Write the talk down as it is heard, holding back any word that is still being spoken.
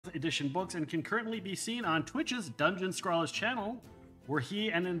edition books and can currently be seen on Twitch's Dungeon Scrawlers channel, where he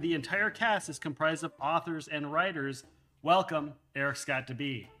and the entire cast is comprised of authors and writers. Welcome, Eric Scott to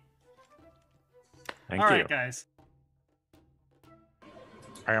be. Thank All you. right, guys.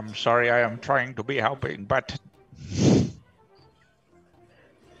 I am sorry, I am trying to be helping, but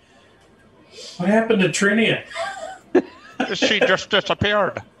What happened to Trinia? she just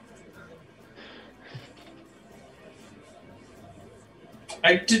disappeared.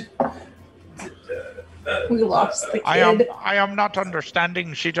 I did. We lost the kid. I am not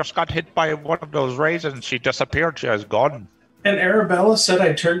understanding. She just got hit by one of those raisins. She disappeared. She is gone. And Arabella said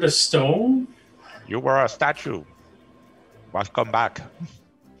I turned to stone? You were a statue. Must come back.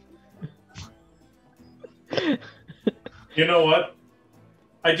 You know what?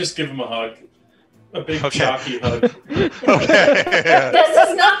 I just give him a hug. A big chalky hug. Okay. This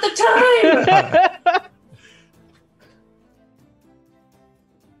is not the time!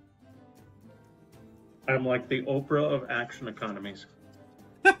 I'm like the Oprah of action economies.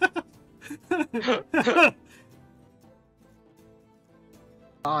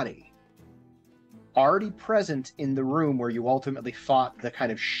 Body already present in the room where you ultimately fought the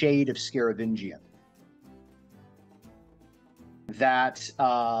kind of shade of Scaravingian. That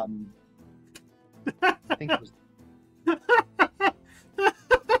I think it was.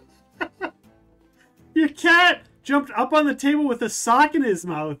 Your cat jumped up on the table with a sock in his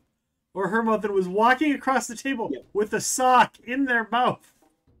mouth, or her mouth, and was walking across the table with a sock in their mouth.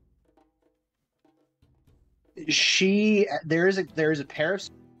 There is a pair of.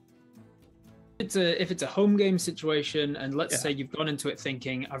 If it's a home game situation, and let's say you've gone into it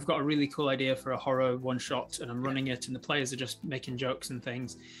thinking, I've got a really cool idea for a horror one shot, and I'm running it, and the players are just making jokes and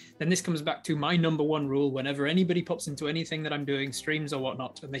things, then this comes back to my number one rule whenever anybody pops into anything that I'm doing, streams or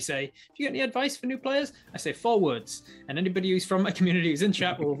whatnot, and they say, "Do you get any advice for new players?" I say 4 words, and anybody who's from my community who's in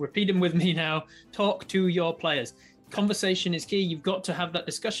chat will repeat them with me now. Talk to your players. Conversation is key. You've got to have that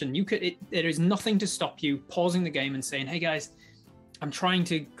discussion. There is nothing to stop you pausing the game and saying, "Hey guys, I'm trying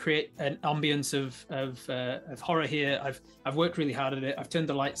to create an ambience of horror here. I've worked really hard at it. I've turned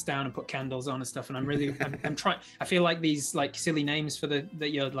the lights down and put candles on and stuff. And I'm trying. I feel like these like silly names that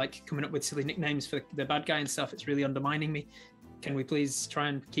you're like coming up with silly nicknames for the bad guy and stuff. It's really undermining me. Can we please try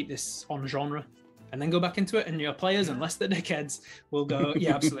and keep this on genre?" And then go back into it. And your players, unless they're dickheads, will go,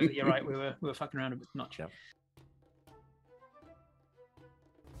 "Yeah, absolutely, you're right. We were fucking around a bit much." Yep.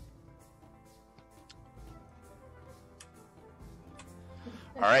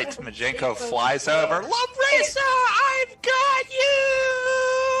 All right, Majenko flies over. Labrisa, I've got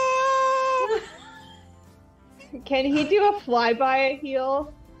you! Can he do a flyby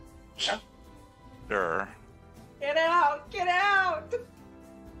heal? Sure. Get out! Get out!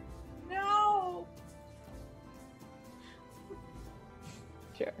 No!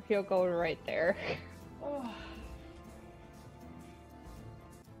 Sure, he'll go right there. Oh.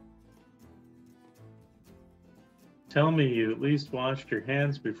 Tell me you at least washed your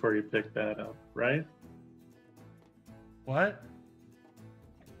hands before you picked that up, right? What?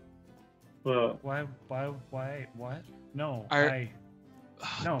 Well, Why? What? No,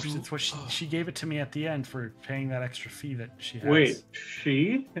 No, it's what she gave it to me at the end for paying that extra fee that she has. wait,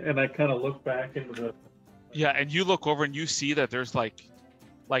 she? And I kind of look back into the... Yeah, and you look over and you see that there's like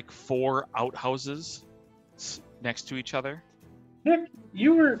 4 outhouses next to each other. Nick,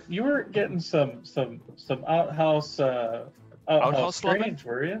 you were getting some outhouse strange,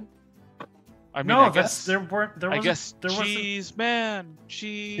 were you? I mean, No, I guess there wasn't. cheese man.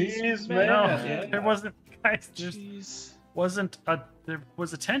 No, there wasn't. Guys, Cheese. there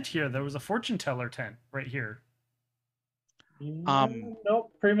was a tent here. There was a fortune teller tent right here.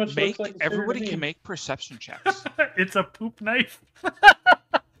 Nope, pretty much looks like a Everybody souvenir. can make perception checks. It's a poop knife.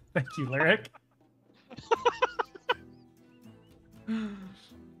 Thank you, Lyric.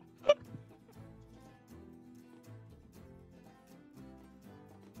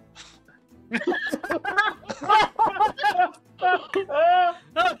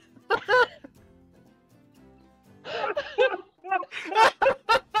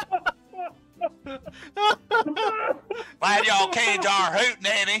 Glad y'all came to our hoot,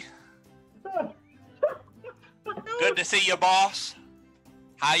 Nanny. Good to see you, boss.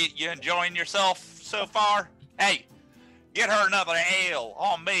 How you enjoying yourself so far? Hey, get her another ale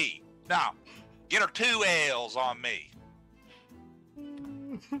on me. No, get her 2 ales on me.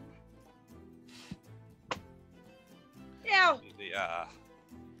 Ew.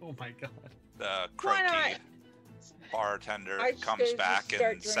 Oh my god. The Why not? croaky bartender I comes should back just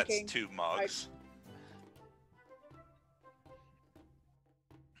start and sets drinking. 2 mugs.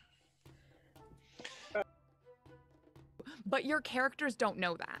 but your characters don't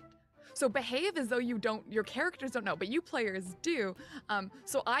know that. So behave as though your characters don't know, but you players do.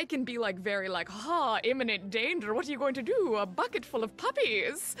 So I can be like very like, imminent danger, what are you going to do? A bucket full of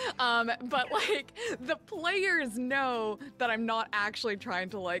puppies. But like the players know that I'm not actually trying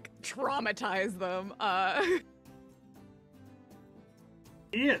to like traumatize them.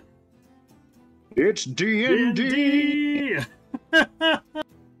 Yeah. It's D&D.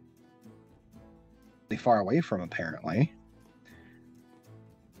 Far away from, apparently.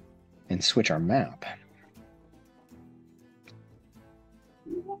 And switch our map.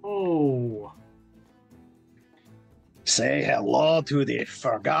 Whoa. Say hello to the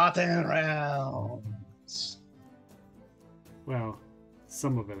Forgotten Realms. Well,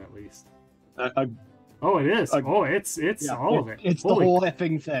 some of it at least. Oh, it is. It's yeah, all of it. It's the whole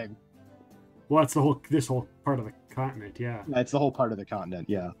effing thing. Well, it's this whole part of the continent, yeah. Yeah, it's the whole part of the continent,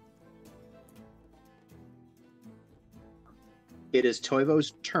 yeah. It is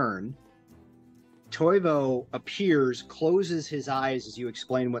Toivo's turn. Toivo appears, closes his eyes as you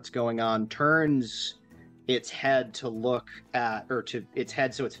explain what's going on, turns its head to look at, or to its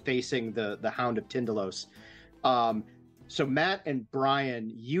head so it's facing the Hound of Tyndalos. So Matt and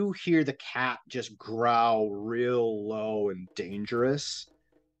Brian, you hear the cat just growl real low and dangerous.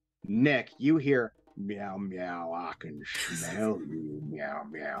 Nick, you hear meow meow, I can smell you, meow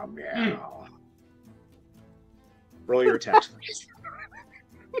meow meow. Roll your attacks, please.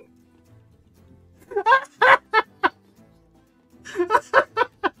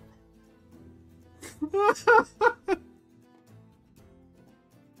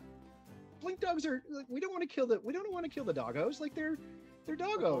 Blink dogs are like, we don't want to kill the doggos. Like they're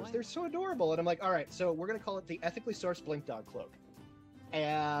doggos. They're so adorable. And I'm like, all right, so we're gonna call it the ethically sourced blink dog cloak.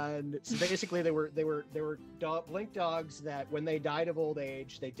 And so basically they were blink dogs that when they died of old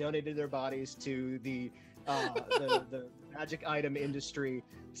age, they donated their bodies to the magic item industry,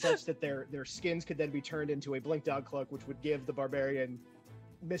 such that their skins could then be turned into a blink dog cloak, which would give the barbarian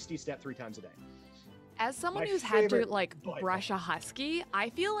Misty Step 3 times a day. As someone My who's had to favorite like bite. brush a husky, I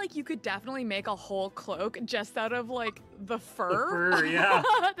feel like you could definitely make a whole cloak just out of like the fur, yeah.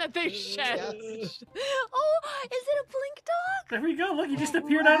 that they shed. Yes. Oh, is it a blink dog? There we go. Look, he just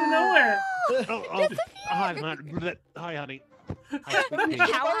appeared out of nowhere. Hi, man. Hi, honey.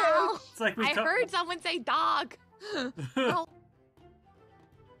 Hello. It's like we I heard someone say dog. Oh.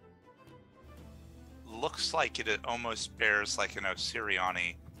 Looks like it almost bears like an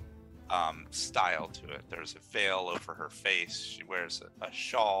Osiriani style to it. There's a veil over her face. She wears a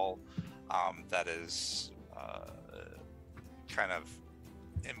shawl that is kind of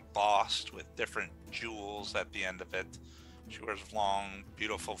embossed with different jewels at the end of it. She wears long,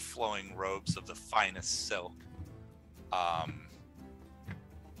 beautiful, flowing robes of the finest silk.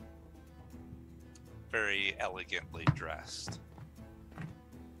 Very elegantly dressed.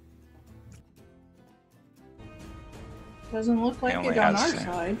 Doesn't look like it on our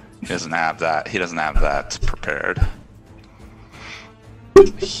side. He doesn't have that. He doesn't have that prepared.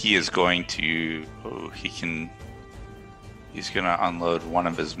 He is going to. He's gonna unload one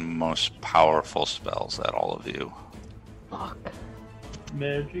of his most powerful spells at all of you. Fuck.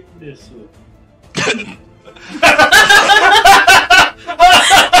 Magic missile.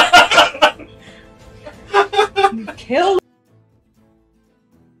 Kill.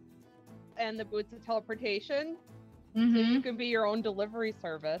 And the boots of teleportation. Mm-hmm. You can be your own delivery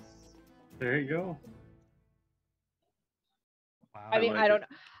service. There you go. Wow. I mean, like I don't know.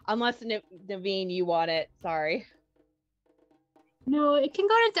 Unless Naveen, you want it. Sorry. No, it can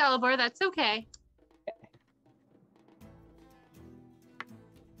go to Delabor. That's okay.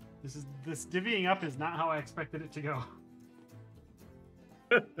 This divvying up is not how I expected it to go.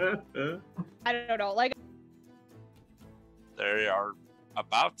 I don't know. Like, They are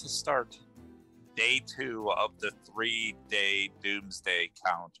about to start day 2 of the 3-day doomsday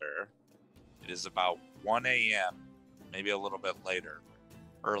counter. It is about 1 a.m., maybe a little bit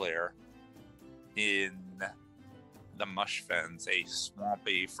earlier, in the Mushfens, a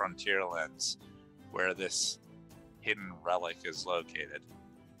swampy frontierlands where this hidden relic is located.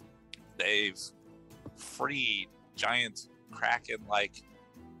 They've freed giant kraken-like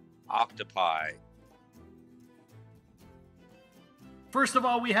octopi. First of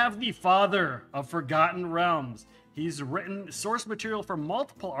all, we have the father of Forgotten Realms. He's written source material for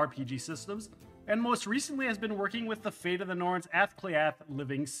multiple RPG systems, and most recently has been working with the Fate of the Norns Athcliath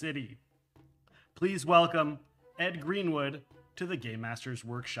Living City. Please welcome Ed Greenwood to the Game Master's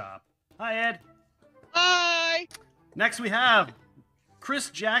Workshop. Hi, Ed. Hi! Next we have Chris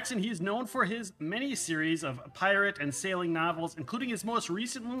Jackson. He's known for his many series of pirate and sailing novels, including his most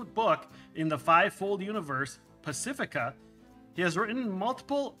recent book in the five-fold universe, Pacifica. He has written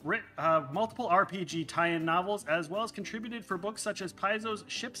multiple RPG tie-in novels, as well as contributed for books such as Paizo's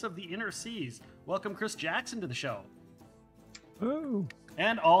Ships of the Inner Seas. Welcome Chris Jackson to the show. Ooh.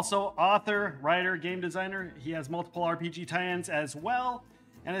 And also author, writer, game designer. He has multiple RPG tie-ins as well,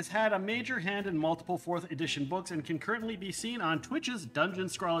 and has had a major hand in multiple 4th edition books, and can currently be seen on Twitch's Dungeon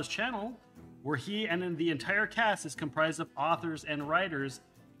Scrawlers channel, where he and the entire cast is comprised of authors and writers.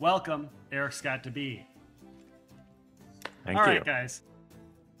 Welcome, Eric Scott DeBee. Thank All you. right, guys.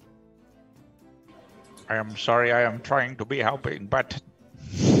 I am sorry, I am trying to be helping, but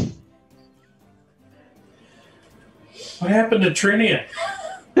What happened to Trinia?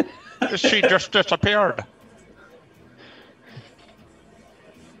 she just disappeared.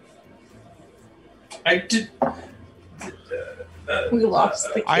 I did. We lost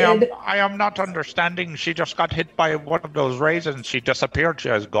the kid. I am not understanding. She just got hit by one of those raisins. She disappeared. She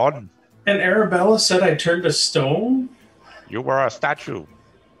is gone. And Arabella said I turned to stone? You were a statue.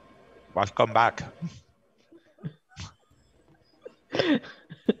 Must come back.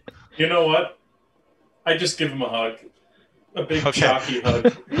 You know what? I just give him a hug. A big chalky hug.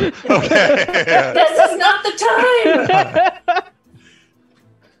 Okay. This is not the time!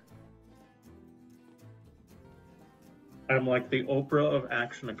 I'm like the Oprah of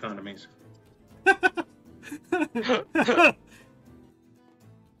action economies.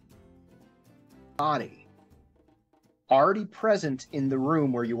 Body. Already present in the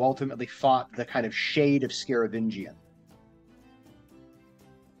room where you ultimately fought the kind of shade of Scaravingian.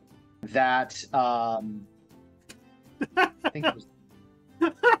 That, I think it was...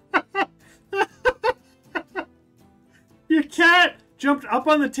 Your cat jumped up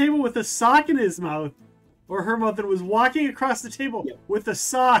on the table with a sock in his mouth, or her mouth, and was walking across the table with a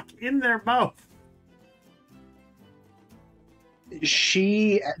sock in their mouth.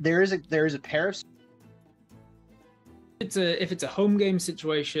 There is a pair of... If it's a home game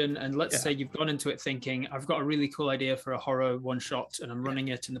situation, and let's say you've gone into it thinking, I've got a really cool idea for a horror one shot, and I'm running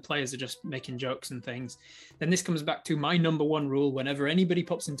it, and the players are just making jokes and things, then this comes back to my #1 rule whenever anybody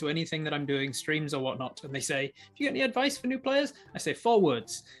pops into anything that I'm doing, streams or whatnot, and they say, "Do you get any advice for new players?" I say 4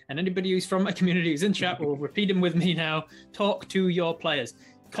 words, and anybody who's from my community who's in chat will repeat them with me now. Talk to your players.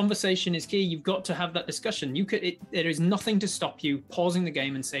 Conversation is key. You've got to have that discussion. There is nothing to stop you pausing the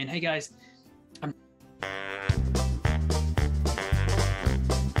game and saying, "Hey guys,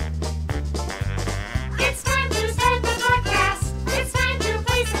 It's time to start the broadcast. It's time to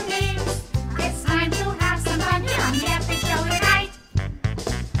play some games. It's time to have some fun here on the Epic Show tonight.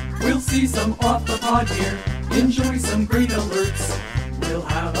 We'll see some off the pod here, enjoy some great alerts. We'll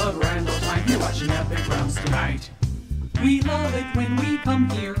have a grand old time here watching Epic Rounds tonight. We love it when we come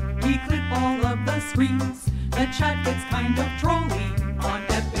here, we clip all of the screens. The chat gets kind of trolly on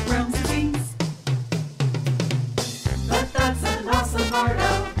Epic Rounds scenes. But that's an awesome part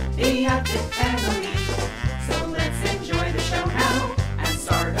of the Epic family. So let's enjoy the show now and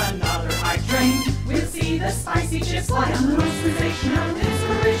start another hype train. We'll see the spicy chips fly on the most sensational,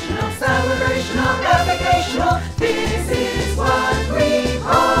 inspirational, celebrational, epicational. This is what we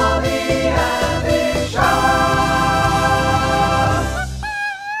call the Epic Show.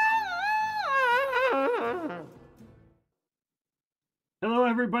 Hello,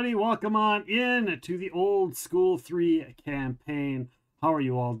 everybody. Welcome on in to the Old School 3 campaign. How are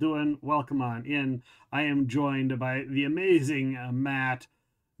you all doing? Welcome on in. I am joined by the amazing Matt,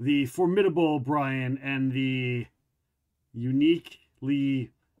 the formidable Brian, and the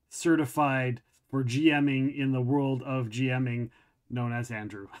uniquely certified for GMing in the world of GMing known as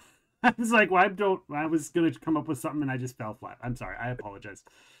Andrew. I was like, well, I was going to come up with something and I just fell flat. I'm sorry. I apologize.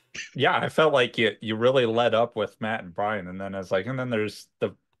 Yeah, I felt like you really led up with Matt and Brian, and then I was like, and then there's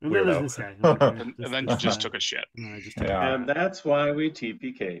the And then there's weirdo. this guy. And then you just took a shit. And that's why we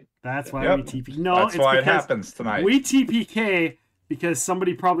TPK. That's why we TPK. No, That's it's why it because happens tonight. We TPK because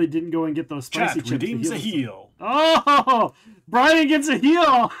somebody probably didn't go and get those spicy Chat chips. redeems to a heal. Oh, Brian gets a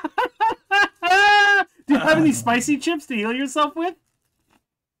heal. Do you have any spicy chips to heal yourself with?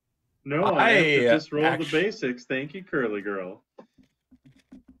 No, I have to just roll the basics. Thank you, Curly Girl.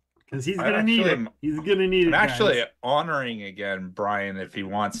 Because he's gonna need it. He's gonna need it. I'm actually guys. honoring again Brian if he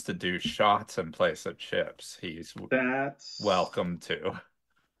wants to do shots in place of chips. He's welcome to.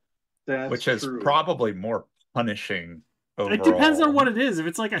 Which is true. probably more punishing overall. It depends on what it is. If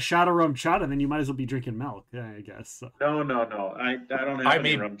it's like a shot of rum chata, then you might as well be drinking milk. Yeah, I guess. So. No. I don't have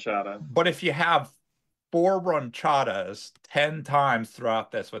any rum chata. But if you have 4 rum chatas 10 times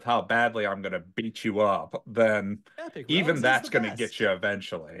throughout this with how badly I'm going to beat you up, then even that's going to get you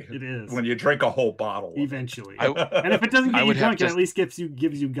eventually. It is. When you drink a whole bottle. Eventually. And if it doesn't get you drunk, it at least gives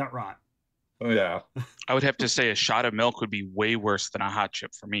you gut rot. Yeah. I would have to say a shot of milk would be way worse than a hot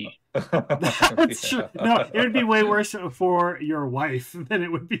chip for me. That's true. No, it would be way worse for your wife than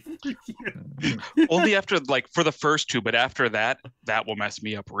it would be for you. Only after, like, for the first two, but after that will mess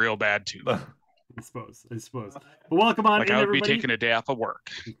me up real bad too. I suppose. But welcome on like in, I would everybody. be taking a day off of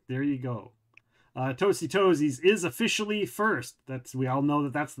work. There you go. Toasty Toesies is officially first. We all know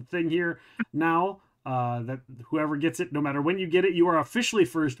that's the thing here now. That whoever gets it, no matter when you get it, you are officially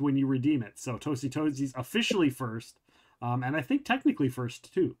first when you redeem it. So Toasty Toesies officially first, and I think technically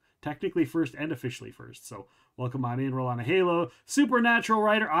first too. Technically first and officially first. So welcome on in, roll on a halo. Supernatural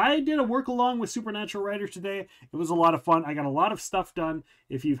Writer. I did a work along with Supernatural Writer today. It was a lot of fun. I got a lot of stuff done.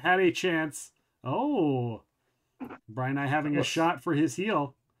 If you've had a chance, Brian and I having a shot for his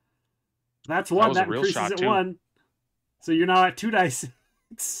heal. That's one. That increases it 1. So you're now at 2 dice.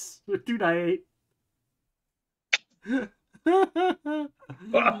 2 die 8.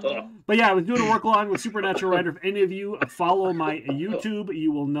 But yeah, I was doing a work along with Supernatural Writer. If any of you follow my YouTube,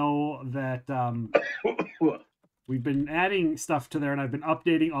 you will know that we've been adding stuff to there, and I've been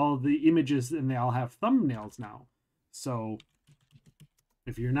updating all of the images, and they all have thumbnails now. So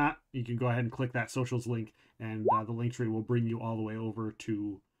if you're not, you can go ahead and click that socials link, and the link tree will bring you all the way over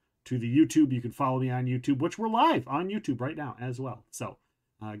to the YouTube. You can follow me on YouTube, which we're live on YouTube right now as well. So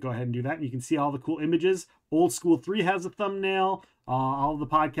go ahead and do that, and you can see all the cool images. Old School 3 has a thumbnail. All of the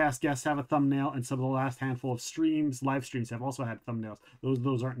podcast guests have a thumbnail, and some of the last handful of live streams have also had thumbnails.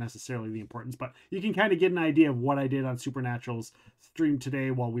 Those aren't necessarily the importance, but you can kind of get an idea of what I did on Supernatural's stream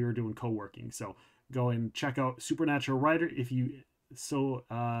today while we were doing co-working. So go and check out Supernatural Writer if you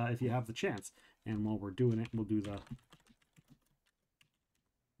have the chance. And while we're doing it, we'll do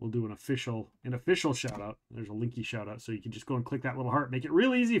an official shout out. There's a linky shout out, so you can just go and click that little heart. Make it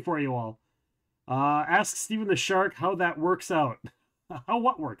real easy for you all. Ask Steven the Shark how that works out.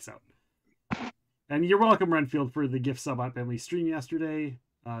 What works out? And you're welcome, Renfield, for the gift sub on Bentley's stream yesterday.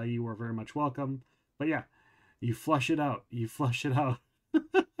 You were very much welcome. But yeah, you flush it out.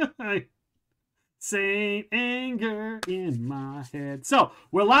 Saint anger in my head. So,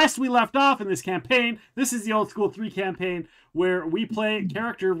 where last we left off in this campaign, this is the Old School 3 campaign, where we play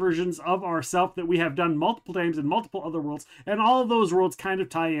character versions of ourselves that we have done multiple times in multiple other worlds, and all of those worlds kind of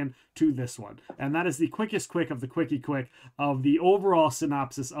tie in to this one. And that is the quickest quick of the quickie quick of the overall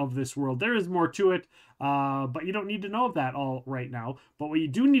synopsis of this world. There is more to it, but you don't need to know that all right now. But what you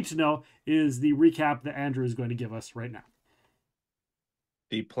do need to know is the recap that Andrew is going to give us right now.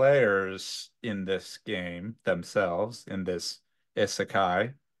 The players in this game themselves, in this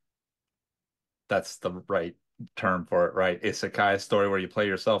isekai, that's the right term for it, right? Isekai story where you play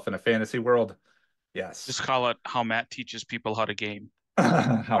yourself in a fantasy world. Yes. Just call it how Matt teaches people how to game.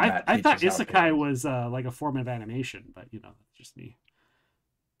 I thought isekai was like a form of animation, but that's just me.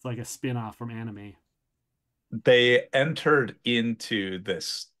 It's like a spin-off from anime. They entered into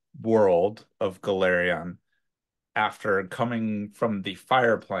this world of Galarian after coming from the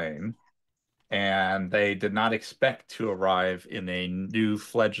fire plane, and they did not expect to arrive in a new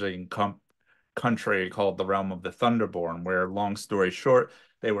fledgling country called the Realm of the Thunderborn, where, long story short,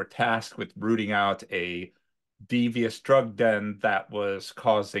 they were tasked with rooting out a devious drug den that was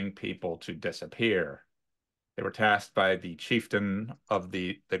causing people to disappear. They were tasked by the chieftain of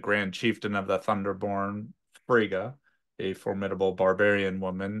the Grand Chieftain of the Thunderborn, Frigga, a formidable barbarian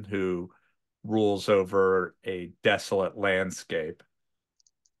woman who rules over a desolate landscape.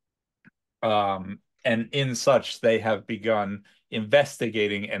 And in such, they have begun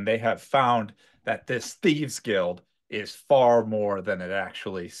investigating, and they have found that this thieves guild is far more than it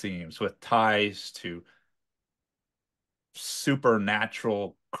actually seems, with ties to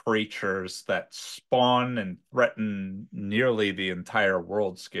supernatural creatures that spawn and threaten nearly the entire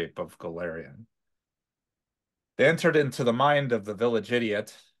worldscape of Galarian. They entered into the mind of the village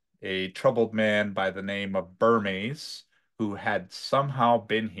idiot, a troubled man by the name of Burmese, who had somehow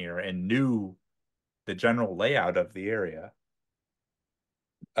been here and knew the general layout of the area.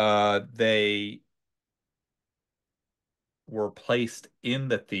 They were placed in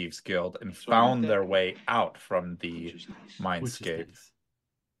the Thieves Guild and found their way out from the mindscape. Nice.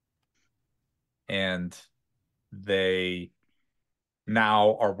 And they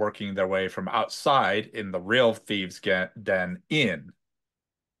now are working their way from outside in the real Thieves' Den in.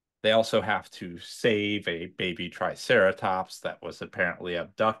 They also have to save a baby Triceratops that was apparently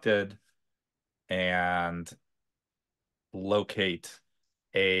abducted and locate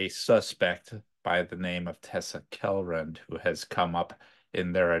a suspect by the name of Tessa Kelrend, who has come up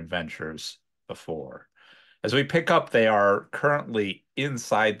in their adventures before. As we pick up, they are currently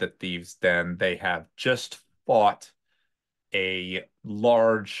inside the Thieves' Den. They have just fought a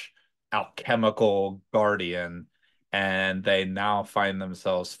large alchemical guardian, and they now find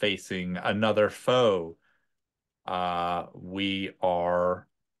themselves facing another foe. We are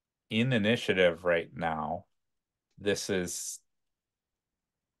in initiative right now. This is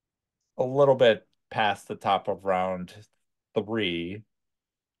a little bit past the top of round 3.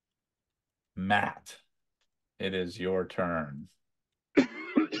 Matt, it is your turn.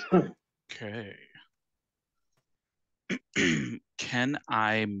 Okay. Can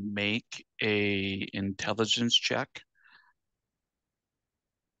I make a intelligence check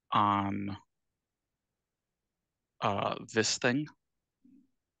on this thing?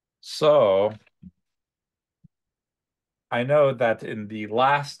 So, I know that in the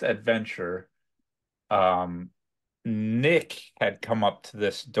last adventure, Nick had come up to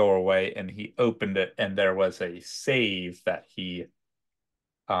this doorway and he opened it, and there was a save that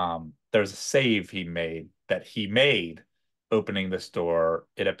there's a save he made opening this door.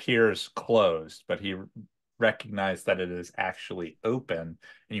 It appears closed, but he recognized that it is actually open,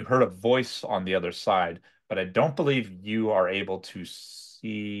 and you heard a voice on the other side, but I don't believe you are able to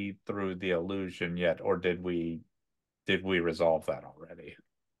see through the illusion yet, or did we resolve that already?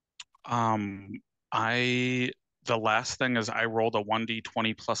 The last thing is I rolled a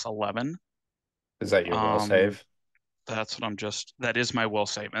 1d20 plus 11. Is that your will save? That's what that is my will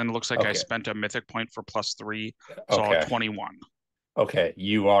save. And it looks like I Okay. spent a mythic point for +3, so Okay. 21. Okay,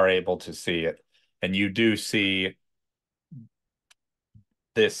 you are able to see it, and you do see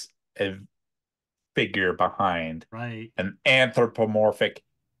this figure behind, right? An anthropomorphic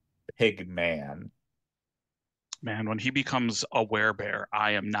pig man. Man, when he becomes a werebear,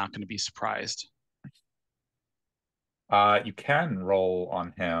 I am not going to be surprised. You can roll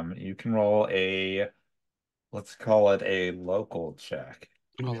on him. You can roll let's call it a local check.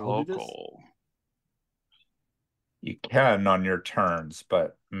 A local. You can on your turns,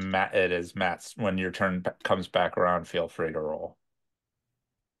 but it is Matt's. When your turn comes back around, feel free to roll.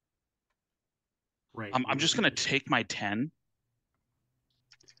 Right. I'm just going to take my 10.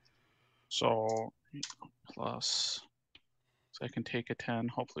 So plus, so I can take a 10.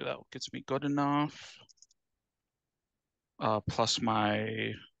 Hopefully that gets me good enough. Plus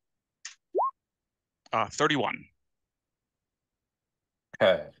my 31.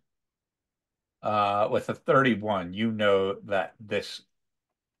 Okay. With a 31, you know that this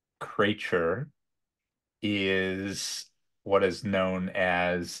creature is what is known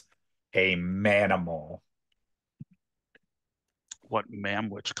as a manimal. What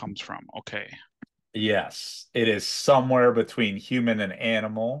Mamwich comes from. Okay. Yes, it is somewhere between human and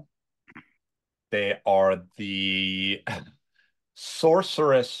animal. They are the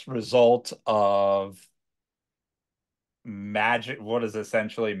sorceress result of what is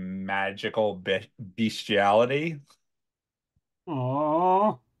essentially magical bestiality.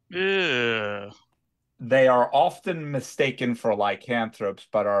 Aww. Ew. They are often mistaken for lycanthropes,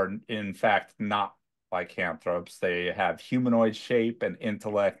 but are in fact not lycanthropes. They have humanoid shape and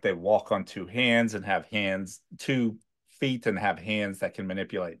intellect. They walk on 2 hands and have 2 feet and have hands that can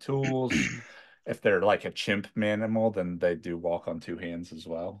manipulate tools. If they're like a chimp manimal, then they do walk on 2 hands as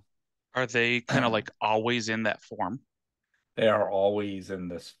well. Are they kind of like always in that form? They are always in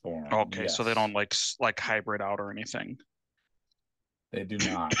this form. Okay, yes. so they don't like hybrid out or anything. They do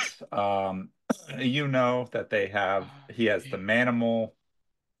not. You know that he has the manimal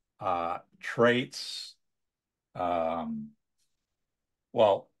traits. Well,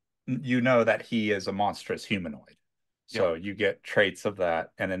 you know that he is a monstrous humanoid. So you get traits of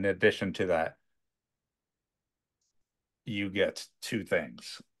that. And in addition to that, you get 2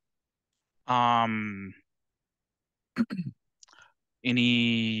 things.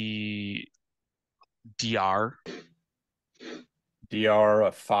 Any DR? DR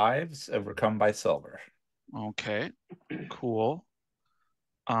of 5s overcome by silver. Okay, cool.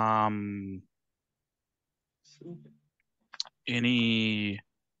 Any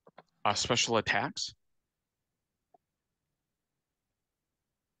special attacks?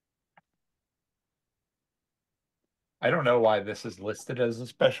 I don't know why this is listed as a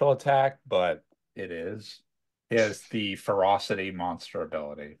special attack, but it is. He has the ferocity monster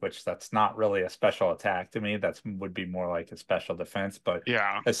ability, which that's not really a special attack to me. That would be more like a special defense. But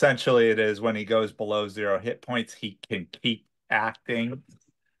yeah, essentially it is when he goes below 0 hit points, he can keep acting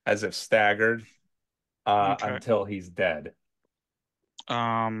as if staggered until he's dead.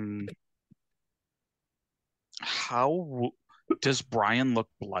 How does Brian look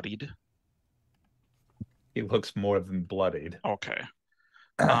bloodied? He looks more than bloodied. Okay.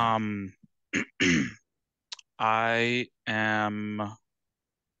 I am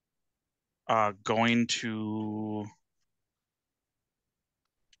going to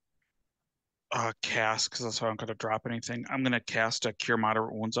cast, because that's how I'm going to drop anything. I'm going to cast a Cure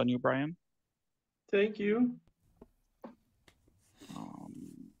Moderate Wounds on you, Brian. Thank you.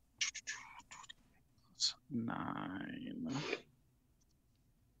 9.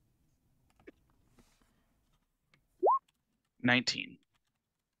 19.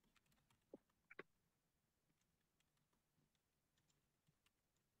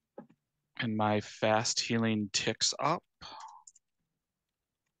 And my fast healing ticks up.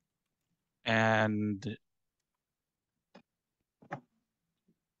 And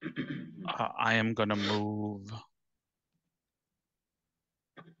I am going to move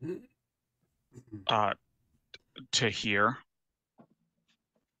to here.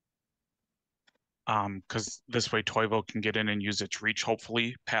 Because this way Toivo can get in and use its reach,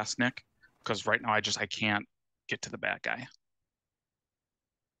 hopefully, past Nick. Because right now I can't get to the bad guy.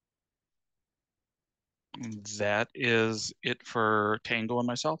 That is it for Tango and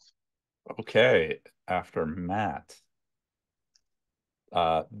myself. Okay, after Matt,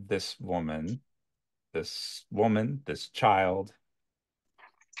 this child,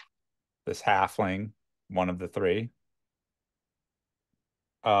 this halfling, one of the three,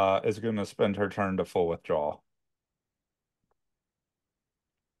 is going to spend her turn to full withdrawal.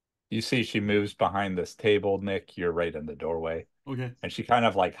 You see she moves behind this table, Nick. You're right in the doorway. Okay. And she kind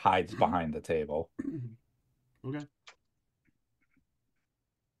of like hides behind the table. Okay.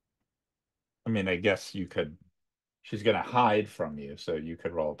 I mean, I guess you could. She's going to hide from you, so you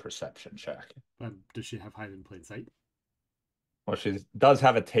could roll a perception check. Does she have hide in plain sight? Well, she does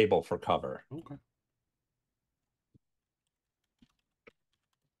have a table for cover. Okay.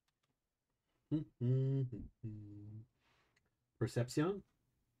 Perception?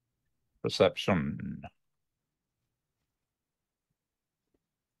 Perception.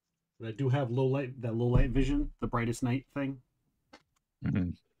 I do have low light vision, the brightest night thing.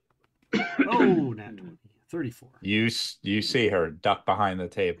 Mm-hmm. Oh, nat 20. 34. You see her duck behind the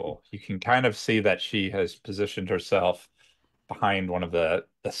table. You can kind of see that she has positioned herself behind one of the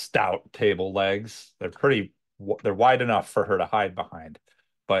stout table legs. They're wide enough for her to hide behind,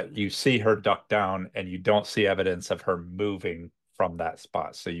 but you see her duck down and you don't see evidence of her moving from that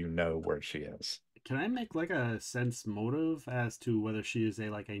spot, so you know where she is. Can I make like a sense motive as to whether she is a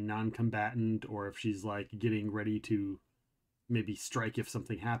non-combatant or if she's like getting ready to maybe strike if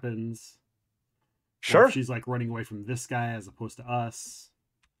something happens? Sure. Or if she's like running away from this guy as opposed to us.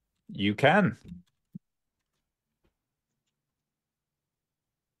 You can.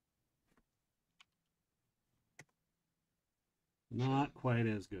 Not quite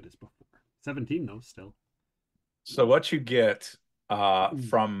as good as before. 17 though, still. So what you get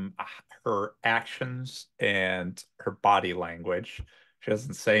from her actions and her body language, she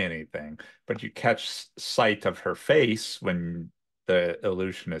doesn't say anything, but you catch sight of her face when the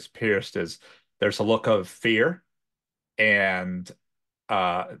illusion is pierced, is there's a look of fear and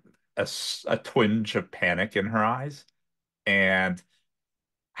a twinge of panic in her eyes, and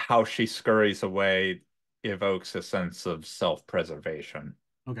how she scurries away evokes a sense of self-preservation.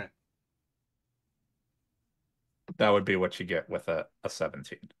 Okay. That would be what you get with a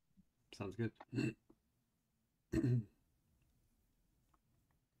 17. Sounds good.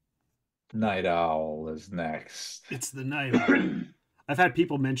 Night Owl is next. It's the Night Owl. I've had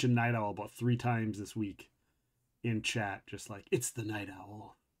people mention Night Owl about 3 times this week in chat, just like, it's the Night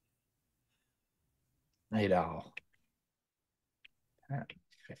Owl. Night Owl.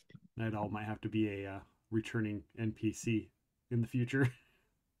 Night Owl might have to be a returning NPC in the future.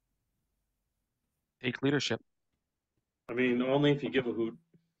 Take leadership. I mean, only if you give a hoot.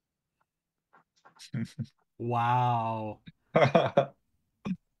 Wow.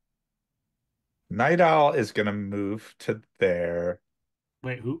 Night Owl is going to move to there.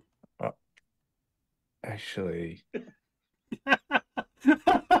 Wait, who? Actually. She's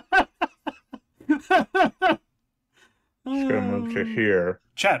going to move to here.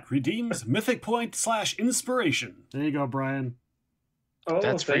 Chat redeems mythic point / inspiration. There you go, Brian. Oh,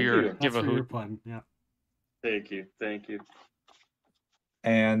 That's for your give a hoot. Pun. Yeah. Thank you. Thank you.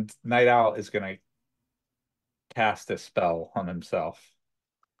 And Night Owl is going to cast a spell on himself.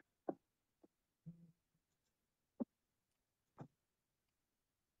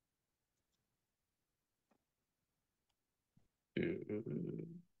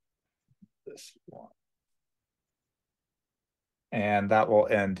 This one. And that will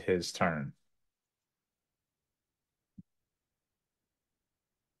end his turn.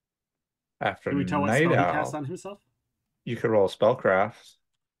 After Can we tell what Night spell he Owl, cast on himself? you could roll spellcraft.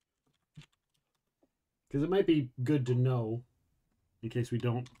 Because it might be good to know in case we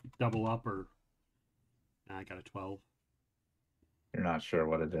don't double up or... I got a 12. You're not sure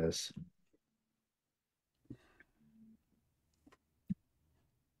what it is.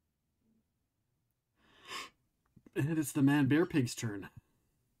 And it's the man bear pig's turn.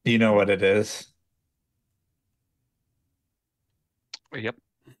 You know what it is? Yep.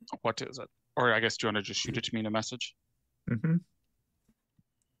 What is it? Or I guess, do you want to just shoot it to me in a message? Mm-hmm.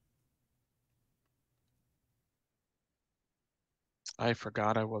 I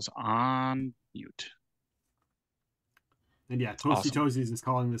forgot I was on mute. And yeah, Toasty Toesies is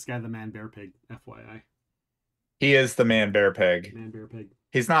calling this guy the man bear pig, FYI. He is the man bear pig. Man bear pig.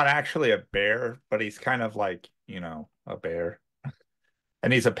 He's not actually a bear, but he's kind of like, a bear.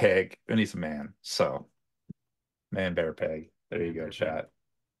 And he's a pig, and he's a man. So, man bear pig. There you go, chat.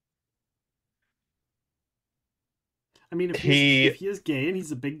 I mean, if he is gay and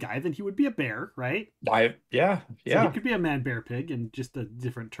he's a big guy, then he would be a bear, right? Yeah. So he could be a man bear pig in just the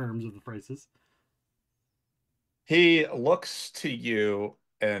different terms of the phrases. He looks to you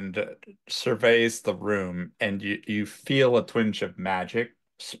and surveys the room, and you feel a twinge of magic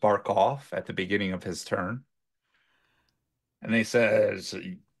spark off at the beginning of his turn. And he says,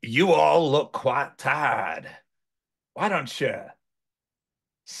 "You all look quite tired. Why don't you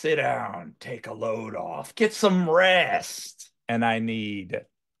sit down, take a load off, get some rest?" And I need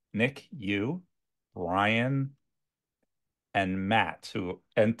Nick, you, Brian, and Matt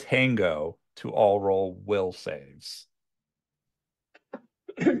and Tango to all roll will saves.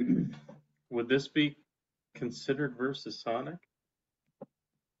 Would this be considered versus Sonic?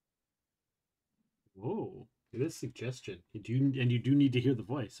 Whoa, it is suggestion. You do need to hear the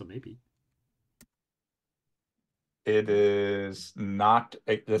voice, so maybe. It is not.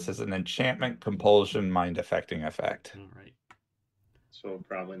 This is an enchantment, compulsion, mind affecting effect. All right. So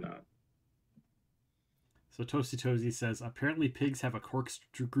probably not. So Toasty Toesy says, apparently pigs have a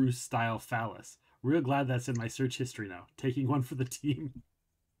corkscrew style phallus. Real glad that's in my search history now. Taking one for the team.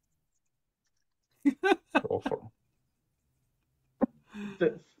 Roll for.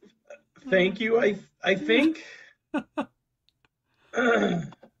 Thank you. I think.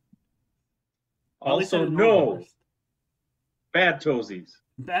 Also, no. Bad toesies.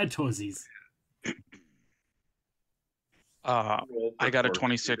 Bad toesies. I got a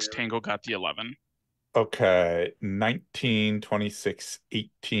 26. Tango got the 11. Okay, 19, 26,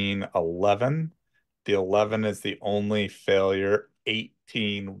 18, 11. The 11 is the only failure.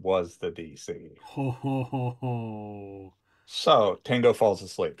 18 was the DC. Ho, ho, ho, ho. So, Tango falls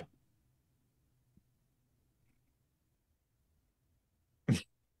asleep.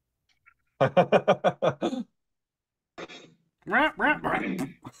 Rap, rap, rap.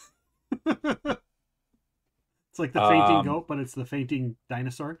 It's like the fainting goat, but it's the fainting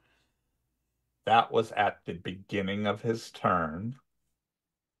dinosaur. That was at the beginning of his turn.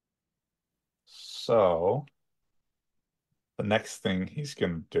 So the next thing he's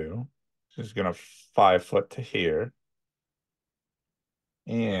going to do is he's going to 5 foot to here.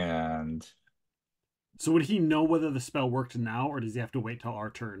 And so would he know whether the spell worked now, or does he have to wait till our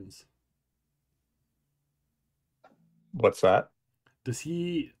turns? What's that? Does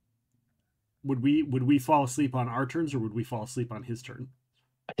he... Would we fall asleep on our turns, or would we fall asleep on his turn?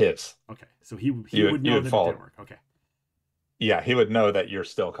 His. Okay, so he would know that it didn't work. Okay. Yeah, he would know that you're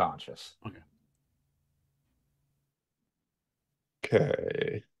still conscious. Okay.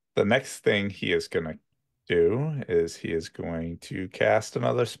 Okay. The next thing he is going to do is he is going to cast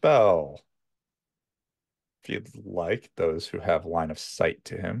another spell. If you'd like, those who have line of sight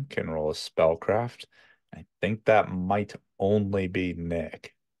to him can roll a spellcraft. I think that might only be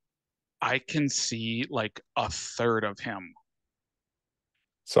Nick. I can see like a third of him.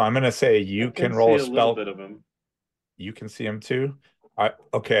 So I'm going to say you can roll a spell. Little bit of him. You can see him too?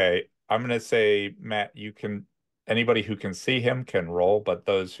 Okay. I'm going to say, Matt, anybody who can see him can roll, but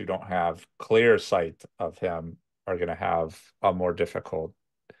those who don't have clear sight of him are going to have a more difficult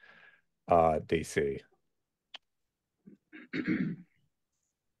DC.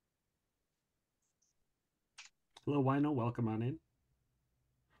 Hello, Wino. Welcome on in.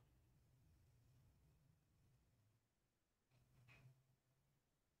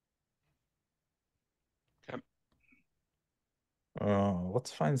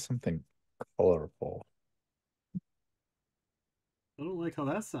 Let's find something colorful. I don't like how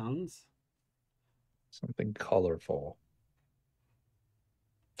that sounds. Something colorful.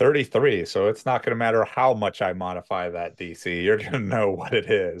 33, so it's not going to matter how much I modify that DC. You're going to know what it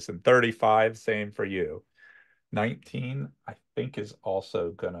is. And 35, same for you. 19, I think, is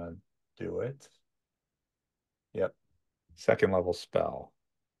also going to do it. Yep. Second level spell.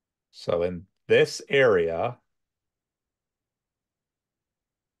 So in this area,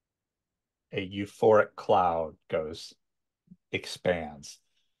 a euphoric cloud expands.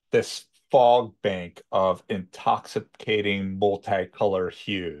 This fog bank of intoxicating multicolor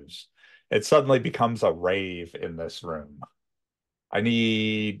hues. It suddenly becomes a rave in this room. I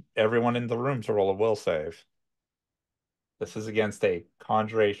need everyone in the room to roll a will save. This is against a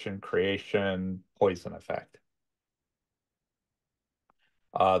conjuration, creation, poison effect.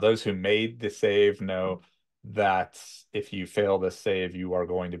 Those who made the save know that if you fail this save, you are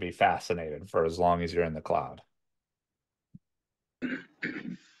going to be fascinated for as long as you're in the cloud.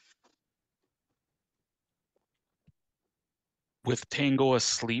 With Tango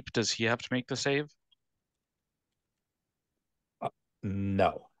asleep, does he have to make the save?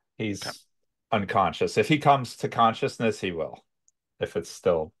 No, he's unconscious. If he comes to consciousness, he will, if it's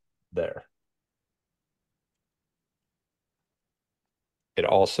still there. It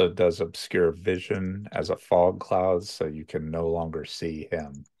also does obscure vision as a fog cloud, so you can no longer see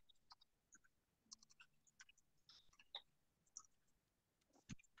him.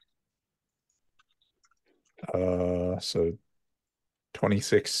 So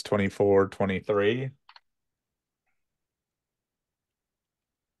 26, 24, 23.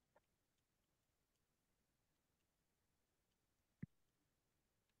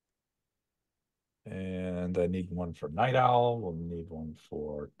 And I need one for Night Owl. We'll need one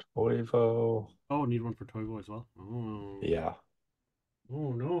for Toivo. Oh, need one for Toivo as well. Oh. Yeah.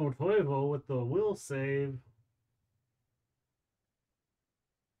 Oh no, Toivo with the will save.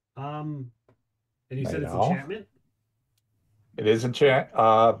 And you said Night it's Owl. enchantment? It is enchant.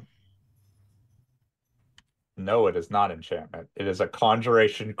 No, it is not enchantment. It is a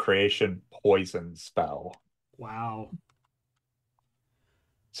conjuration, creation, poison spell. Wow.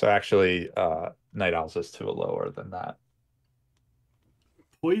 So actually, Night Owl's is to a lower than that.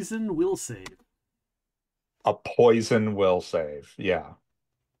 Poison will save. A poison will save. Yeah.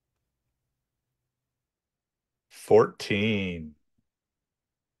 14.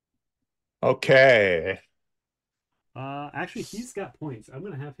 Okay. Actually, he's got points. I'm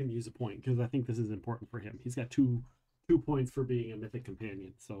gonna have him use a point because I think this is important for him. He's got two points for being a mythic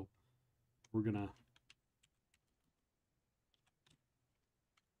companion. So we're gonna.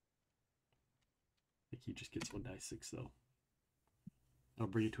 I think he just gets 1d6 though. I'll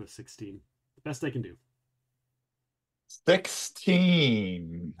bring it to a 16. The best I can do.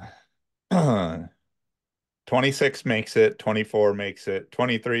 16. 26 makes it, 24 makes it,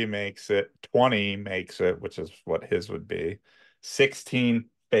 23 makes it, 20 makes it, which is what his would be. 16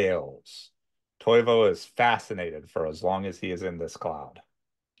 fails. Toivo is fascinated for as long as he is in this cloud.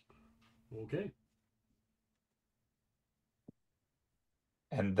 Okay.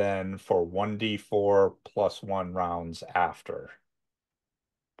 And then for 1d4 plus 1 rounds after.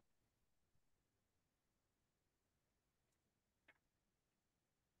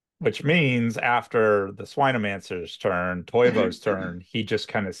 Which means after the Swinomancer's turn, Toivo's turn, he just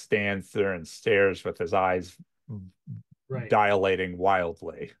kind of stands there and stares with his eyes dilating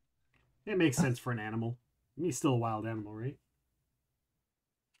wildly. It makes sense for an animal. He's still a wild animal, right?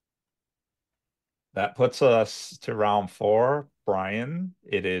 That puts us to round 4. Brian,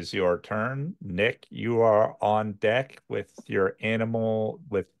 it is your turn. Nick, you are on deck with your animal,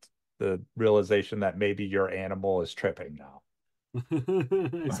 with the realization that maybe your animal is tripping now.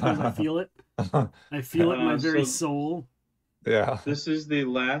 I feel it. I feel it in my very soul. Yeah. This is the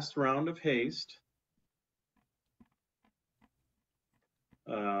last round of haste.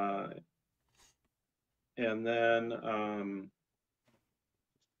 And then,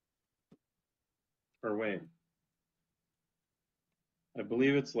 or wait. I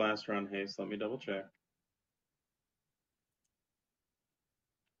believe it's last round haste. Let me double check.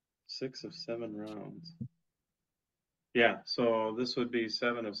 6 of 7 rounds. Yeah, so this would be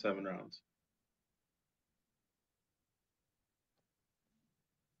 7 of 7 rounds.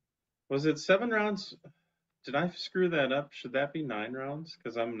 Was it 7 rounds? Did I screw that up? Should that be 9 rounds?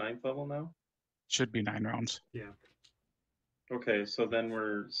 Because I'm 9th level now? Should be 9 rounds. Yeah. Okay, so then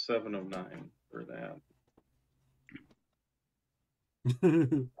we're 7 of 9 for that.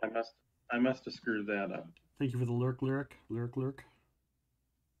 I must have screwed that up. Thank you for the lyric.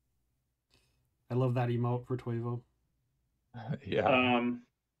 I love that emote for Toivo. Yeah.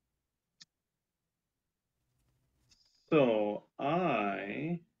 So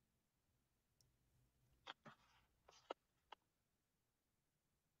I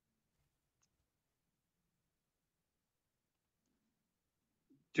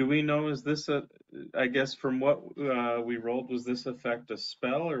do we know, is this a, I guess from what we rolled, was this effect a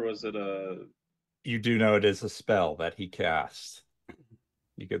spell or was it a... You do know it is a spell that he casts.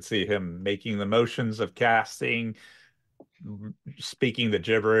 You could see him making the motions of casting, speaking the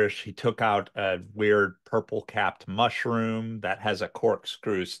gibberish. He took out a weird purple-capped mushroom that has a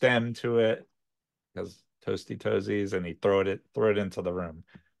corkscrew stem to it, because toasty toesies, and he throw it into the room.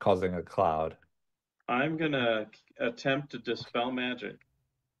 causing a cloud. I'm gonna attempt to dispel magic.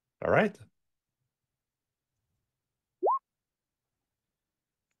 All right.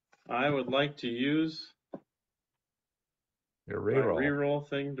 I would like to use Your my reroll. reroll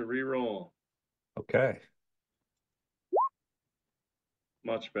thing to reroll. Okay.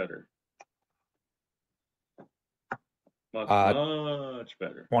 Much better. Much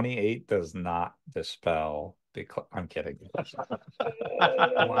better. 28 does not dispel. I'm kidding.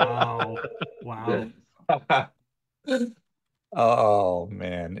 Wow. Wow. Oh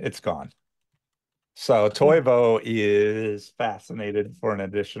man, it's gone. So Toivo is fascinated for an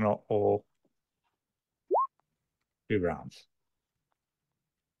additional 2 rounds.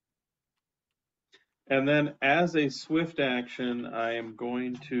 And then as a swift action, I am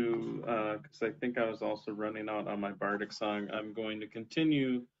going to, because I think I was also running out on my bardic song, I'm going to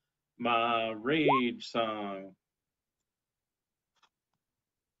continue my rage song.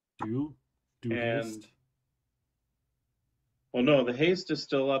 Do haste. Well, no, the haste is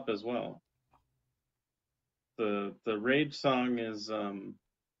still up as well. The rage song is I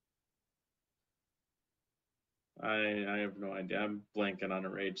have no idea. I'm blanking on a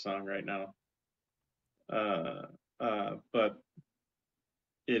rage song right now. But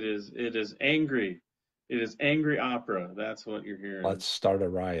it is angry. It is angry opera. That's what you're hearing. Let's start a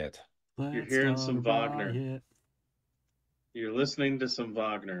riot. You're hearing some Wagner. You're listening to some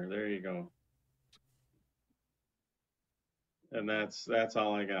Wagner. There you go. And that's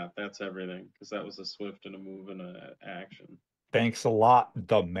all I got. That's everything, because that was a swift and a move and an action. Thanks a lot,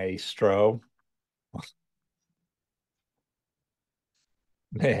 the maestro.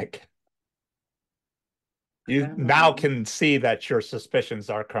 Nick, you now can see that your suspicions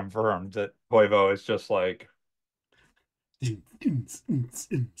are confirmed, that Toivo is just like...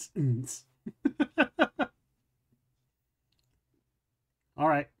 All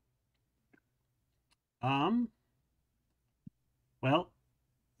right. Well,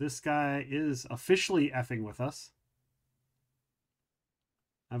 this guy is officially effing with us.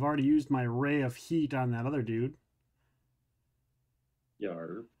 I've already used my ray of heat on that other dude.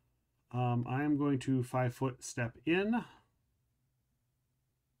 Yar. I am going to 5-foot step in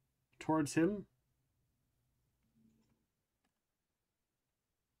towards him.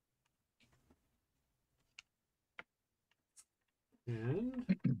 And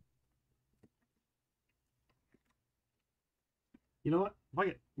you know what? Fuck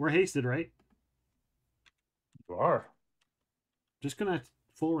it. We're hasted, right? You are. Just gonna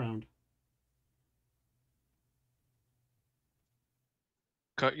full round.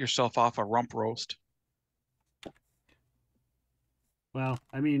 Cut yourself off a rump roast. Well,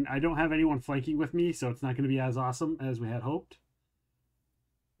 I mean, I don't have anyone flanking with me, so it's not going to be as awesome as we had hoped.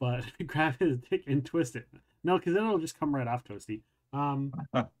 But grab his dick and twist it. No, because then it'll just come right off, Toasty. 11,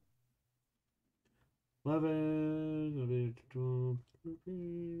 12,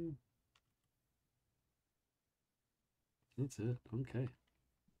 13. That's it. Okay.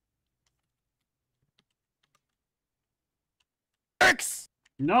 X!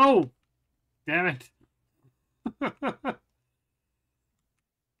 No! Damn it.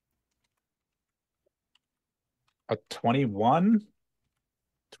 A 21,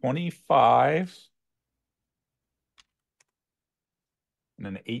 25, and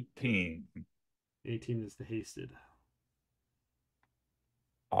an 18. 18 is the hasted.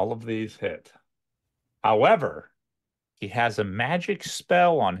 All of these hit. However, he has a magic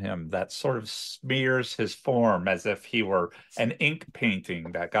spell on him that sort of smears his form as if he were an ink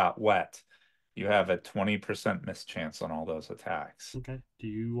painting that got wet. You have a 20% mischance on all those attacks. Okay. Do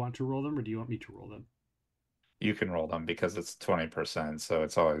you want to roll them, or do you want me to roll them? You can roll them because it's 20%, so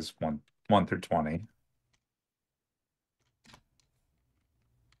it's always 1 through 20.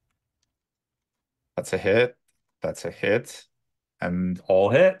 That's a hit. That's a hit. And all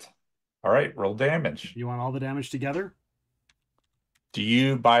hit. All right, roll damage. You want all the damage together? Do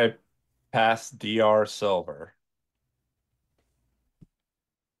you bypass DR Silver?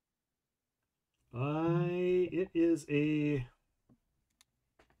 It is I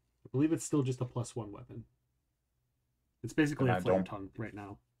believe it's still just a +1 weapon. It's basically a flame tongue right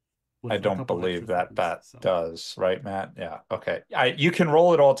now. I don't believe that does, right, Matt? Yeah. Okay. You can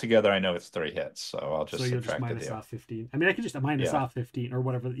roll it all together. I know it's 3 hits, so I'll just you'll just minus off 15. I mean, I could just minus off 15 or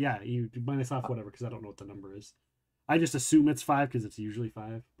whatever. Yeah, you minus off whatever, because I don't know what the number is. I just assume it's 5 because it's usually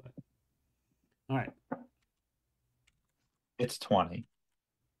 5. But all right. It's 20.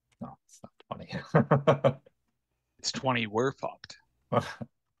 No, it's not 20. It's 20. We're fucked.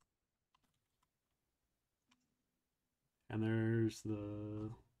 And there's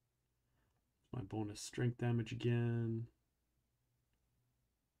my bonus strength damage again.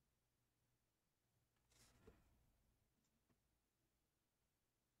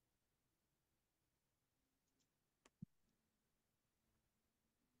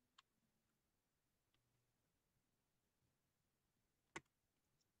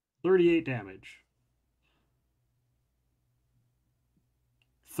 38 damage.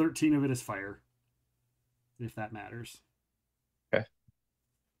 13 of it is fire, if that matters. Okay.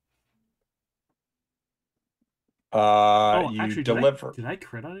 You actually, deliver. Did I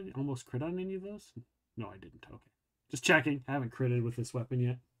crit on it? Almost crit on any of those? No, I didn't. Okay. Just checking. I haven't critted with this weapon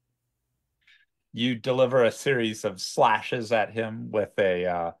yet. You deliver a series of slashes at him with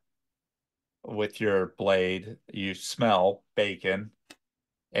your blade. You smell bacon,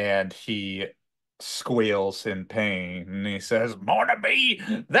 and he squeals in pain, and he says, "Barnaby,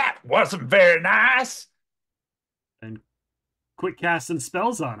 that wasn't very nice." And quit casting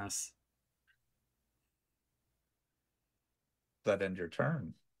spells on us. That end your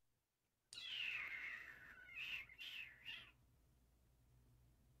turn.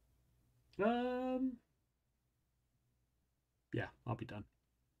 Yeah, I'll be done.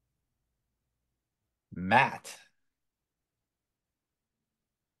 Matt.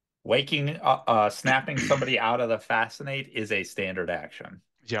 Snapping somebody out of the fascinate is a standard action.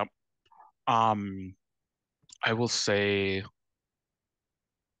 Yep. I will say,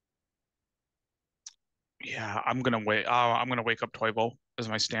 yeah, I'm gonna wait. I'm gonna wake up Toivo as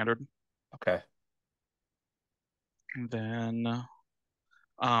my standard. Okay. And then,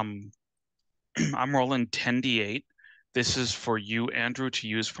 I'm rolling 10d8. This is for you, Andrew, to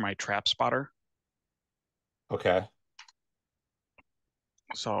use for my trap spotter. Okay.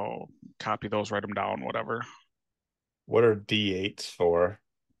 So copy those, write them down, whatever. What are D8s for?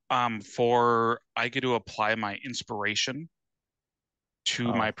 I get to apply my inspiration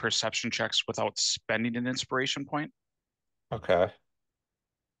to my perception checks without spending an inspiration point. Okay.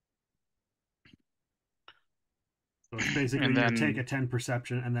 So it's basically And then, you take a 10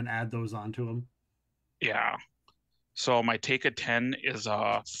 perception and then add those onto them. Yeah. So my take a 10 is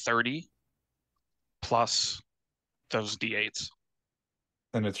 30 plus those D8s.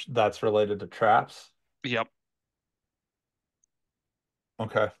 And that's related to traps? Yep.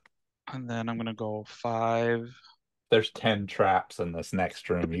 Okay. And then I'm gonna go 5. There's 10 traps in this next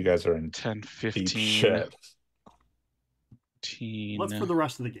room. You guys are in 10, 15, deep shit. 15. What's for the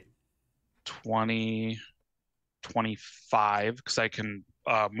rest of the game? 20, 25, because I can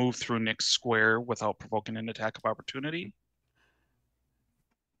move through Nick's square without provoking an attack of opportunity.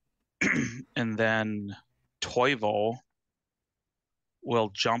 And then Toivo will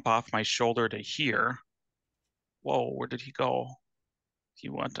jump off my shoulder to here. Whoa, where did he go? He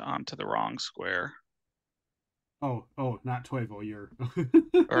went on to the wrong square. Oh, not Toivo, you're...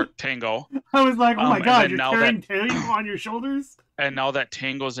 Or Tango. I was like, oh my god, you're carrying that... Tango on your shoulders? And now that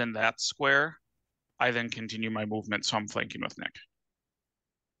Tango's in that square, I then continue my movement, so I'm flanking with Nick.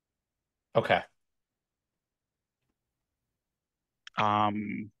 Okay.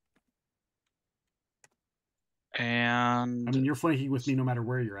 And I mean, you're flanking with me no matter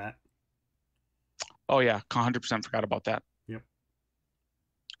where you're at. Oh yeah, 100% forgot about that. Yep.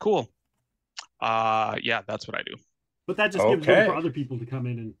 Cool. Yeah, that's what I do. But that just gives room for other people to come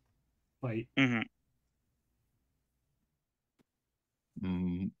in and fight.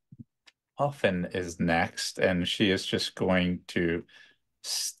 Muffin is next, and she is just going to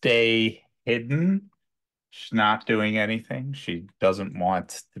stay hidden. She's not doing anything. She doesn't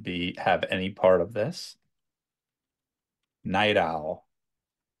want to have any part of this. Night Owl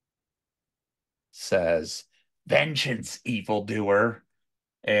says, "Vengeance, evildoer."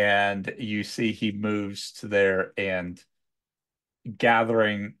 And you see he moves to there, and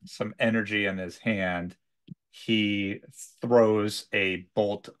gathering some energy in his hand, he throws a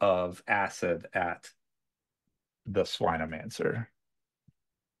bolt of acid at the Swinemancer.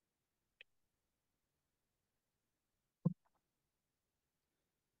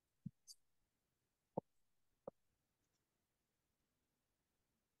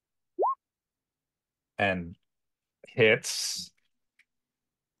 And hits.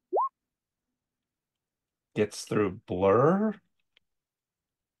 Gets through blur.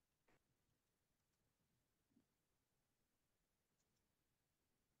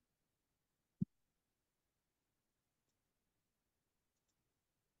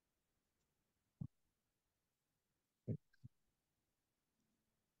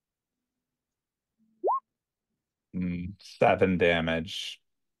 Mm, 7 damage.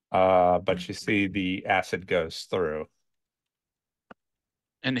 But you see the acid goes through.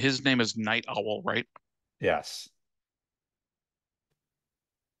 And his name is Night Owl, right? Yes.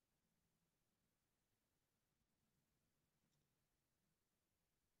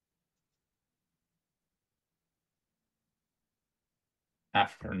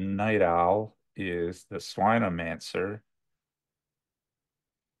 After Night Owl is the Swinemancer,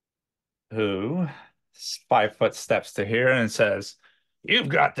 who 5 foot steps to here and says, You've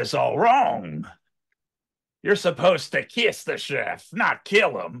got this all wrong. You're supposed to kiss the chef, not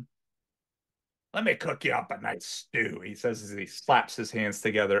kill him. Let me cook you up a nice stew, he says as he slaps his hands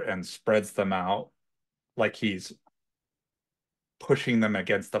together and spreads them out like he's pushing them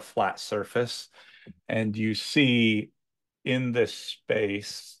against a flat surface. And you see in this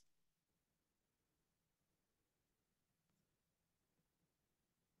space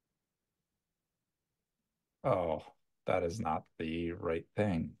oh, that is not the right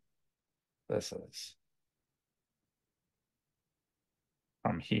thing. This is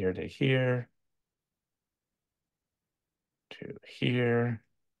from here to here to here.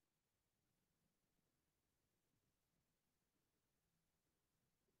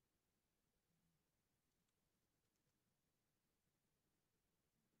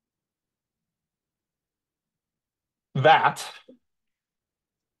 That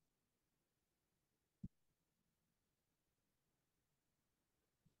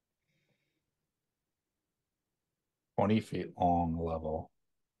 20 feet long level.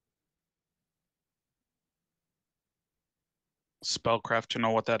 Spellcraft to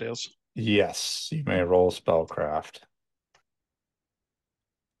know what that is. Yes, you may roll spellcraft.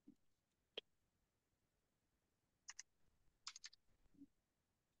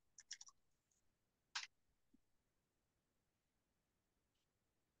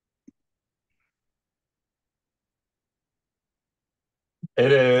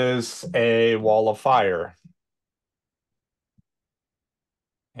 It is a wall of fire.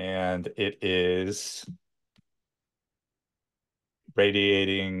 And it is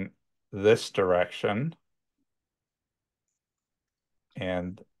radiating this direction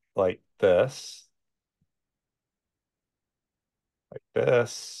and like this, like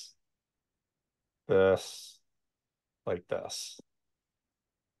this, like this.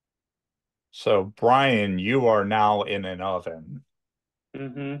 So, Brian, you are now in an oven.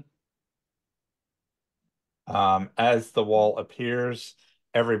 As the wall appears,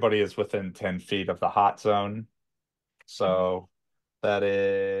 everybody is within 10 feet of the hot zone. So that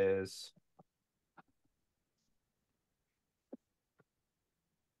is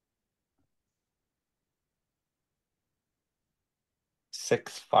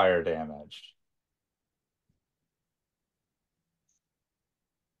 6 fire damage.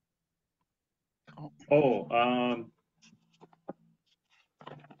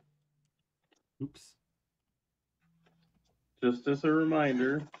 Oops. Just as a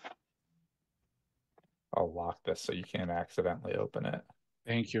reminder. I'll lock this so you can't accidentally open it.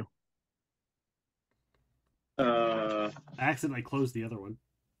 Thank you. I accidentally closed the other one.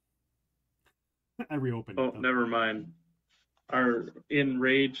 I reopened it. Oh, never mind. Our in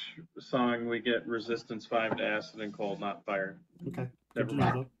rage song, we get resistance 5 to acid and cold, not fire. Okay. Never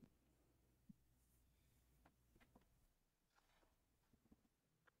mind.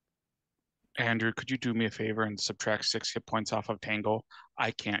 Andrew, could you do me a favor and subtract 6 hit points off of Tango?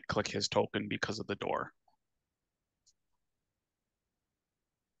 I can't click his token because of the door.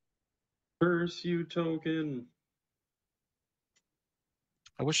 Curse you, token.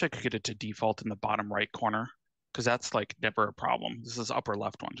 I wish I could get it to default in the bottom right corner, because that's like never a problem. This is upper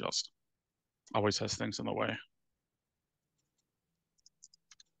left one just. Always has things in the way.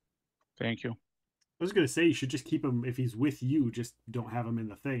 Thank you. I was going to say you should just keep him, if he's with you, just don't have him in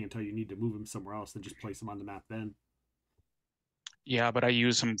the thing until you need to move him somewhere else, then just place him on the map then. Yeah, but I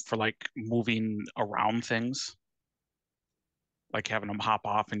use him for like moving around things. Like having him hop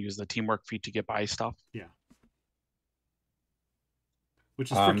off and use the teamwork feat to get by stuff. Yeah.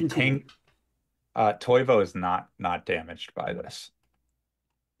 Which is freaking cool. Toivo is not damaged by this.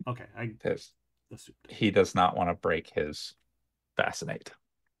 Okay, he does not want to break his fascinate.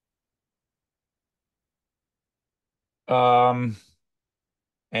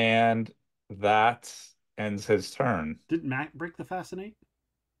 And that ends his turn. Did Mac break the fascinate?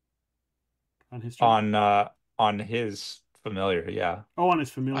 On his turn? On his familiar, yeah. Oh, on his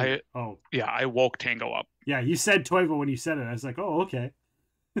familiar. Yeah, I woke Tango up. Yeah, you said Toivo when you said it. I was like, oh, okay.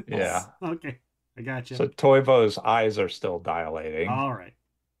 Yeah. Okay, I got you. So Toivo's eyes are still dilating. All right.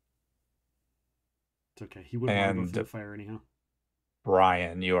 It's okay. He wouldn't want to go through the fire anyhow.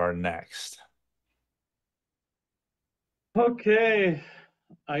 Brian, you are next. Okay.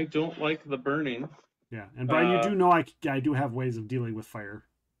 I don't like the burning. Yeah, and Brian, you do know I do have ways of dealing with fire.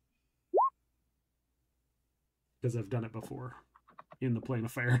 Because I've done it before in the plane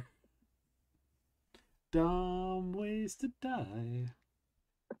of fire. Dumb ways to die.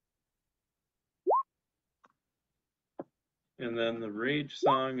 And then the rage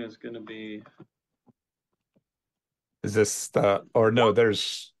song is going to be... Is this or no,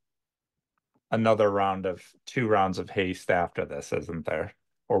 there's another round of 2 rounds of haste after this, isn't there?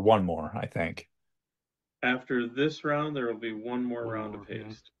 Or one more, I think. After this round, there will be one more One round more, of yeah.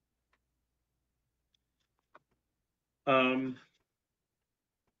 haste. I'm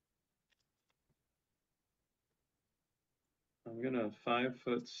gonna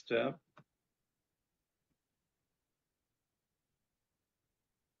 5-foot step.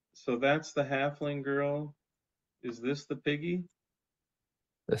 So that's the halfling girl. Is this the piggy?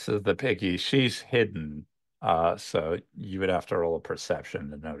 This is the piggy. She's hidden. So you would have to roll a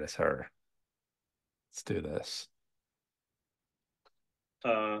perception to notice her. Let's do this.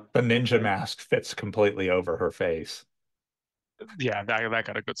 The ninja Okay. mask fits completely over her face. Yeah, that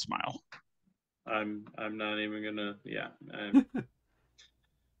got a good smile. I'm not even gonna. Yeah.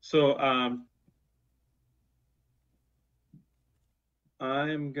 So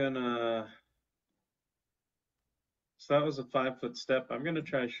I'm gonna. So that was a 5-foot step. I'm gonna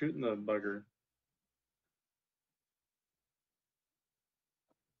try shooting the bugger.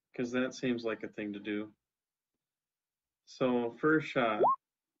 Because that seems like a thing to do. So first shot,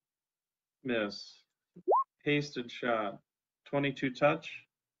 miss. Hasted shot, 22 touch.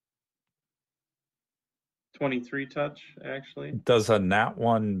 23 touch, actually. Does a nat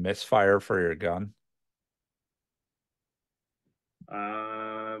 1 misfire for your gun?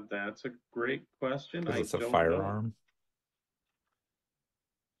 That's a great question. Because I it's a don't firearm.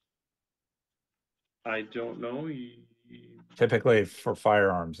 know. I don't know. Typically for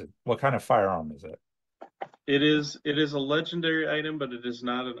firearms, what kind of firearm is it? It is a legendary item, but it is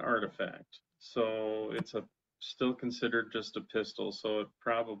not an artifact. So it's still considered just a pistol. So it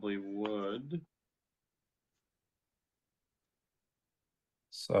probably would.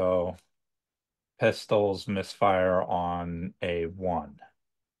 So pistols misfire on a 1,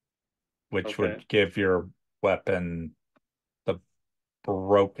 which Okay. would give your weapon the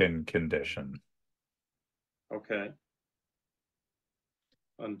broken condition. Okay.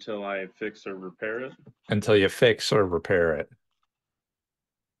 Until I fix or repair it. Until you fix or repair it.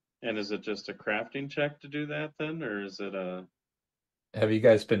 And is it just a crafting check to do that then, or is it a? Have you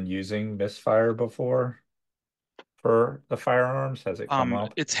guys been using misfire before for the firearms? Has it come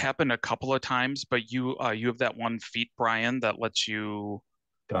up? It's happened a couple of times, but you have that one feat, Brian, that lets you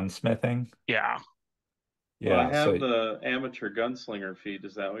Gunsmithing? Yeah. Well, I Yeah, have so the amateur gunslinger feat.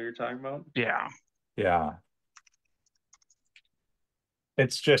 Is that what you're talking about? Yeah. yeah.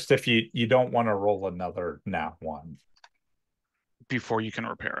 It's just if you don't want to roll another nat 1. Before you can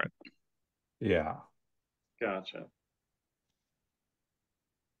repair it. Yeah. Gotcha.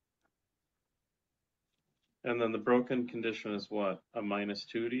 And then the broken condition is what? A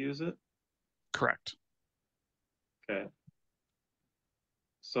 -2 to use it? Correct. Okay.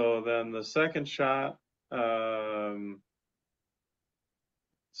 So then the second shot, so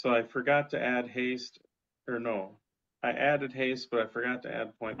I forgot to add haste, or no, I added haste, but I forgot to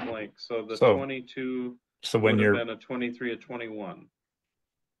add point blank. So the 22 when would have you're been a 23, a 21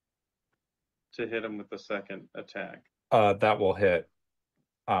 to hit him with the second attack. that will hit.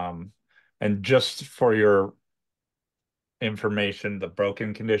 And just for your information, the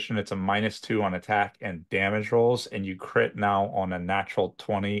broken condition, it's a -2 on attack and damage rolls, and you crit now on a natural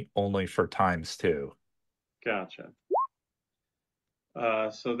 20 only for ×2. Gotcha.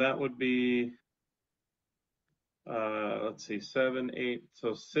 So that would be, let's see, 7, 8,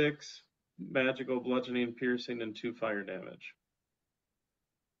 so 6 magical, bludgeoning, piercing, and 2 fire damage.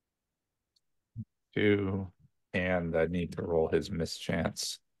 2, and I need to roll his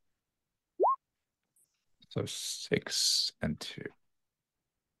mischance. So 6 and 2.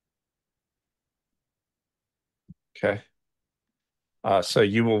 Okay. So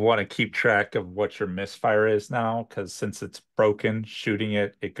you will want to keep track of what your misfire is now, because since it's broken, shooting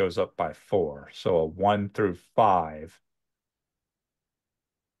it goes up by 4. So a 1 through 5.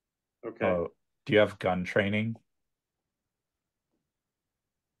 Okay. Do you have gun training?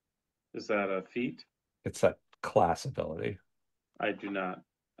 Is that a feat? It's a class ability. I do not.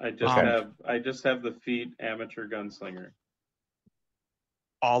 I just have the feat amateur gunslinger.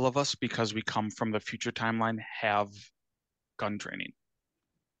 All of us, because we come from the future timeline, have gun training.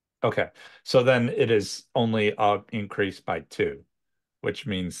 Okay. So then it is only increased by 2, which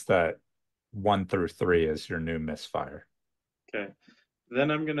means that 1 through 3 is your new misfire. Okay. Then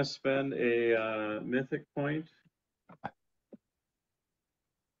I'm going to spend a mythic point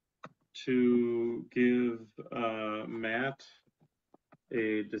to give Matt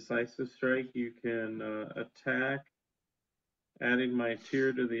a decisive strike. You can attack, adding my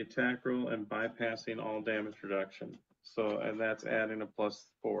tier to the attack roll and bypassing all damage reduction. So, and that's adding a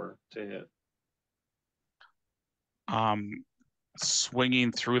 +4 to hit.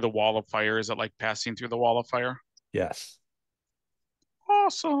 swinging through the wall of fire. Is it like passing through the wall of fire? Yes.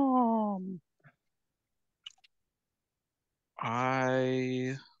 Awesome.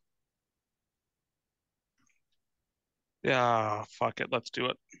 Yeah, fuck it. Let's do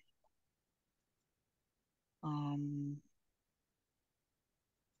it.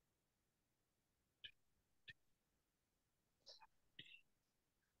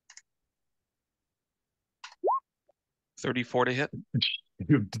 34 to hit.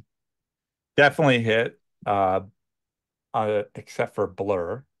 You definitely hit, except for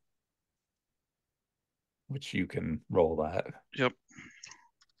blur, which you can roll that. Yep.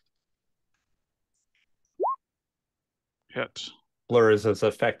 Hit. Blur is as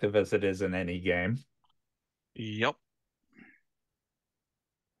effective as it is in any game. Yep.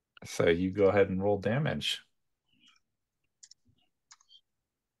 So you go ahead and roll damage.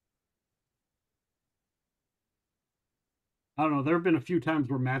 I don't know. There have been a few times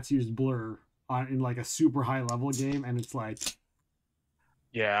where Matt's used blur in like a super high level game, and it's like,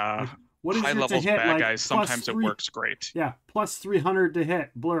 yeah, what is high your levels to hit? bad Like, guys. Sometimes it works great. Yeah, plus 300 to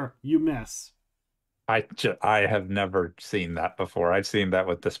hit. Blur, you miss. I have never seen that before. I've seen that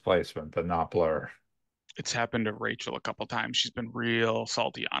with displacement, but not blur. It's happened to Rachel a couple times. She's been real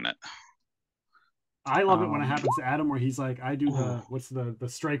salty on it. I love it when it happens to Adam, where he's like, I do the what's the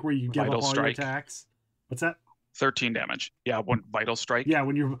strike where you give Vital up all strike. your attacks. What's that? 13 damage. Yeah, one vital strike. Yeah,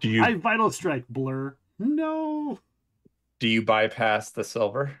 when you're I vital strike. Blur. No. Do you bypass the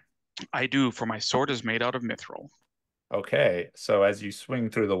silver? I do, for my sword is made out of mithril. Okay, so as you swing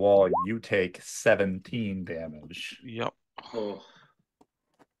through the wall, you take 17 damage. Yep. Oh.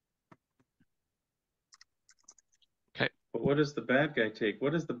 Okay. But what does the bad guy take?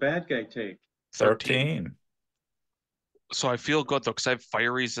 What does the bad guy take? 13. So I feel good though, because I have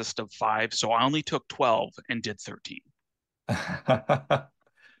fire resist of 5, so I only took 12 and did 13.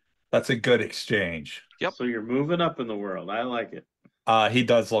 That's a good exchange. Yep. So you're moving up in the world. I like it. He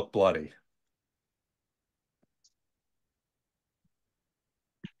does look bloody.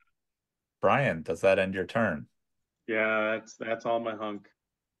 Brian, does that end your turn? Yeah, that's all my hunk.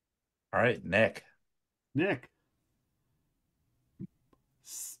 All right, Nick. Nick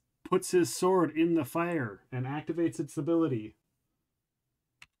puts his sword in the fire and activates its ability.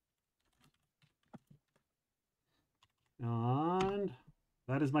 And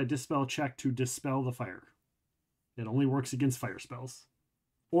that is my dispel check to dispel the fire. It only works against fire spells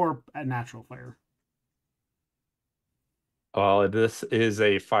or at natural fire. Well, this is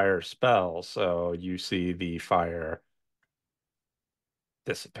a fire spell, so you see the fire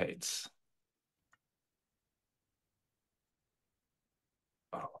dissipates.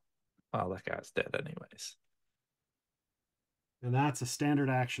 Oh, well, that guy's dead anyways. And that's a standard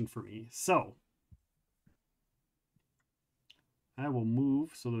action for me. So I will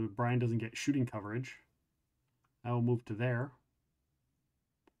move so that Brian doesn't get shooting coverage. I will move to there.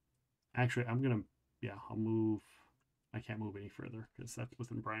 Actually, I'll move. I can't move any further because that's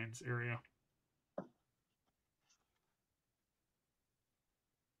within Brian's area.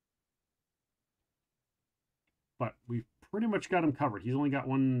 But we've pretty much got him covered. He's only got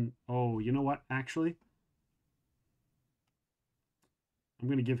one. Oh, you know what? Actually, I'm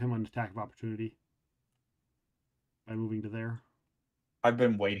going to give him an attack of opportunity by moving to there. I've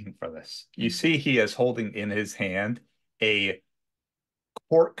been waiting for this. You see he is holding in his hand a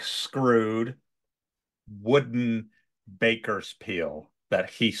corkscrewed wooden baker's peel that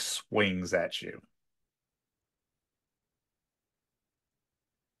he swings at you.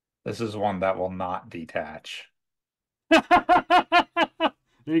 This is one that will not detach. There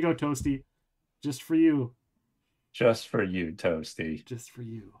you go, Toasty. Just for you. Just for you, Toasty. Just for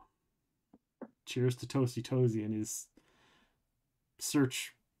you. Cheers to Toasty Toesy and his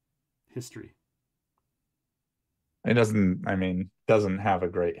search history. It doesn't have a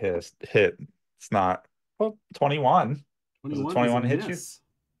great hit. It's not, well, 21. 21 hit you?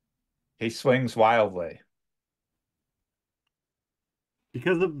 He swings wildly.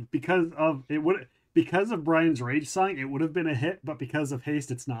 Because of Brian's rage song, it would have been a hit, but because of haste,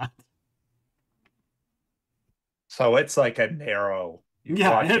 it's not. So it's like a narrow.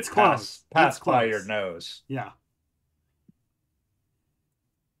 Yeah, it's close. Pass by your nose. Yeah.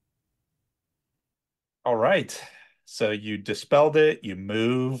 All right. So you dispelled it. You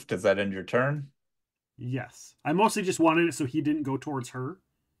moved. Does that end your turn? Yes. I mostly just wanted it so he didn't go towards her.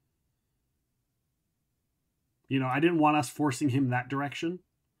 I didn't want us forcing him that direction.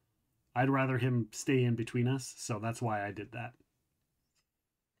 I'd rather him stay in between us, so that's why I did that.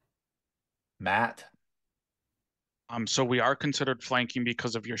 Matt? So we are considered flanking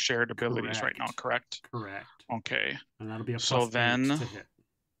because of your shared abilities right now, correct? Correct. Okay. And that'll be a So plus 8 then, to hit.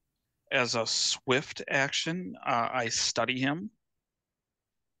 as a swift action, I study him.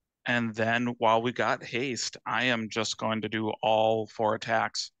 And then while we got haste, I am just going to do all 4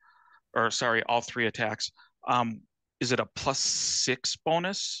 attacks. Or sorry, all 3 attacks. Is it a +6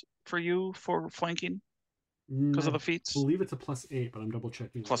 bonus for you for flanking? Because of the feats? I believe it's a +8, but I'm double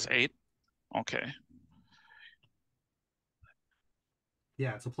checking. +8? Okay.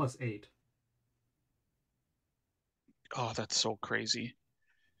 Yeah, it's a +8. Oh, that's so crazy.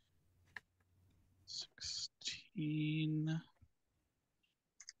 16.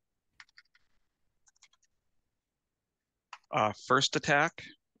 First attack,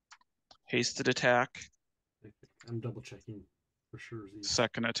 hasted attack. I'm double checking for sure.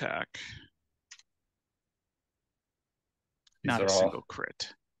 Second attack. These Not are a single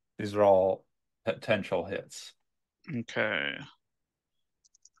crit. These are all potential hits. Okay.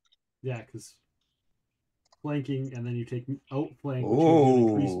 Yeah, because flanking, and then you take outflank, which gives you an Ooh,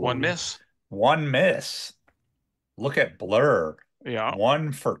 increased One bonus. miss. One miss. Look at Blur. Yeah.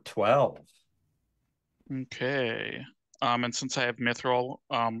 1 for 12. Okay. And since I have Mithril,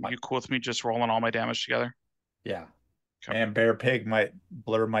 you cool with me just rolling all my damage together? Yeah. Okay. Man Bear Pig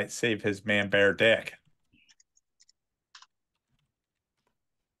Blur might save his Man Bear dick.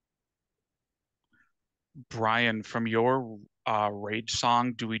 Brian, from your rage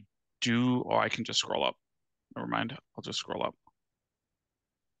song, do we do? Oh, I can just scroll up. Never mind. I'll just scroll up.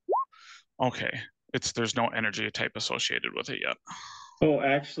 Okay. There's no energy type associated with it yet. Oh,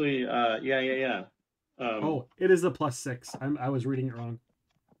 actually, yeah. Oh, it is a +6. I was reading it wrong.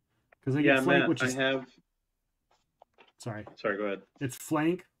 Because I Yeah, get flank, Matt, which is. I have. Sorry, go ahead. It's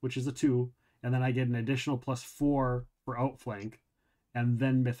flank, which is a 2, and then I get an additional +4 for outflank, and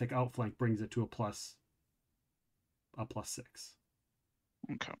then mythic outflank brings it to a +6.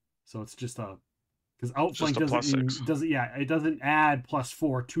 Okay. So it's just a because outflank Just a doesn't it doesn't add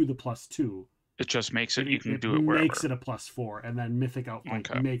 +4 to the +2. It just makes it. You can do it wherever. It makes it a +4, and then mythic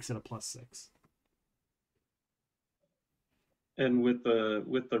outflank makes it a +6. And with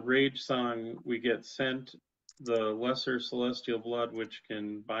the rage song, we get sent the lesser celestial blood, which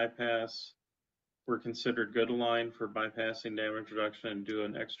can bypass. We're considered good aligned for bypassing damage reduction and do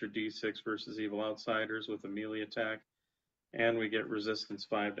an extra D6 versus evil outsiders with a melee attack, and we get resistance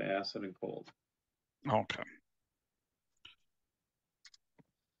 5 to acid and cold. Okay.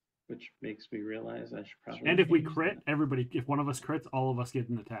 Which makes me realize I should probably. And if we crit, if one of us crits, all of us get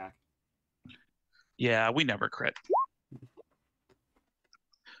an attack. Yeah, we never crit.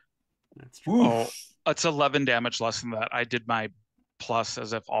 That's true. Oh, it's 11 damage less than that. I did my plus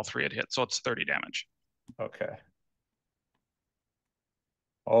as if all 3 had hit, so it's 30 damage. Okay.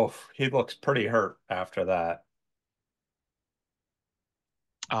 Oh, he looks pretty hurt after that.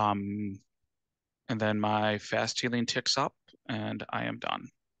 And then my fast healing ticks up, and I am done.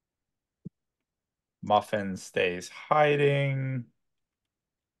 Muffin stays hiding.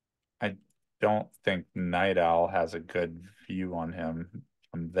 I don't think Night Owl has a good view on him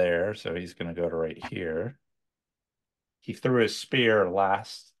from there, so he's going to go to right here. He threw his spear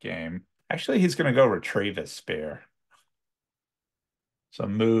last game. Actually, he's going to go retrieve his spear. So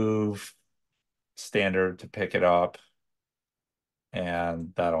move standard to pick it up,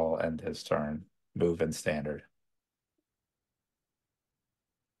 and that'll end his turn. Move in standard.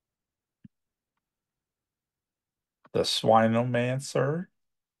 The Swinomancer,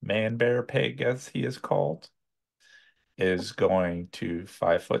 Man Bear Pig as he is called, is going to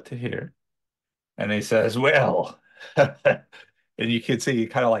 5 foot to here. And he says, well, and you can see he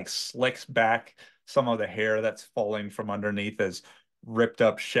kind of like slicks back some of the hair that's falling from underneath his ripped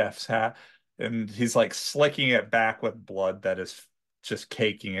up chef's hat. And he's like slicking it back with blood that is just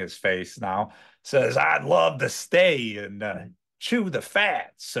caking his face now. Says, I'd love to stay and chew the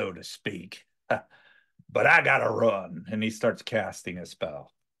fat, so to speak. But I gotta run. And he starts casting a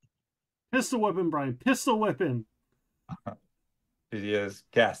spell. Pistol whip him, Brian. Pistol whip him. He is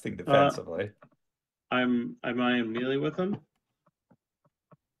casting defensively. Am I in melee with him?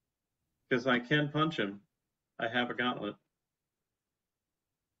 Because I can punch him. I have a gauntlet.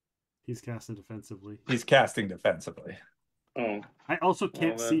 He's casting defensively. He's casting defensively. Oh. I also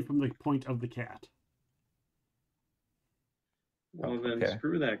can't see from the point of the cat. Well, then Okay.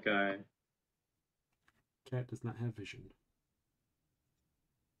 screw that guy. Cat does not have vision.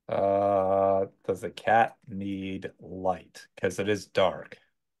 Does the cat need light? Because it is dark.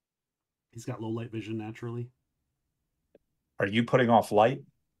 He's got low light vision naturally. Are you putting off light?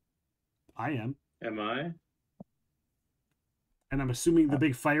 I am. Am I? And I'm assuming the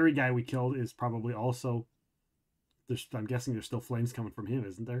big fiery guy we killed is probably also I'm guessing there's still flames coming from him,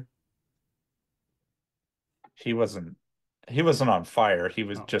 isn't there? He wasn't on fire. He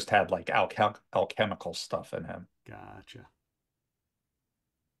was Oh. just had like alchemical stuff in him. Gotcha.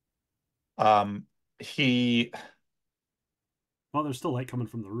 He Well, there's still light coming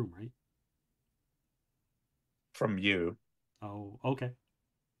from the room, right? From you. Oh, okay.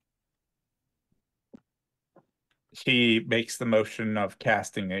 He makes the motion of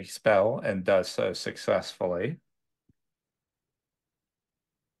casting a spell and does so successfully.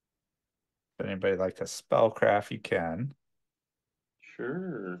 If anybody like to spellcraft, you can.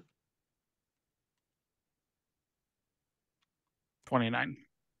 Sure. 29.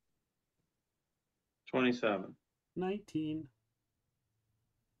 27. 19.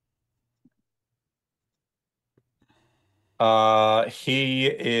 He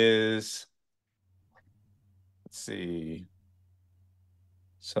is, let's see.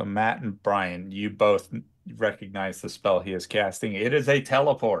 So Matt and Brian, you both recognize the spell he is casting. It is a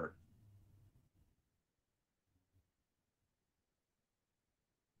teleport.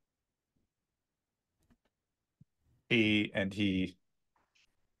 He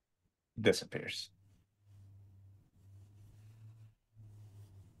disappears.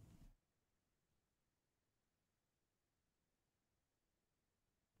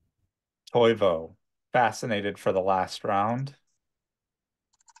 Toivo, fascinated for the last round.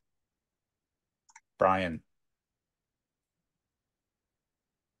 Brian.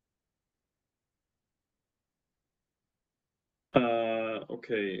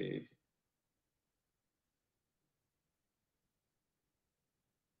 Okay.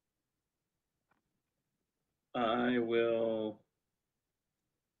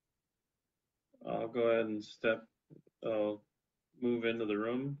 I'll go ahead and I'll move into the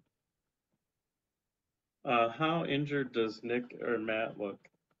room. How injured does Nick or Matt look?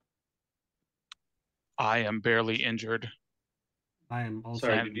 I am barely injured. I am also.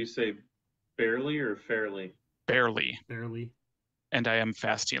 Sorry, did you say barely or fairly? Barely. Barely. And I am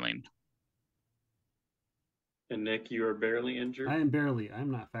fast healing. And Nick, you are barely injured? I am barely. I'm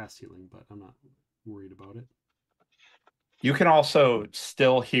not fast healing, but I'm not worried about it. You can also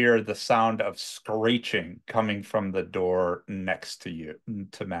still hear the sound of screeching coming from the door next to you,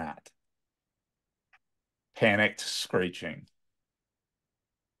 to Matt. Panicked screeching.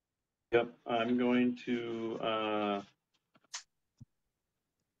 Yep, I'm going to,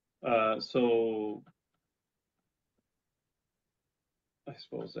 so I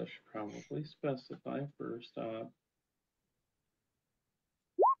suppose I should probably specify first off.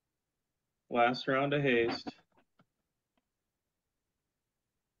 Last round of haste.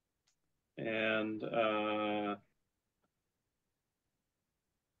 And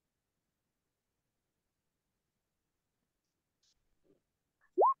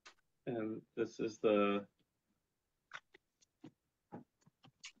this is the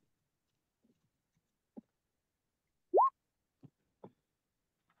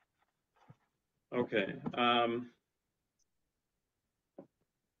okay.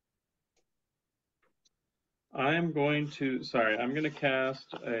 I'm going to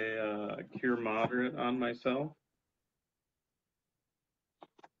cast a Cure Moderate on myself.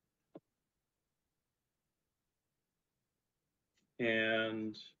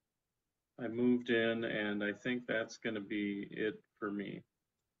 And I moved in, and I think that's going to be it for me.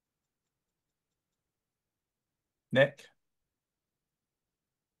 Nick?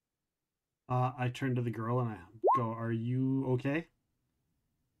 I turn to the girl and I go, "Are you okay?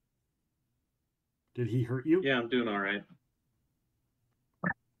 Did he hurt you?" Yeah, I'm doing all right.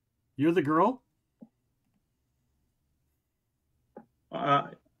 You're the girl?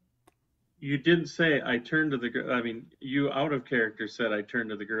 You didn't say I turned to the girl. I mean, you out of character said I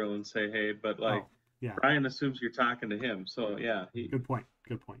turned to the girl and say, hey, but like, yeah. Brian assumes you're talking to him. So yeah. Good point.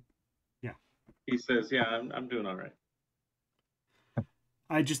 Good point. Yeah. He says, yeah, I'm doing all right.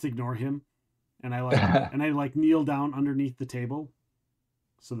 I just ignore him and I like kneel down underneath the table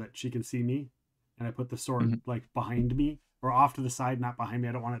so that she can see me. And I put the sword like behind me or off to the side, not behind me.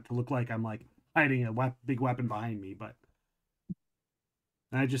 I don't want it to look like I'm like hiding a big weapon behind me, but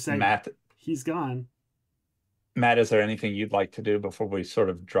and I just say, Matt, he's gone. Matt, is there anything you'd like to do before we sort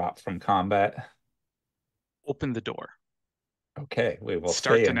of drop from combat? Open the door. Okay, we will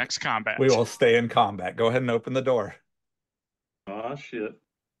start the next combat. We will stay in combat. Go ahead and open the door. Oh, shit.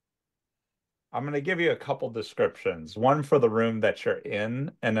 I'm going to give you a couple descriptions, one for the room that you're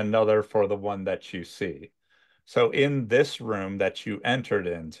in and another for the one that you see. So in this room that you entered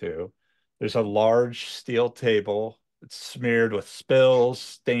into, there's a large steel table. It's smeared with spills,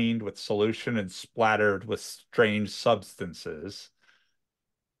 stained with solution, and splattered with strange substances.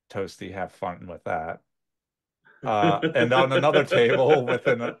 Toasty, have fun with that. And on another table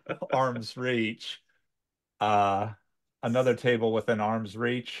within arm's reach, another table within arm's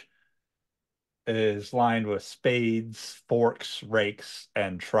reach is lined with spades, forks, rakes,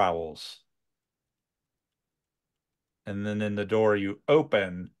 and trowels. And then in the door you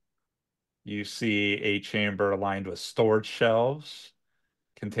open, you see a chamber lined with storage shelves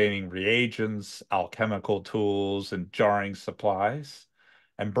containing reagents, alchemical tools, and jarring supplies,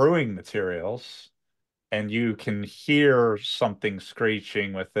 and brewing materials. And you can hear something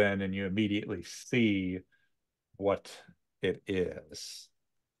screeching within, and you immediately see what it is.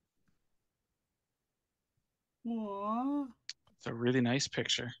 Aww. It's a really nice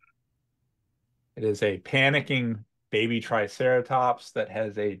picture. It is a panicking baby triceratops that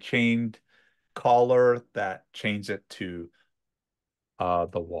has a chained collar that chains it to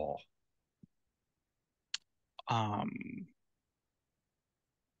the wall.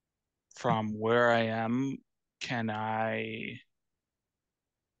 From where I am, can I?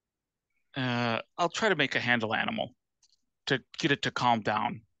 I'll try to make a handle animal to get it to calm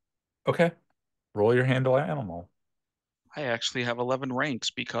down. Okay. Roll your handle animal. I actually have 11 ranks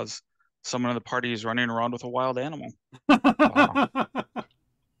because someone in the party is running around with a wild animal. Wow.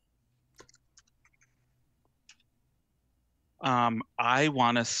 I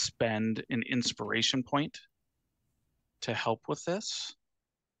want to spend an inspiration point to help with this.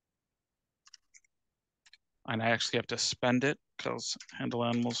 And I actually have to spend it because handle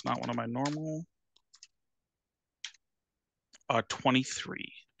animal is not one of my normal.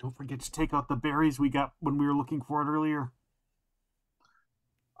 23. Don't forget to take out the berries we got when we were looking for it earlier.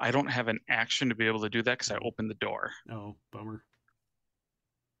 I don't have an action to be able to do that because I opened the door. Oh, bummer.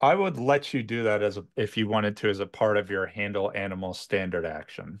 I would let you do that if you wanted to as a part of your handle animal standard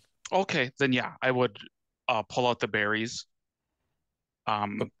action. Okay, then yeah, I would pull out the berries. That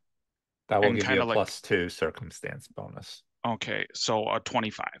will give you a +2 circumstance bonus. Okay, so a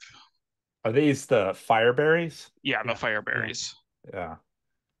 25. Are these the fire berries? Yeah, the fire berries. Yeah.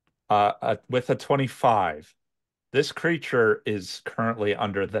 With a 25, this creature is currently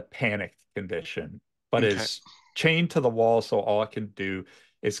under the panic condition, but is chained to the wall, so all it can do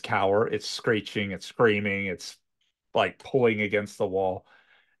is cower. It's screeching, it's screaming, it's like pulling against the wall.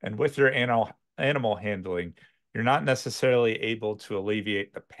 And with your animal handling, you're not necessarily able to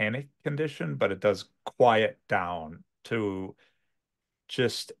alleviate the panic condition, but it does quiet down to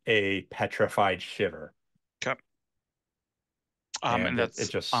just a petrified shiver. Okay. And it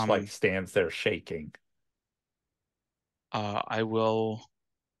just like stands there shaking. I will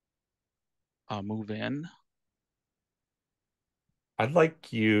move in. I'd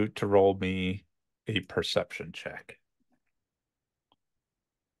like you to roll me a perception check.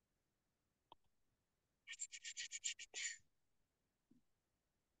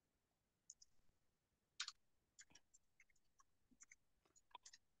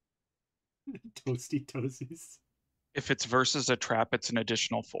 Toasty toesies. If it's versus a trap, it's an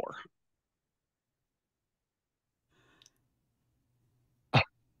additional 4.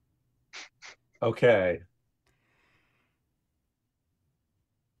 Okay.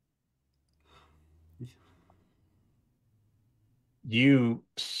 You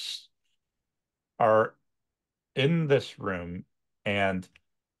are in this room, and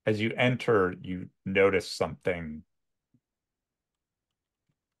as you enter, you notice something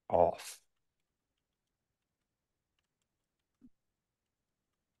off.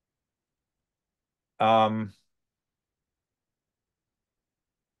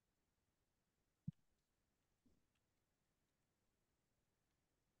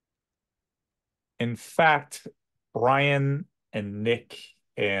 In fact, Brian and Nick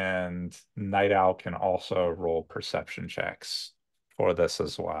and Night Owl can also roll perception checks for this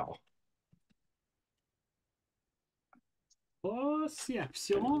as well.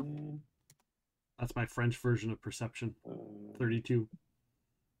 Perception. That's my French version of perception. 32.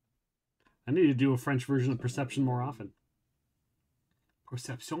 I need to do a French version of perception more often.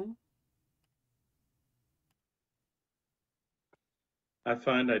 Perception? I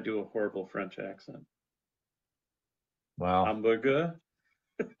find I do a horrible French accent. Wow. Hamburger.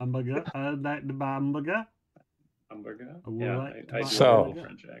 Hamburger. Hamburger. Hamburger. Yeah, I do a So, horrible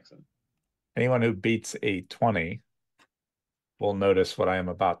French accent. Anyone who beats a 20 will notice what I am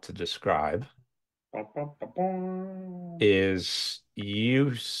about to describe. Is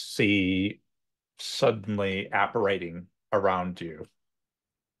you see suddenly apparating around you,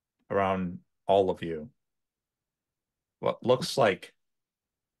 around all of you, what looks like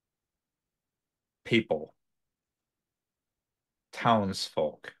people,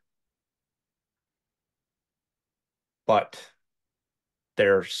 townsfolk, but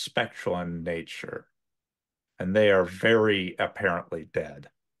they're spectral in nature, and they are very apparently dead,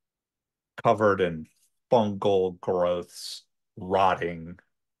 covered in fungal growths, rotting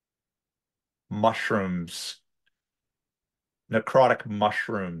mushrooms, necrotic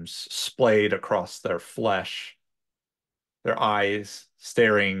mushrooms splayed across their flesh, their eyes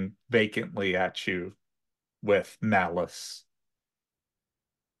staring vacantly at you with malice.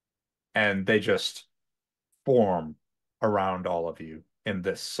 And they just form around all of you in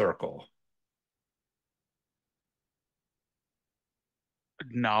this circle.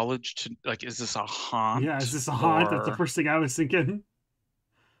 Knowledge to, like, is this a haunt? Yeah, is this a haunt? That's the or- first thing I was thinking.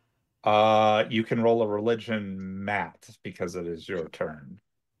 You can roll a religion, Matt, because it is your turn.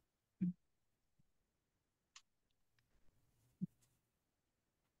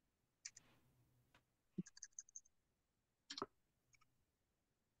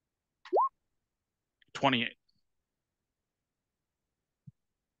 $28.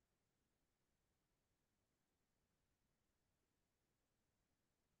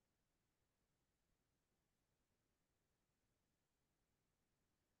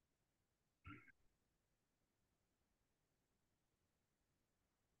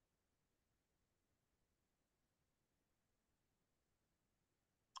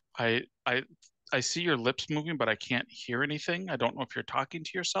 I see your lips moving, but I can't hear anything. I don't know if you're talking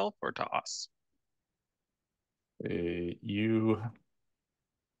to yourself or to us. You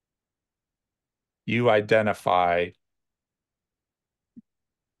identify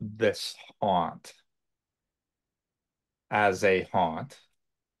this haunt as a haunt.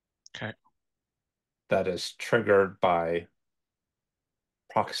 Okay. That is triggered by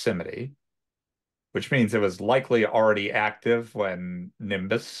proximity, which means it was likely already active when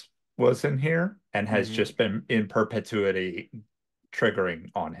Nimbus was in here and has just been in perpetuity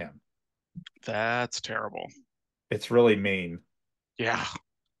triggering on him. That's terrible. It's really mean. Yeah.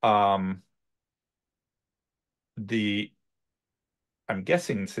 I'm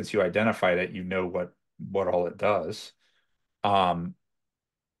guessing since you identified it, you know what all it does.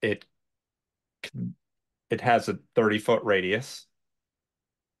 It it has a 30-foot radius,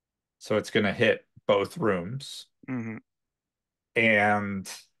 so it's going to hit both rooms,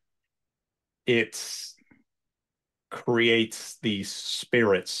 and it creates these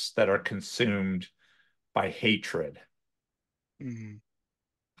spirits that are consumed by hatred.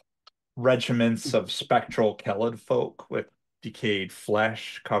 Regiments of spectral Kelid folk with decayed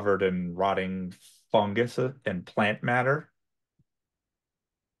flesh covered in rotting fungus and plant matter.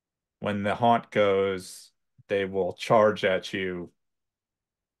 When the haunt goes, they will charge at you.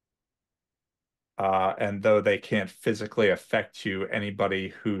 And though they can't physically affect you, anybody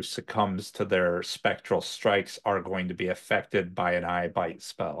who succumbs to their spectral strikes are going to be affected by an eye bite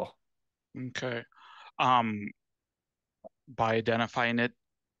spell. Okay. By identifying it,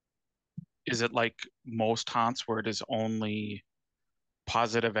 is it like most haunts where it is only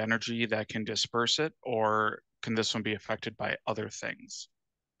positive energy that can disperse it, or can this one be affected by other things?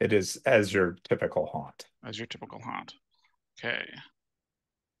 It is as your typical haunt. As your typical haunt. Okay.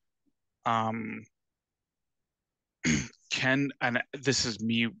 And this is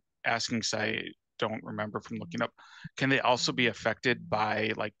me asking because I don't remember from looking up, can they also be affected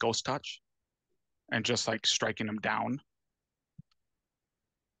by like ghost touch and just like striking them down?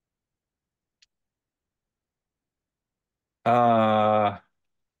 I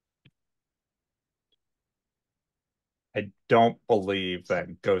don't believe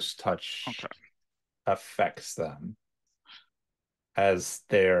that ghost touch affects them, as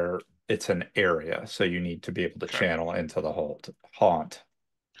it's an area, so you need to be able to channel into the whole haunt.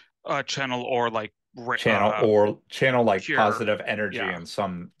 Channel or like channel like pure, positive energy yeah. in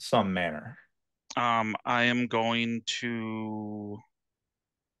some manner. I am going to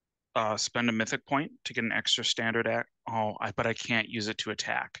spend a mythic point to get an extra standard act. But I can't use it to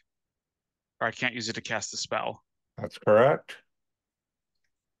attack, or I can't use it to cast a spell. That's correct.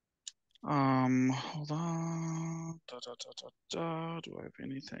 Hold on. Do I have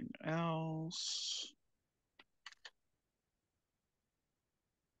anything else?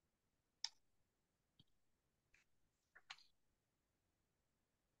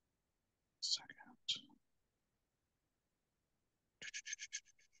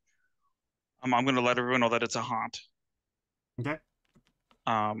 I'm going to let everyone know that it's a haunt. Okay.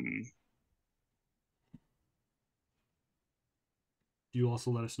 You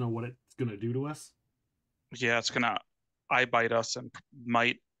also let us know what it's gonna do to us. Yeah, it's gonna eye bite us and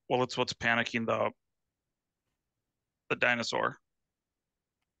it's what's panicking the dinosaur.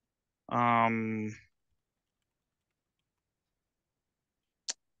 And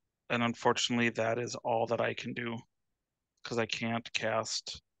unfortunately, that is all that I can do because I can't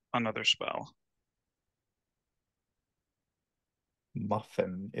cast another spell.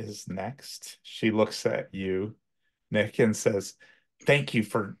 Muffin is next. She looks at you, Nick, and says, "Thank you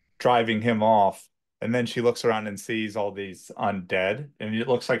for driving him off." And then she looks around and sees all these undead, and it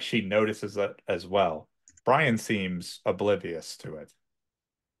looks like she notices it as well. Brian seems oblivious to it.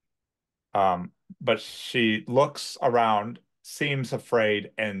 But she looks around, seems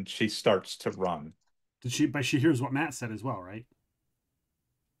afraid, and she starts to run. But she hears what Matt said as well, right?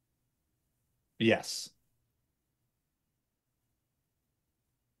 Yes.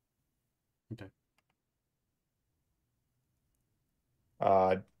 Okay.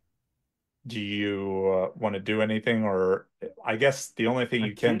 Do you want to do anything, or I guess the only thing I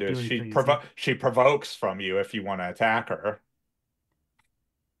you can can't do do is anything, she provokes from you if you want to attack her.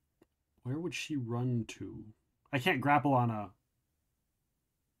 Where would she run to? I can't grapple on a.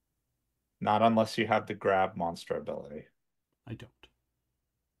 Not unless you have the grab monster ability. I don't.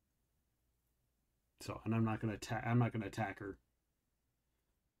 So, and I'm not gonna attack. I'm not gonna attack her.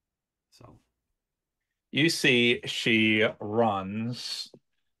 So You see, she runs.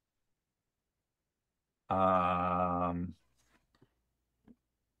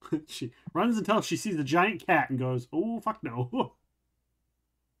 she runs until she sees the giant cat and goes, "Oh fuck no!"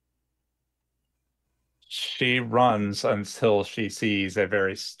 She runs until she sees a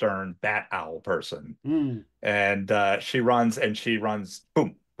very stern bat owl person. And she runs,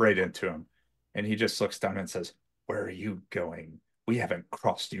 boom, right into him. And he just looks down and says, "Where are you going? We haven't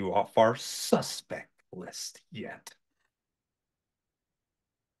crossed you off our suspect list yet."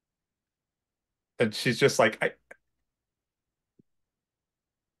 And she's just like,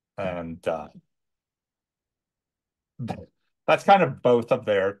 and that's kind of both of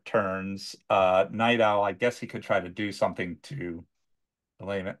their turns. Night Owl, I guess he could try to do something to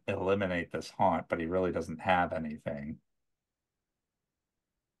eliminate this haunt, but he really doesn't have anything.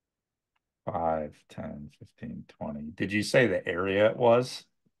 5, 10, 15, 20. Did you say the area it was?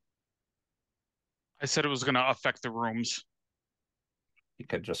 I said it was going to affect the rooms. He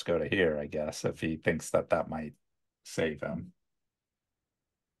could just go to here, I guess, if he thinks that that might save him.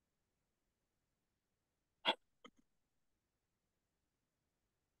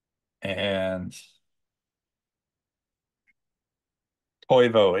 And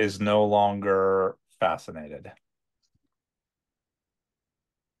Toivo is no longer fascinated.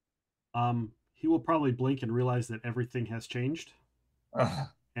 He will probably blink and realize that everything has changed,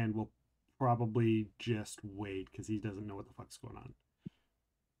 and will probably just wait because he doesn't know what the fuck's going on.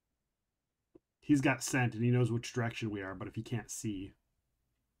 He's got scent and he knows which direction we are, but if he can't see,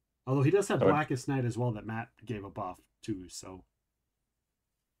 although he does have Blackest Night as well that Matt gave a buff to, so.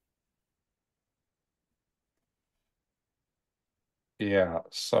 Yeah,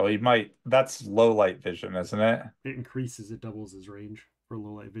 so he might. That's low light vision, isn't it? It increases, it doubles his range for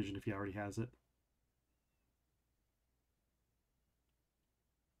low light vision if he already has it.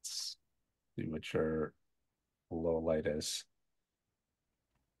 Let's see what your low light is.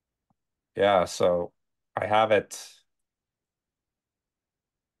 Yeah, so I have it.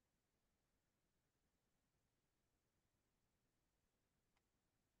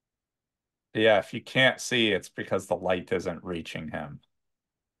 Yeah, if you can't see, it's because the light isn't reaching him.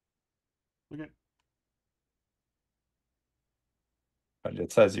 Okay. But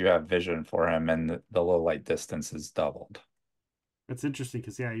it says you have vision for him, and the low light distance is doubled. That's interesting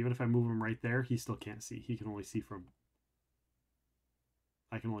because, yeah, even if I move him right there, he still can't see. He can only see from.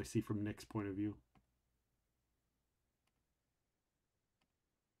 I can only see from Nick's point of view.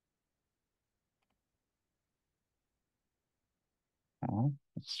 Well,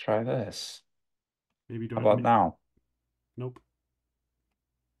 let's try this. Maybe do How it. about now? Nope.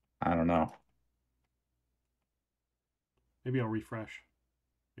 I don't know. Maybe I'll refresh.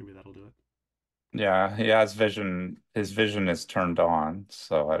 Maybe that'll do it. Yeah, he has vision. His vision is turned on,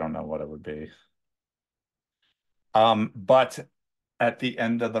 so I don't know what it would be. But at the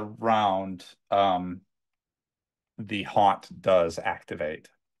end of the round, the haunt does activate.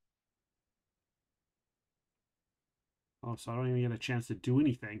 Oh, so I don't even get a chance to do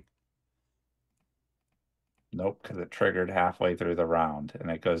anything. Nope, because it triggered halfway through the round, and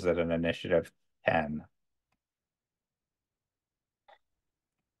it goes at an initiative 10.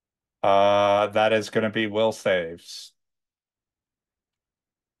 That is going to be will saves.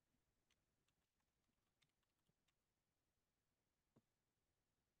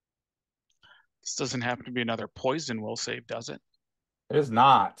 This doesn't happen to be another poison will save, does it? It is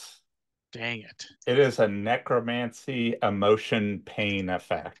not. Dang it. It is a necromancy emotion pain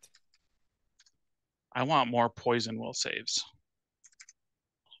effect. I want more poison will saves.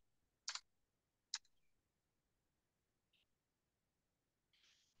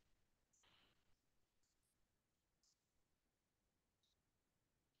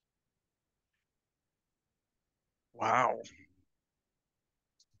 Wow.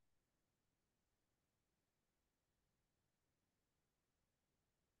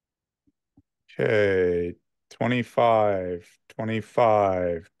 Okay. 25,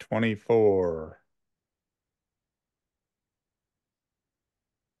 25, 24.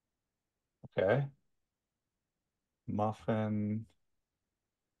 Okay. Muffin.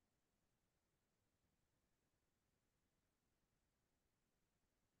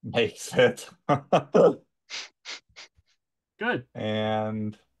 Makes it. Good.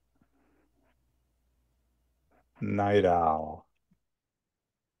 And Night Owl.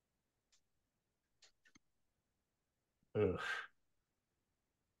 Ugh.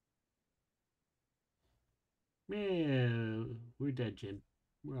 Yeah, we're dead, Jim.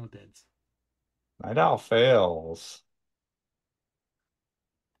 We're all dead. Night Owl fails.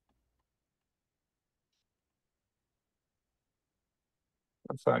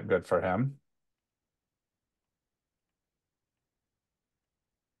 That's not good for him.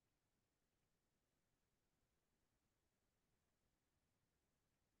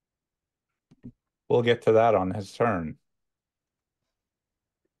 We'll get to that on his turn.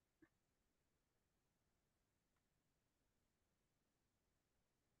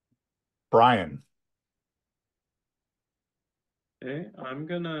 Brian. Okay, I'm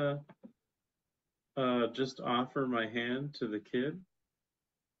gonna just offer my hand to the kid,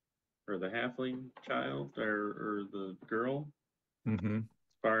 or the halfling child, or the girl, Mm-hmm. as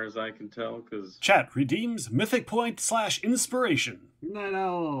far as I can tell, because Chat redeems mythic point / inspiration. Night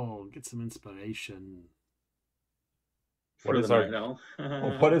Owl, get some inspiration. What for is the our night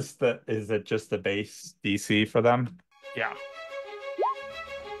owl. what is it just the base DC for them? Yeah.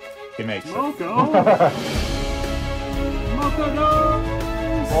 He makes Moko. it. Moko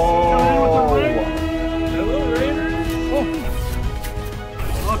goes! Oh. Hello, Raiders! Oh.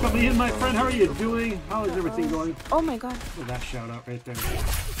 Welcome, Ian, my friend. How are you doing? How is everything going? Oh my god. Look at that shout out right there.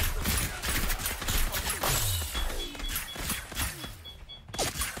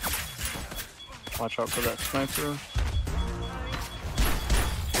 Watch out for that sniper.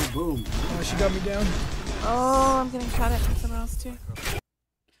 Boom. Oh, she got me down. Oh, I'm getting shot at from someone else too.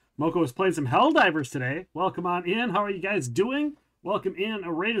 Moko is playing some Helldivers today. Welcome on in. How are you guys doing? Welcome in,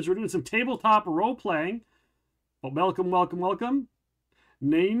 Raiders. We're doing some tabletop role playing. Well, welcome, welcome, welcome.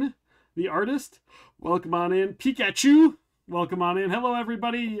 Nain, the artist. Welcome on in. Pikachu. Welcome on in. Hello,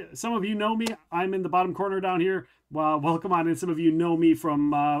 everybody. Some of you know me. I'm in the bottom corner down here. Welcome on in. Some of you know me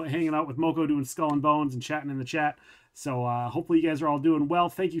from hanging out with Moko, doing Skull and Bones and chatting in the chat. So hopefully you guys are all doing well.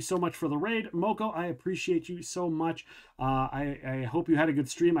 Thank you so much for the raid. Moko, I appreciate you so much. I hope you had a good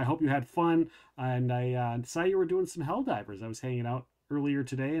stream. I hope you had fun. And I saw you were doing some Helldivers. I was hanging out earlier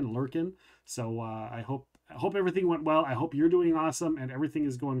today and lurking. So I hope everything went well. I hope you're doing awesome and everything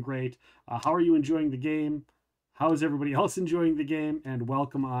is going great. How are you enjoying the game? How is everybody else enjoying the game? And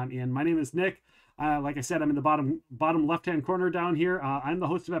welcome on in. My name is Nick. Like I said, I'm in the bottom left-hand corner down here. I'm the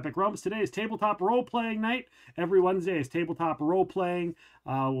host of Epic Realms. Today is tabletop role-playing night. Every Wednesday is tabletop role-playing.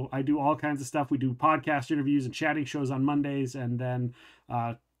 I do all kinds of stuff. We do podcast interviews and chatting shows on Mondays, and then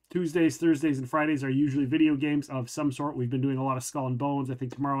Tuesdays, Thursdays, and Fridays are usually video games of some sort. We've been doing a lot of Skull and Bones. I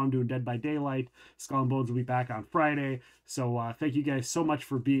think tomorrow I'm doing Dead by Daylight. Skull and Bones will be back on Friday. So thank you guys so much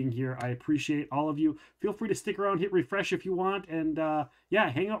for being here. I appreciate all of you. Feel free to stick around, hit refresh if you want. And yeah,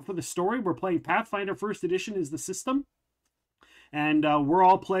 hang out for the story. We're playing Pathfinder First Edition is the system. And we're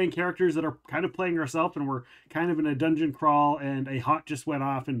all playing characters that are kind of playing ourselves. And we're kind of in a dungeon crawl. And a hot just went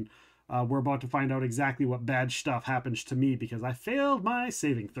off. And we're about to find out exactly what bad stuff happens to me because I failed my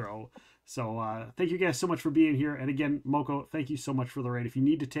saving throw. So thank you guys so much for being here. And again, Moko, thank you so much for the raid. If you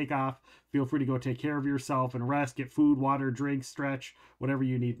need to take off, feel free to go take care of yourself and rest, get food, water, drink, stretch, whatever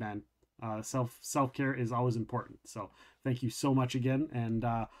you need, man. Self-care is always important. So thank you so much again. And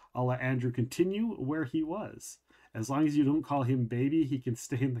I'll let Andrew continue where he was. As long as you don't call him baby, he can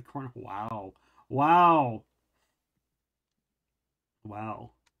stay in the corner. Wow. Wow.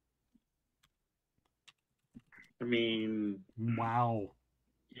 Wow. I mean, wow.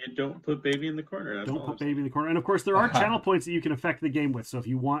 You don't put baby in the corner. That's don't put baby in the corner. And of course, there are channel points that you can affect the game with. So if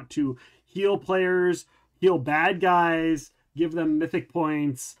you want to heal players, heal bad guys, give them mythic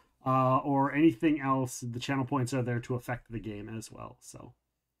points, or anything else, the channel points are there to affect the game as well. So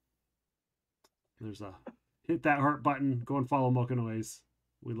there's a hit that heart button. Go and follow Moko Noise.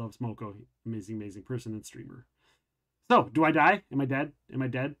 We love Smoko. Amazing, amazing person and streamer. So, do I die? Am I dead? Am I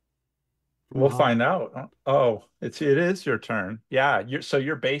dead? We'll find out. Oh, it is your turn. Yeah,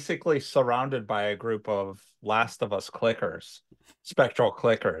 you're basically surrounded by a group of Last of Us clickers, spectral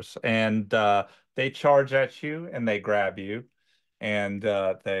clickers, and they charge at you and they grab you, and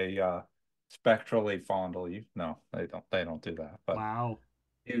they spectrally fondle you. No, they don't. They don't do that. But Wow.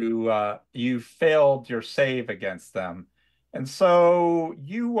 you failed your save against them, and so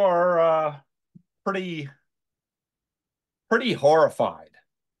you are pretty horrified.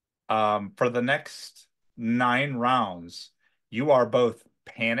 For the next 9 rounds, you are both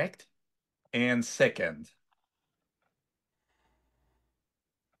panicked and sickened.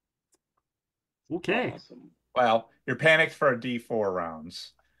 Okay. Awesome. Well, you're panicked for a D4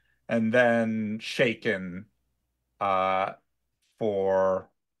 rounds, and then shaken for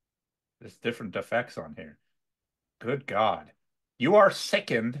there's different effects on here. Good God. You are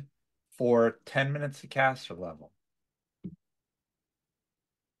sickened for 10 minutes of caster level.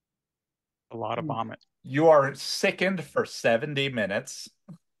 A lot of vomit. You are sickened for 70 minutes.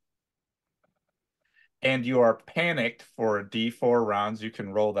 And you are panicked for a D4 rounds. You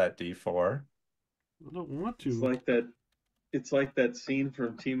can roll that D4. I don't want to. It's like that scene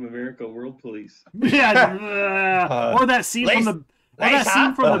from Team America World Police. Yeah, or that scene from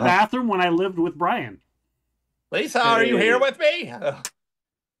the bathroom when I lived with Brian. Lisa, are you here with me?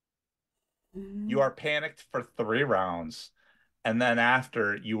 You are panicked for 3 rounds, and then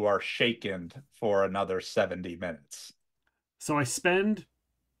after you are shaken for another 70 minutes. So I spend.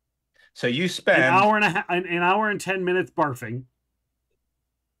 So you spend an hour and 10 minutes barfing.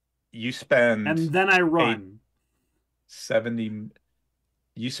 You spend, and then I run. 70.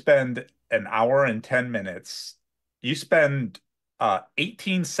 You spend an hour and 10 minutes. You spend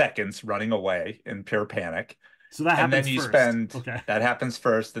 18 seconds running away in pure panic. So that happens and then you first. spend Okay. That happens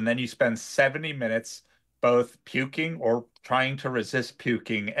first, and then you spend 70 minutes both puking or trying to resist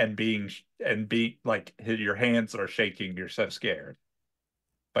puking and be like your hands are shaking. You're so scared,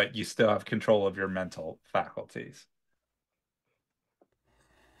 but you still have control of your mental faculties.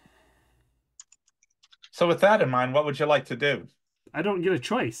 So with that in mind, what would you like to do? I don't get a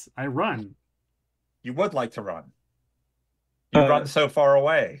choice. I run. You would like to run. You run so far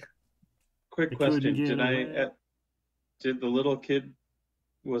away. Quick question: Did the little kid?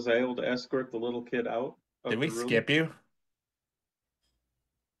 Was I able to escort the little kid out? Did we skip you?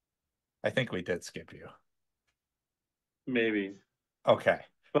 I think we did skip you. Maybe. Okay.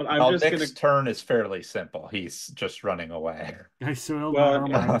 But I'm just Nick's turn is fairly simple. He's just running away. I soiled my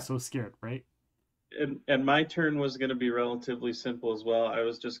armor. I was so scared, right? And my turn was going to be relatively simple as well. I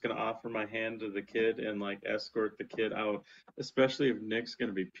was just going to offer my hand to the kid and like escort the kid out, especially if Nick's going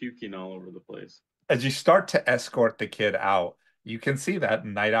to be puking all over the place. As you start to escort the kid out, you can see that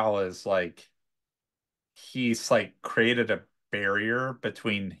Night Owl is he's created a barrier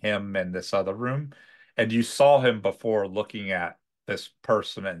between him and this other room. And you saw him before looking at this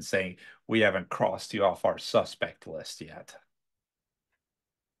person and saying, "We haven't crossed you off our suspect list yet."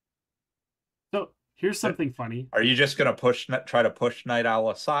 So here's something funny. Are you just going to try to push Night Owl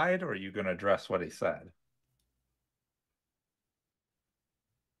aside, or are you going to address what he said?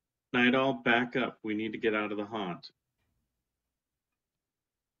 Night Owl, back up. We need to get out of the haunt.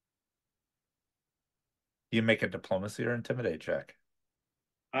 You make a diplomacy or intimidate check.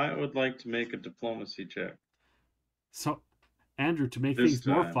 I would like to make a diplomacy check. So, Andrew, to make things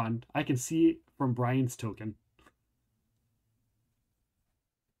more fun, I can see it from Brian's token.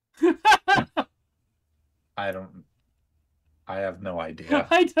 I have no idea.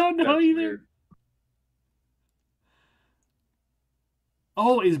 I don't know either. Weird.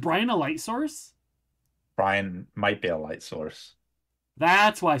 Oh, is Brian a light source? Brian might be a light source.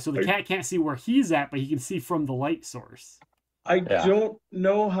 That's why. So the cat can't see where he's at, but he can see from the light source. I don't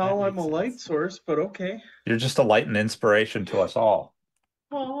know how I'm a light source, but okay. You're just a light and inspiration to us all.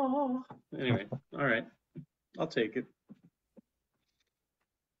 Oh. Anyway, all right. I'll take it.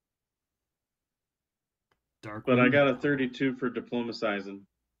 But I got a 32 for diplomatizing.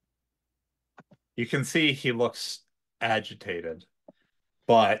 You can see he looks agitated,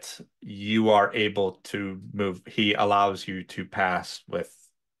 but you are able to move. He allows you to pass with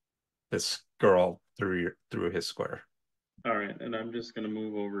this girl through his square. All right, and I'm just going to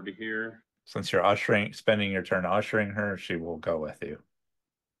move over to here. Since you're spending your turn ushering her, she will go with you.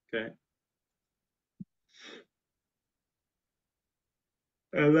 Okay.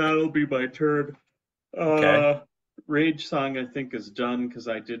 And that'll be my turn. Okay. Rage Song, I think, is done because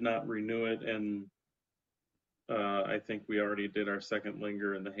I did not renew it, and I think we already did our second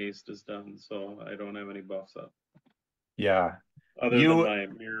linger, and the haste is done, so I don't have any buffs up. Yeah. Other than my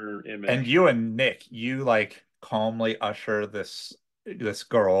mirror image. And you and Nick, you calmly usher this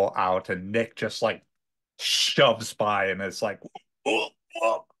girl out, and Nick just shoves by and is like, he's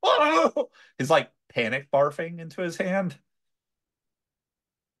panic barfing into his hand.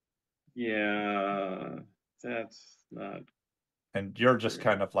 Yeah, that's not And you're just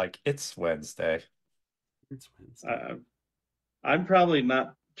kind of like, it's Wednesday. It's Wednesday. I'm probably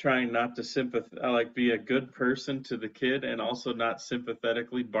not trying not to like be a good person to the kid and also not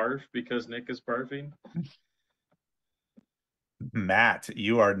sympathetically barf because Nick is barfing. Matt,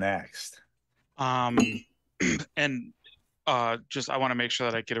 you are next. And just I want to make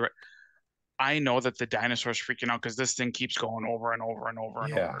sure that I get it right. I know that the dinosaur's freaking out because this thing keeps going over and over and over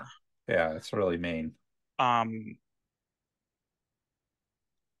and over. Yeah, it's really mean. I'm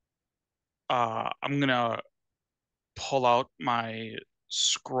gonna pull out my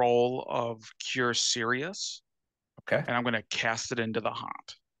scroll of Cure Serious. Okay. And I'm gonna cast it into the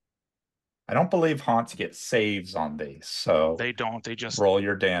haunt. I don't believe haunts get saves on these, so they don't. They just roll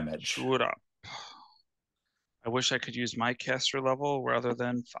your damage. Chew it up. I wish I could use my caster level rather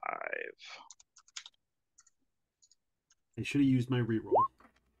than 5. I should have used my reroll.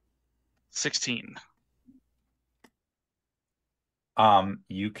 16.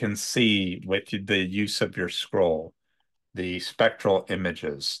 You can see with the use of your scroll, the spectral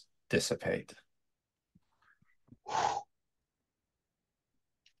images dissipate.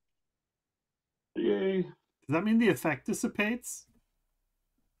 Yay. Does that mean the effect dissipates?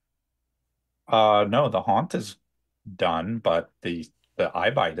 No, the haunt is done, but the eye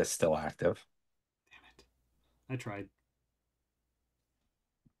bite is still active. Damn it. I tried.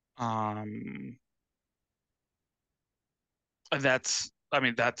 That's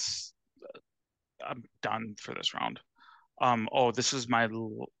I'm done for this round. Oh, this is my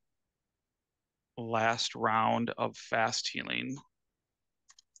last round of fast healing.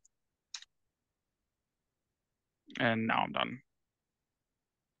 And now I'm done.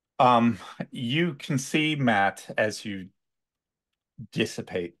 You can see, Matt, as you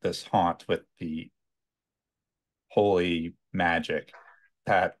dissipate this haunt with the holy magic,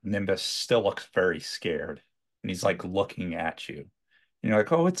 that Nimbus still looks very scared. And he's like looking at you. And you're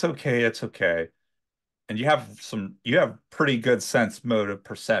like, oh, it's okay, it's okay. And you have pretty good sense motive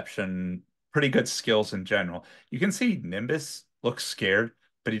perception, pretty good skills in general. You can see Nimbus looks scared,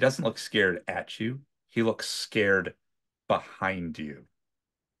 but he doesn't look scared at you. He looks scared behind you.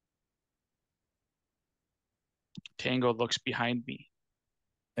 Tango looks behind me.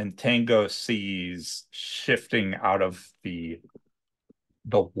 And Tango sees shifting out of the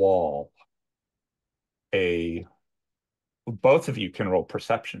wall both of you can roll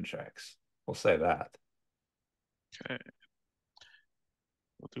perception checks. We'll say that. Okay.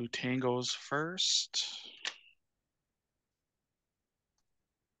 We'll do Tango's first.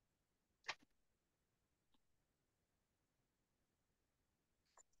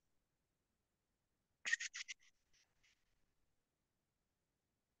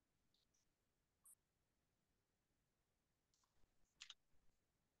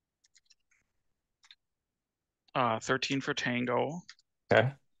 Uh, 13 for Tango.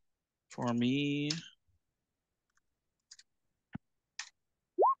 Okay. For me,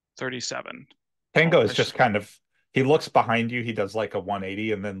 37. Tango is just kind of, he looks behind you, he does like a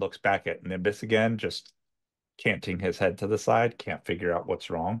 180 and then looks back at Nimbus again, just canting his head to the side, can't figure out what's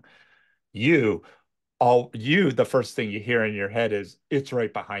wrong. The first thing you hear in your head is, it's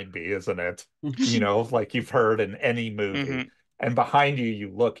right behind me, isn't it? Like you've heard in any movie. And behind you,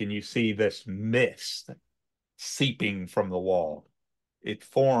 you look and you see this mist seeping from the wall. It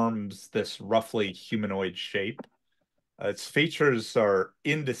forms this roughly humanoid shape. Its features are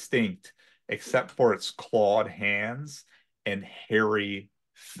indistinct except for its clawed hands and hairy,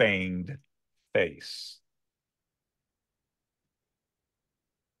 fanged face.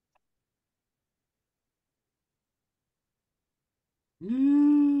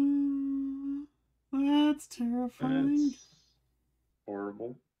 That's terrifying. That's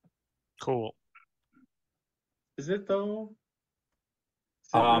horrible. Cool. Is it though?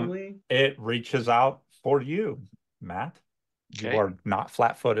 Is it really? It reaches out for you, Matt. Okay. You are not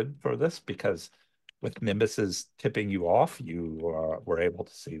flat-footed for this because with Nimbus's tipping you off, you were able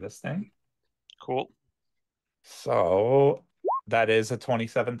to see this thing. Cool. So that is a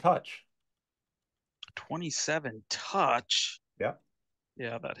 27 touch. 27 touch? Yep.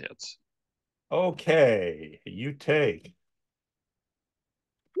 Yeah, that hits. Okay, you take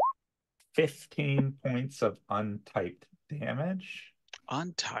 15 points of untyped damage.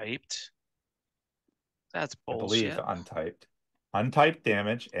 Untyped? That's I bullshit. believe untyped. Untyped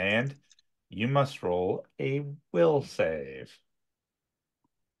damage, and you must roll a will save.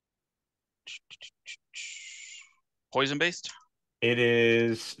 Poison based? It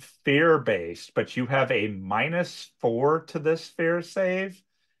is fear based, but you have a -4 to this fear save.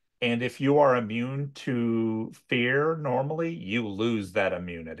 And if you are immune to fear normally, you lose that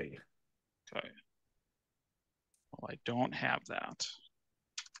immunity. Okay. Well, I don't have that.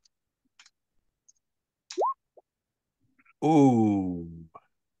 Ooh.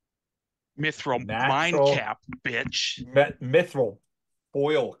 Mithril mind Natural cap, bitch. Mithril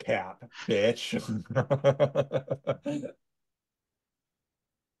foil cap, bitch.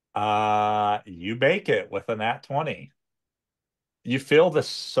 You make it with a nat 20. You feel the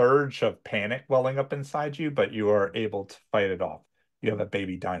surge of panic welling up inside you, but you are able to fight it off. You have a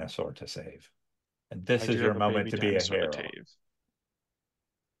baby dinosaur to save. And this I is do your have a moment baby to be a dinosaur to hero.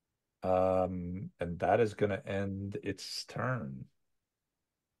 tave. And that is going to end its turn.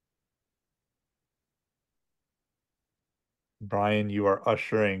 Brian, you are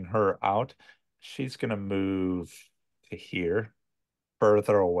ushering her out. She's going to move to here,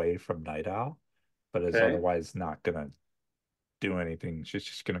 further away from Night Owl, but is Okay. otherwise not going to do anything. She's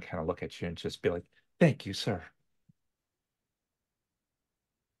just going to kind of look at you and just be like, "Thank you, sir."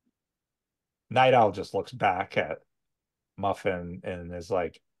 Night Owl just looks back at Muffin and is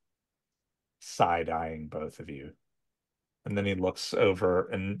like side-eyeing both of you. And then he looks over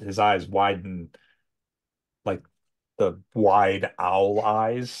and his eyes widen like the wide owl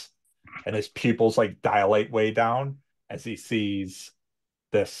eyes, and his pupils like dilate way down as he sees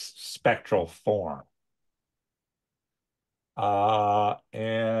this spectral form.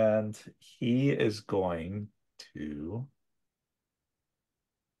 And he is going to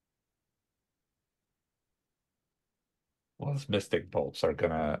well, his mystic bolts are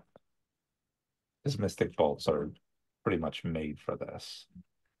pretty much made for this.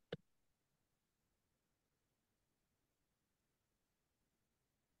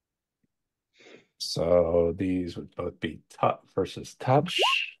 So these would both be touch versus touch.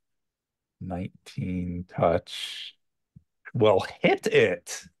 19 touch will hit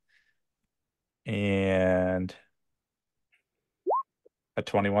it. And a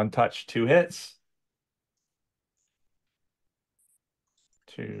 21 touch, 2 hits.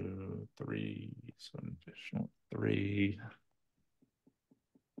 2, 3, so an additional 3.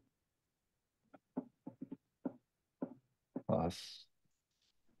 Plus.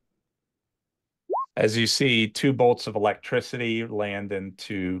 As you see, 2 bolts of electricity land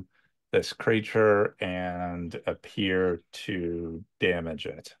into this creature and appear to damage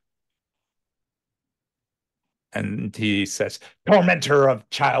it. And he says, "Tormentor of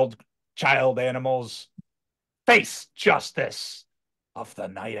child animals, face justice of the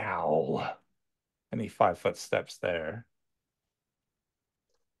Night Owl." And he 5-foot steps there.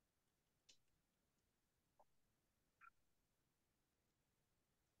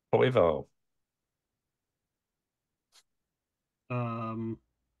 Toivo.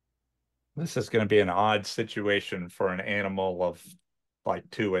 This is going to be an odd situation for an animal of like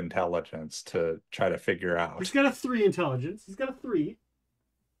 2 intelligence to try to figure out. He's got a 3 intelligence. He's got a 3.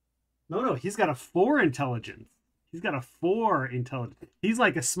 No, he's got a 4 intelligence. He's got a 4 intelligence. He's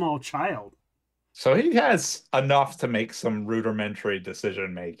like a small child. So he has enough to make some rudimentary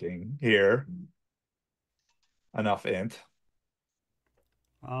decision making here. Enough int.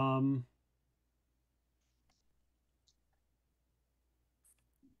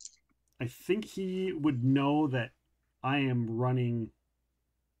 I think he would know that I am running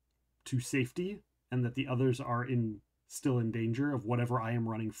to safety and that the others are still in danger of whatever I am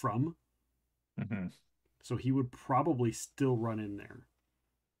running from. Mm-hmm. So he would probably still run in there.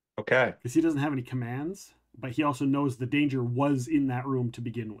 Okay. Because he doesn't have any commands, but he also knows the danger was in that room to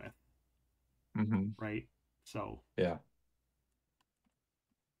begin with. Mm-hmm. Right? So. Yeah.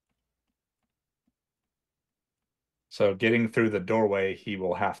 So getting through the doorway, he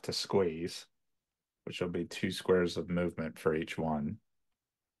will have to squeeze, which will be 2 squares of movement for each one.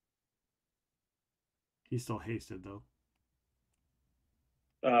 He's still hasted, though.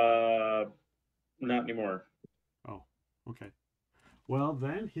 Not anymore. Oh, okay. Well,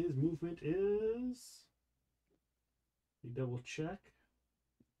 then his movement is... Let me double check.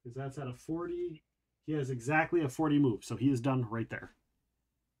 Because that's at a 40. He has exactly a 40 move, so he is done right there.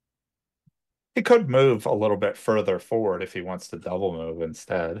 He could move a little bit further forward if he wants to double move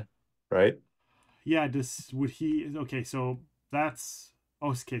instead, right? Yeah, would he... Okay, so that's...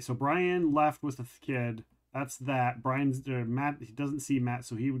 Oh, okay, so Brian left with the kid. That's that. Brian's... Matt, he doesn't see Matt,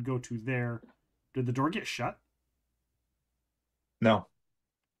 so he would go to there. Did the door get shut? No.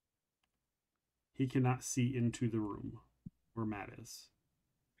 He cannot see into the room where Matt is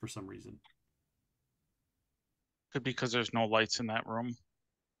for some reason. Could be because there's no lights in that room.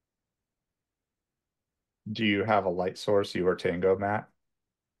 Do you have a light source, you or Tango, Matt?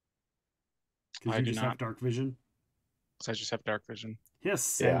 Because you just have dark vision? Because I just have dark vision. He has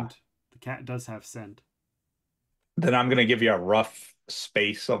scent. Yeah. The cat does have scent. Then I'm going to give you a rough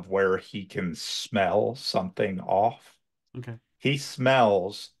space of where he can smell something off. Okay. He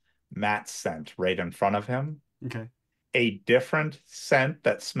smells Matt's scent right in front of him. Okay. A different scent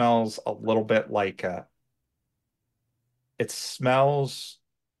that smells a little bit like it smells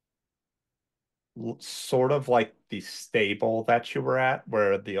sort of like the stable that you were at,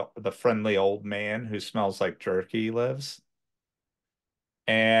 where the friendly old man who smells like jerky lives.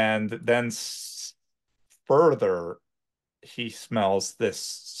 And then further, he smells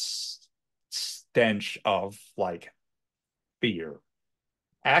this stench of like fear.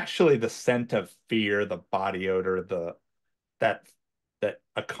 Actually, the scent of fear, the body odor, that that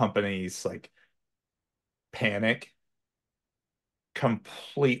accompanies like panic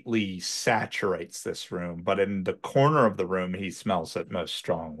completely saturates this room. But in the corner of the room, he smells it most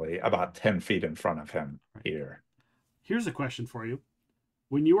strongly, about 10 feet in front of him here. Here's a question for you.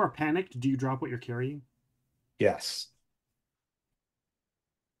 When you are panicked, do you drop what you're carrying? Yes.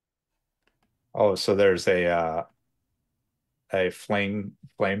 Oh, so there's a flame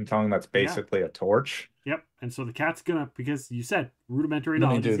tongue that's basically a torch. Yep. And so the cat's gonna, because you said rudimentary Let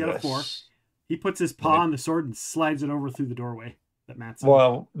me knowledge, do he's got a this. 4. He puts his paw on the sword and slides it over through the doorway that Matt's in.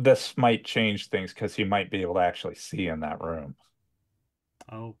 Well, this might change things because he might be able to actually see in that room.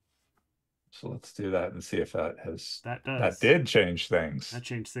 Oh. So let's do that and see if that has that did change things. That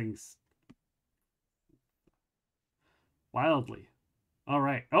changed things wildly. All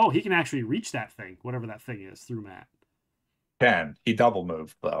right. Oh, he can actually reach that thing, whatever that thing is, through Matt. He double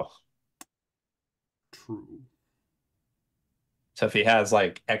moved though. True. So if he has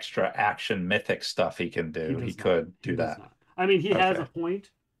like extra action mythic stuff he can do, he could do that. I mean, he has a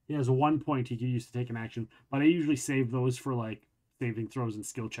point. He has 1 point he could use to take an action, but I usually save those for like saving throws and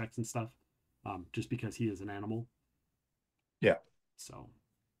skill checks and stuff, just because he is an animal. Yeah. So.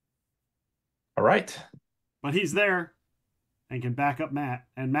 All right. But he's there and can back up Matt.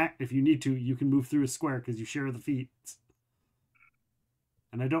 And Matt, if you need to, you can move through a square because you share the feet.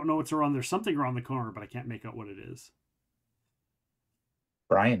 And I don't know what's around. There's something around the corner, but I can't make out what it is.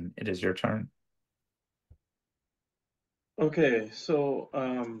 Brian, it is your turn. Okay, so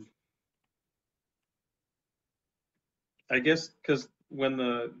I guess because when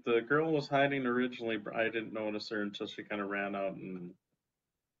the girl was hiding originally, I didn't notice her until she kind of ran out and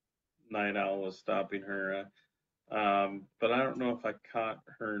Night Owl was stopping her. But I don't know if I caught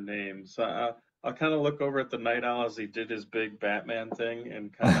her name, so I'll kind of look over at the Night Owl as he did his big Batman thing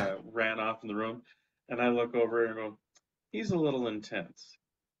and kind of ran off in the room, and I look over and go, "He's a little intense.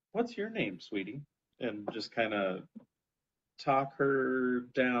 What's your name, sweetie?" And just kind of talk her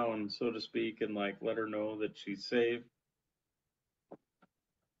down, so to speak, and like let her know that she's safe.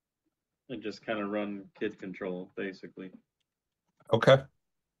 And just kind of run kid control, basically. Okay.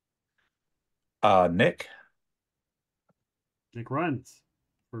 Nick. Nick runs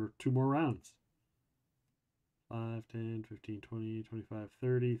for 2 more rounds. 5, 10, 15, 20, 25,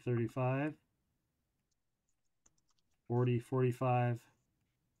 30, 35, 40, 45,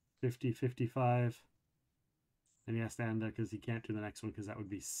 50, 55. And he has to end there because he can't do the next one because that would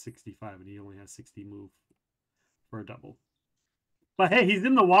be 65 and he only has 60 move for a double. But hey, he's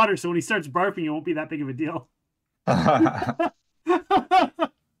in the water, so when he starts barfing, it won't be that big of a deal.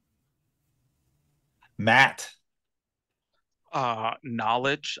 Matt.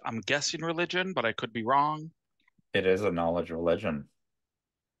 Knowledge. I'm guessing religion, but I could be wrong. It is a knowledge religion.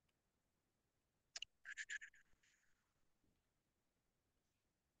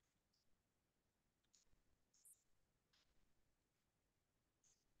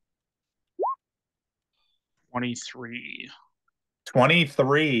 $23.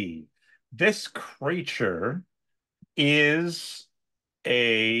 23. This creature is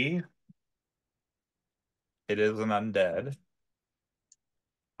it is an undead.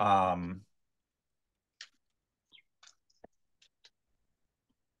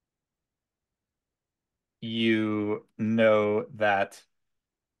 You know that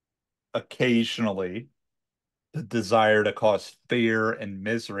occasionally the desire to cause fear and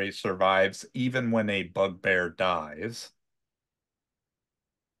misery survives even when a bugbear dies.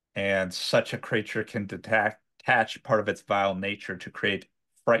 And such a creature can detach part of its vile nature to create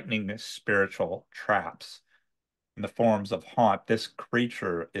frightening spiritual traps. In the forms of haunt, this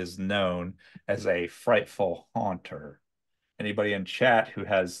creature is known as a frightful haunter. Anybody in chat who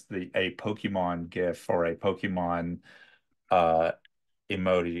has a Pokemon GIF or a Pokemon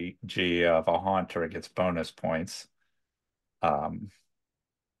emoji of a haunter gets bonus points. A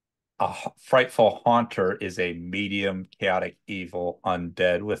frightful haunter is a medium chaotic evil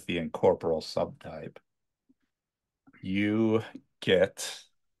undead with the incorporeal subtype. You get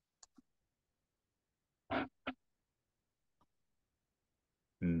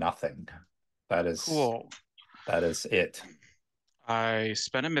Nothing. That is Cool. That is it. I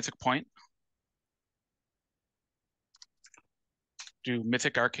spend a mythic point. Do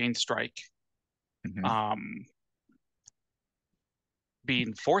Mythic Arcane Strike.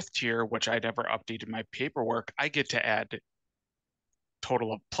 Being 4th tier, which I never updated my paperwork, I get to add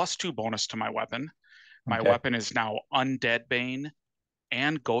total of +2 bonus to my weapon. My Okay. weapon is now Undead Bane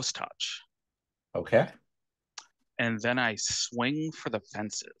and Ghost Touch. Okay. And then I swing for the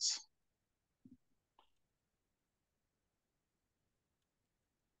fences.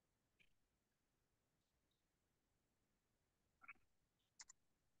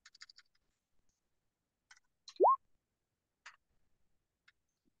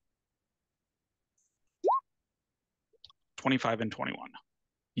 $25 and $21.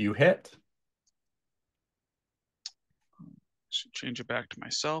 You hit. Should change it back to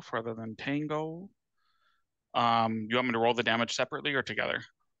myself rather than Tango. You want me to roll the damage separately or together?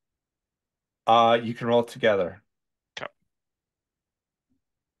 You can roll it together. Okay.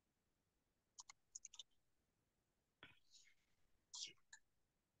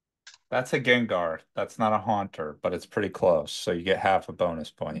 That's a Gengar. That's not a Haunter, but it's pretty close. So you get half a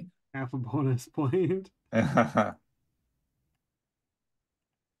bonus point. Half a bonus point.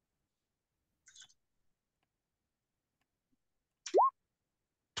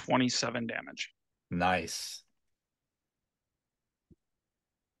 27 damage. Nice.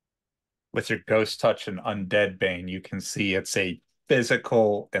 With your Ghost Touch and Undead Bane, you can see it's a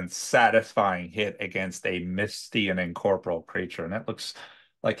physical and satisfying hit against a misty and incorporeal creature. And it looks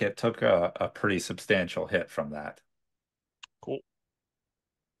like it took a pretty substantial hit from that. Cool.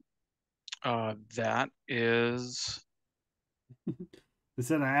 That is... I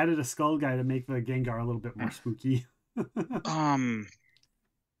said I added a skull guy to make the Gengar a little bit more spooky.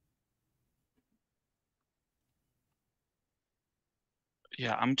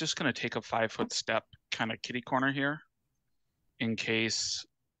 Yeah, I'm just going to take a 5-foot step kind of kitty corner here in case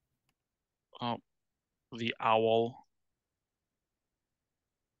the owl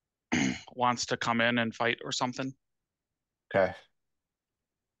wants to come in and fight or something. Okay.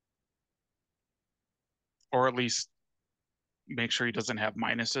 Or at least make sure he doesn't have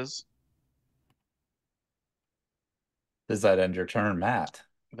minuses. Does that end your turn, Matt?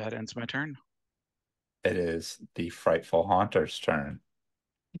 That ends my turn. It is the Frightful Haunter's turn.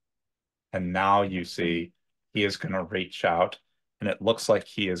 And now you see he is going to reach out, and it looks like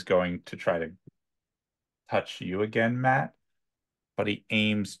he is going to try to touch you again, Matt, but he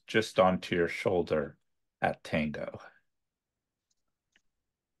aims just onto your shoulder at Tango.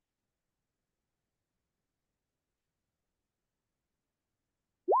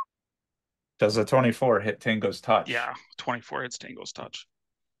 Does a 24 hit Tango's touch? Yeah, 24 hits Tango's touch.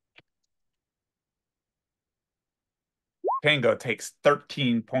 Tango takes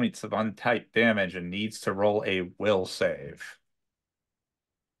 13 points of untyped damage and needs to roll a will save.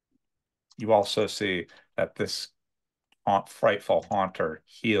 You also see that this Frightful Haunter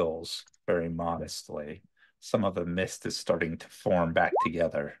heals very modestly. Some of the mist is starting to form back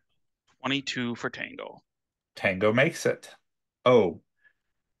together. 22 for Tango. Tango makes it. Oh,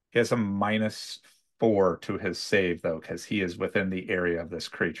 he has a -4 to his save, though, because he is within the area of this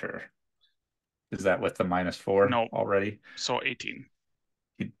creature. Is that with the -4 No. already? So 18.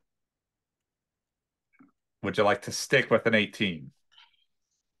 Would you like to stick with an 18?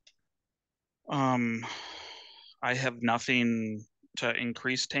 I have nothing to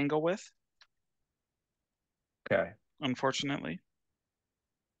increase Tango with. Okay. Unfortunately.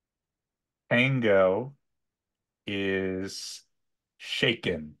 Tango is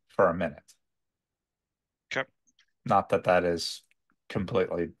shaken for a minute. Okay. Not that that is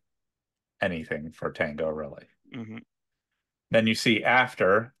completely anything for Tango, really. Mm-hmm. Then you see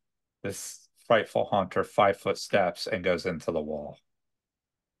after this Frightful Haunter 5-foot steps and goes into the wall.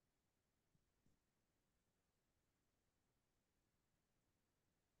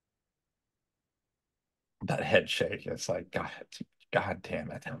 That head shake, it's like, God damn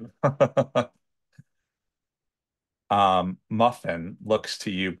it. Muffin looks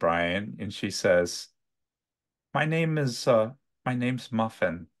to you, Brian, and she says, my name's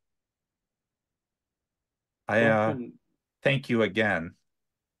Muffin. Muffin. Thank you again.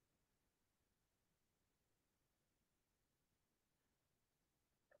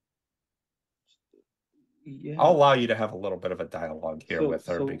 Yeah. I'll allow you to have a little bit of a dialogue here with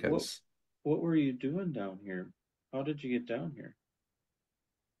her because what were you doing down here? How did you get down here?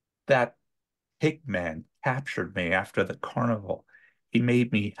 that pigman captured me after the carnival. He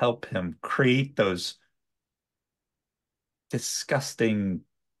made me help him create those disgusting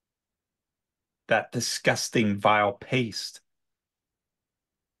vile paste.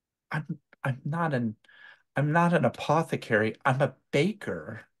 I'm not an apothecary. I'm a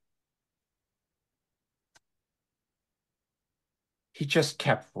baker. He just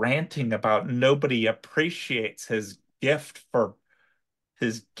kept ranting about nobody appreciates his gift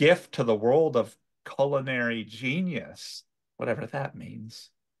to the world of culinary genius, whatever that means.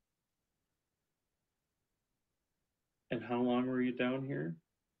 And how long were you down here?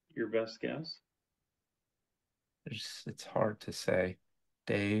 Your best guess? It's hard to say.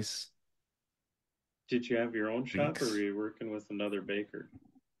 Days. Did you have your own shop, or Weeks. were you working with another baker?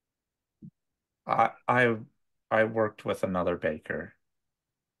 I worked with another baker.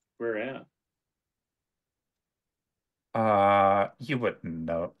 Where at? You wouldn't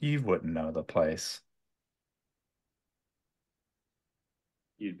know. You wouldn't know the place.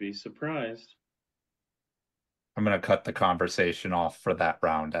 You'd be surprised. I'm gonna cut the conversation off for that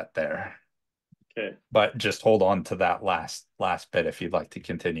round at there. Okay, But just hold on to that last bit if you'd like to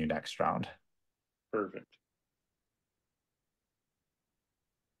continue next round. perfect.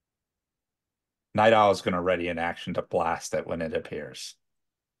 Night Owl is gonna ready an action to blast it when it appears.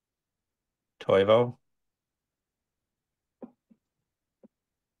 Toivo?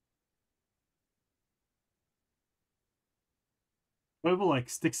 Toivo like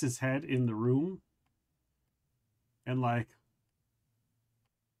sticks his head in the room and like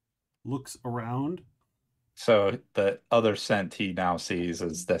looks around. So the other scent he now sees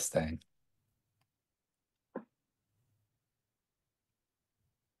is this thing.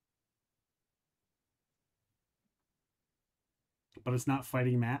 But it's not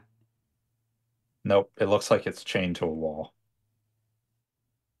fighting Matt. Nope, it looks like it's chained to a wall.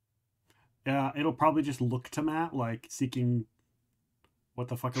 Yeah, it'll probably just look to Matt like seeking, what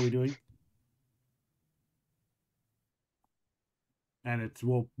the fuck are we doing? And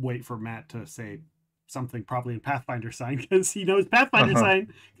we'll wait for Matt to say something probably in Pathfinder sign because he knows Pathfinder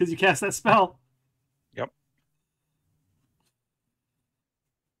sign because you cast that spell. Yep.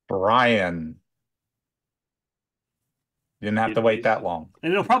 Brian. You didn't have to wait that long.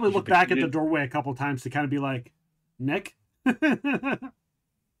 And it'll probably look back at the doorway a couple times to kind of be like, Nick?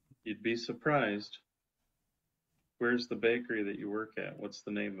 You'd be surprised. Where's the bakery that you work at? What's the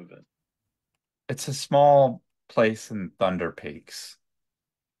name of it? It's a small place in Thunder Peaks.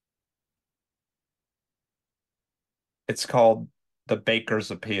 It's called the Baker's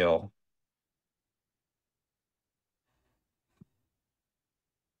Appeal.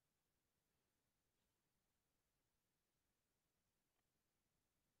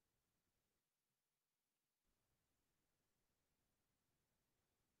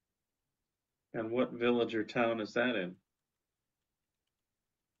 And what village or town is that in?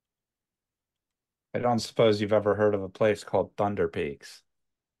 I don't suppose you've ever heard of a place called Thunder Peaks.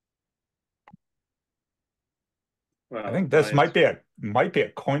 Well, I think this might be a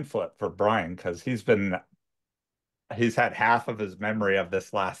coin flip for Brian because he's had half of his memory of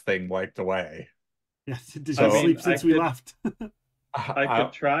this last thing wiped away. Yeah, did you sleep since we left? I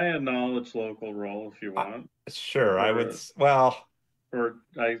could try a knowledge local roll if you want. Sure, I would. Well, or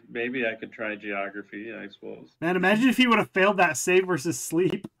maybe I could try geography, I suppose. Man, imagine if he would have failed that save versus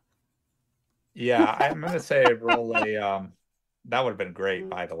sleep. Yeah, I'm gonna say roll a that would have been great,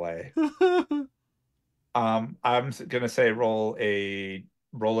 by the way. I'm gonna say roll a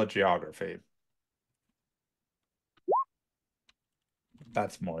geography.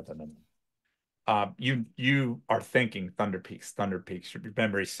 That's more than enough. You are thinking Thunder Peaks. Thunder Peaks. Your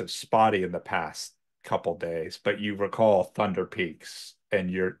memory's so spotty in the past couple days, but you recall Thunder Peaks,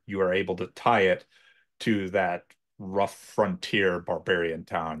 and you are able to tie it to that rough frontier barbarian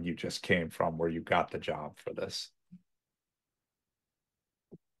town you just came from, where you got the job for this.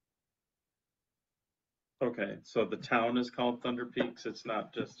 Okay, so the town is called Thunder Peaks. It's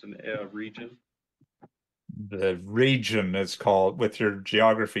not just a region. The region is called, with your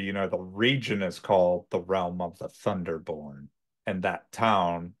geography, the region is called the Realm of the Thunderborn, and that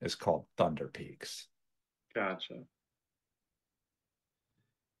town is called Thunder Peaks. Gotcha.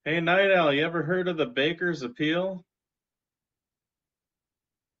 Hey, Night Owl, you ever heard of the Baker's Appeal?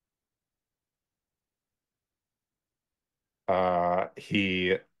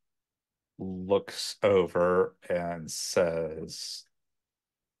 He looks over and says,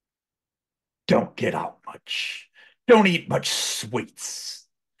 "Don't get out much. Don't eat much sweets.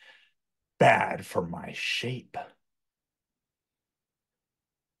 Bad for my shape."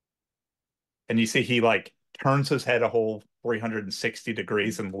 And you see he like turns his head a whole 360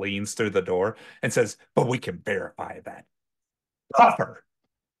 degrees and leans through the door and says, "But we can verify that. Puffer."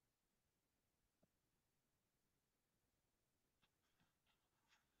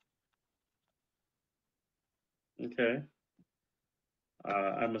 Okay.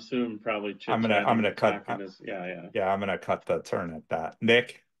 I'm assuming probably chit I'm gonna cut. Yeah. Yeah, I'm gonna cut the turn at that.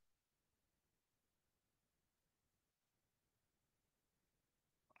 Nick.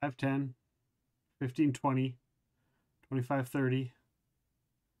 5, 10, 15, 20, 25, 30,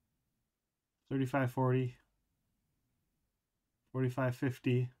 35, 40, 45,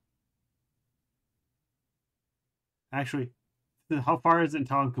 50. Actually, how far is it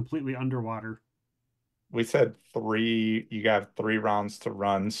until I'm completely underwater? We said 3. You got 3 rounds to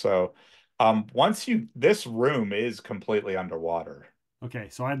run. So, this room is completely underwater. Okay,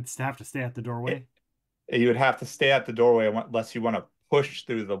 so I'd have to stay at the doorway. You would have to stay at the doorway unless you want to push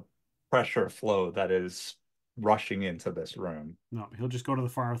through the pressure flow that is rushing into this room. No, he'll just go to the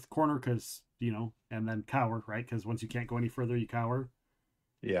far corner because, and then cower, right? Because once you can't go any further, you cower.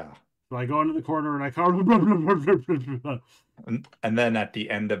 Yeah. So I go into the corner and I cower. And then at the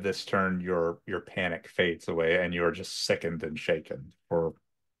end of this turn, your panic fades away and you're just sickened and shaken for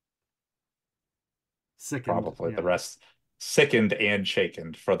probably the rest. Sickened and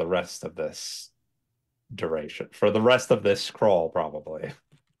shaken for the rest of this duration. For the rest of this scroll, probably.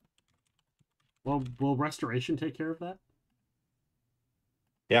 Well, will restoration take care of that?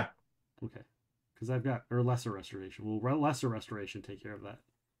 Yeah. Okay. Because I've got, or lesser restoration. Will lesser restoration take care of that?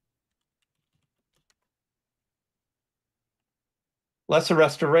 Lesser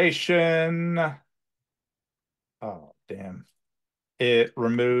restoration. Oh, damn. It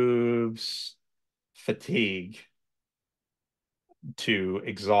removes fatigue to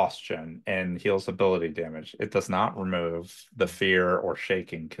exhaustion and heals ability damage. It does not remove the fear or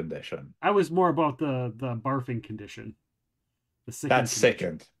shaking condition. I was more about the barfing condition. The sickened That's condition.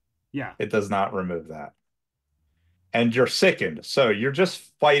 sickened. Yeah. It does not remove that. And you're sickened. So you're just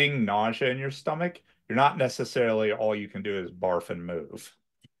fighting nausea in your stomach. You're not necessarily all you can do is barf and move.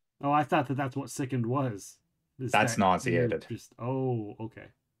 Oh, I thought that's what sickened was. That's nauseated. Okay.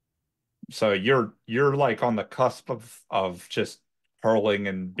 So you're like on the cusp of just hurling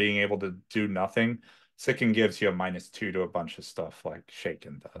and being able to do nothing. Sicken gives you a -2 to a bunch of stuff like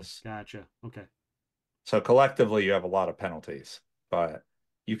Shaken does. Gotcha. Okay. So collectively you have a lot of penalties, but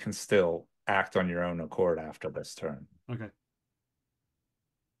you can still act on your own accord after this turn. Okay.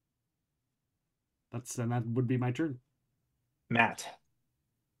 And that would be my turn. Matt.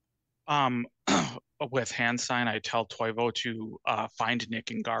 With hand sign, I tell Toivo to find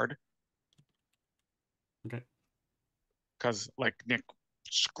Nick and guard. Okay. Because like Nick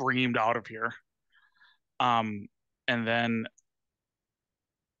screamed out of here. And then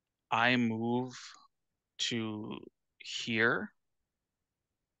I move to here.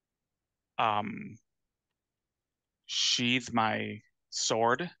 Sheath my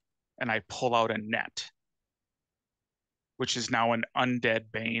sword, and I pull out a net, which is now an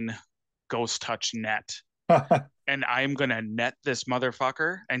undead bane ghost touch net. And I'm gonna net this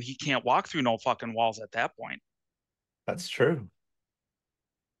motherfucker, and he can't walk through no fucking walls at that point. That's true.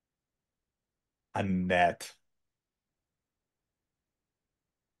 A net.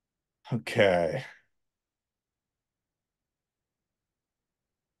 Okay.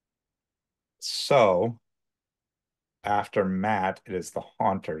 So after Matt, it is the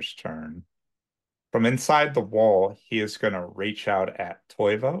Haunter's turn. From inside the wall, he is going to reach out at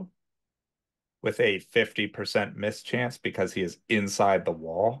Toivo with a 50% miss chance because he is inside the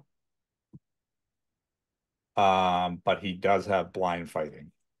wall. But he does have blind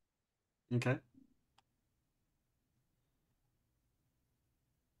fighting. Okay.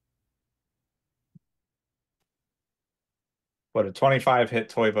 But a 25 hit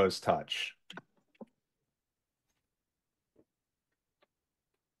Toivo's touch.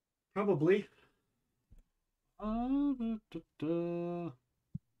 Probably.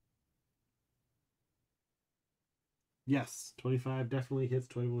 Yes, 25 definitely hits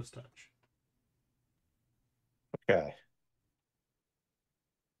Toivo's touch. Okay.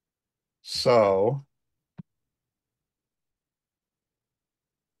 So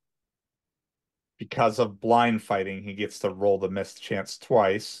because of blind fighting, he gets to roll the missed chance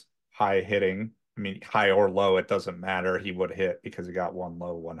twice. High hitting. I mean, high or low, it doesn't matter. He would hit because he got one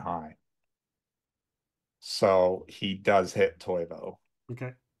low, one high. So he does hit Toivo.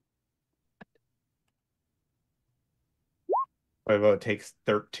 Okay. Toivo takes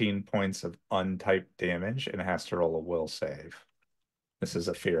 13 points of untyped damage and has to roll a will save. This is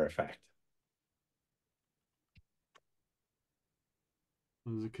a fear effect.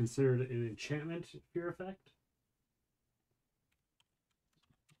 Was it considered an enchantment fear effect?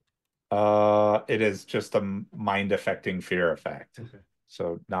 It is just a mind affecting fear effect. Okay.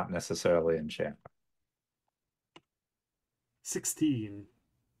 So not necessarily enchantment. 16.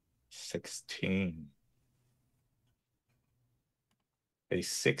 16. A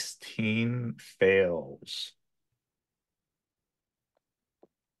 16 fails.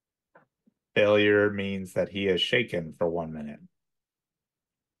 Failure means that he is shaken for 1 minute,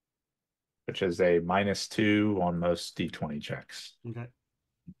 which is a -2 on most D20 checks. Okay.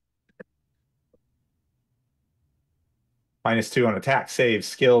 -2 on attack, saves,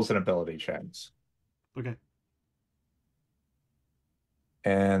 skills, and ability checks. Okay.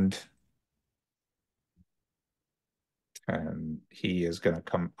 And he is going to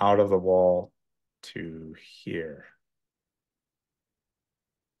come out of the wall to here.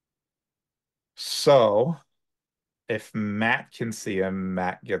 So if Matt can see him,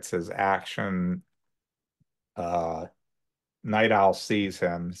 Matt gets his action. Night Owl sees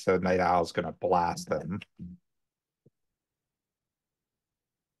him, so Night Owl's going to blast him.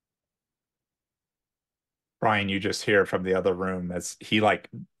 Brian, you just hear from the other room as he like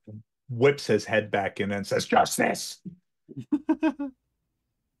whips his head back in and says, "Justice!"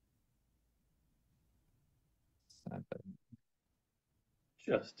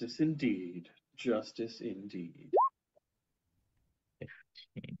 Justice indeed. Justice indeed.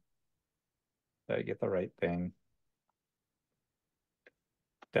 15. Did I get the right thing?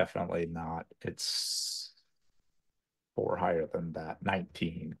 Definitely not. It's 4 higher than that.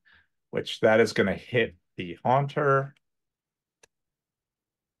 19, which that is going to hit the Haunter.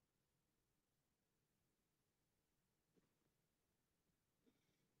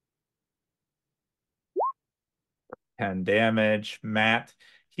 And damage. Matt,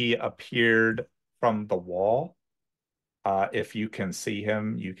 he appeared from the wall. If you can see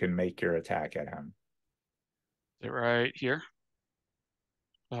him, you can make your attack at him. Is it right here?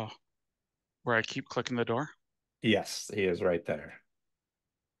 Oh, where I keep clicking the door? Yes, he is right there.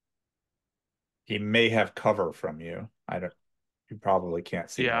 He may have cover from you. You probably can't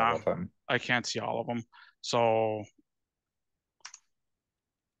see all of them. I can't see all of them. So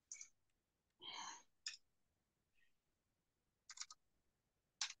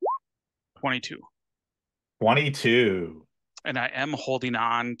 22. 22. And I am holding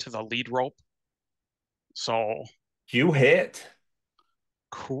on to the lead rope. So you hit.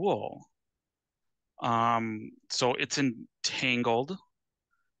 Cool. So it's entangled.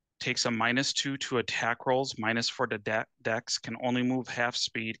 Takes a -2 to attack rolls, -4 to dex, can only move half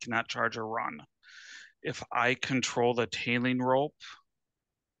speed, cannot charge or run. If I control the tailing rope,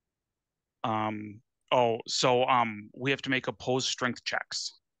 we have to make opposed strength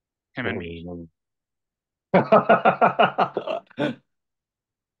checks. Him and me.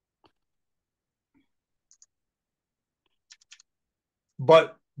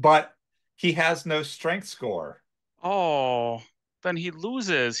 But he has no strength score. Oh, then he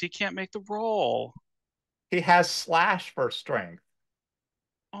loses. He can't make the roll. He has slash for strength.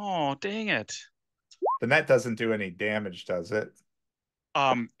 Oh, dang it. Then that doesn't do any damage, does it?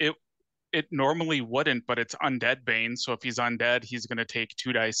 It normally wouldn't, but it's undead bane, so if he's undead, he's gonna take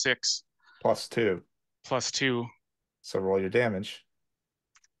 2d6. +2. +2. So roll your damage.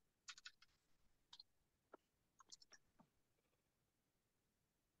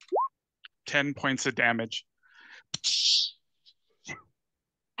 $10 points of damage.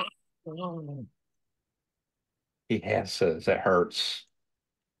 He hisses. It hurts.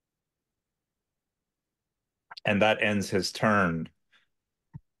 And that ends his turn.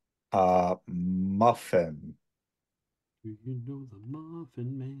 Muffin. Do you know the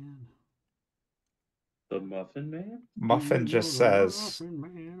Muffin Man? The Muffin Man? Muffin just says,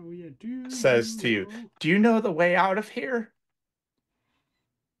 Oh, yeah. says to you, "Do you know the way out of here?"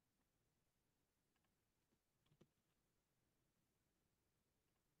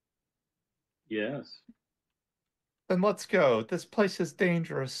 Yes. Then let's go. This place is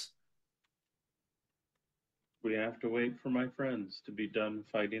dangerous. We have to wait for my friends to be done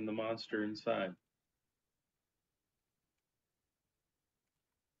fighting the monster inside.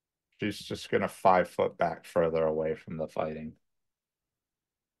 She's just going to 5 foot back further away from the fighting.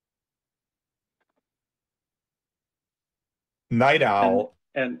 Night Owl.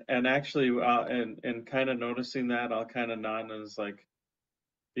 And actually, and kind of noticing that, I'll kind of nod and is like,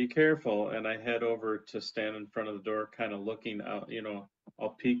 be careful. And I head over to stand in front of the door, kind of looking out,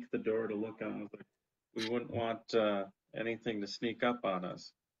 I'll peek the door to look out. I was like, we wouldn't want anything to sneak up on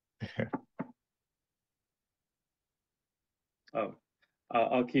us. Oh,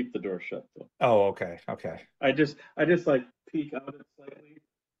 I'll keep the door shut though. Oh, okay. Okay. I just like peek out it slightly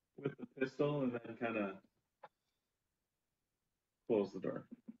with the pistol and then kind of close the door.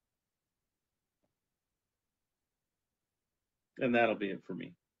 And that'll be it for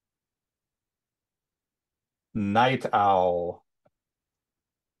me. Night Owl.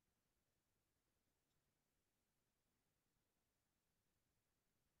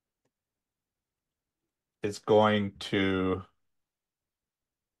 is going to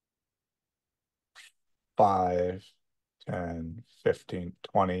 5, 10, 15,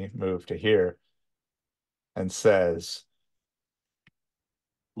 20 move to here and says,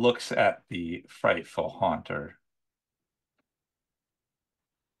 looks at the frightful haunter.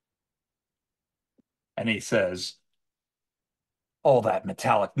 And he says, all that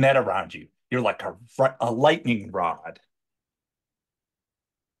metallic net around you, you're like a lightning rod.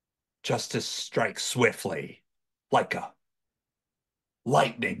 Justice strikes swiftly, like a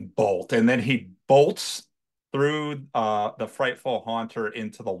lightning bolt. And then he bolts through the frightful haunter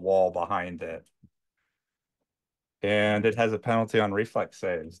into the wall behind it. And it has a penalty on reflex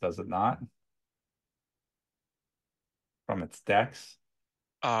saves, does it not? From its dex?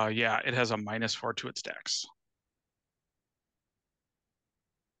 Yeah, it has a -4 to its dex.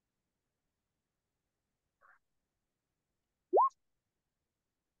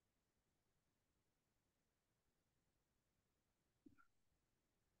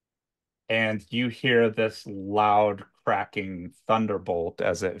 And you hear this loud cracking thunderbolt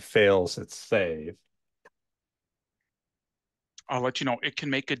as it fails its save. I'll let you know, it can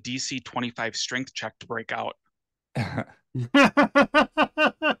make a DC 25 strength check to break out.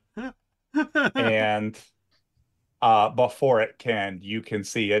 And before it can, you can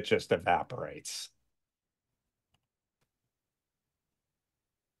see it just evaporates.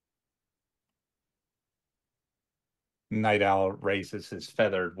 Night Owl raises his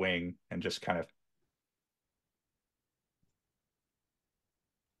feathered wing and just kind of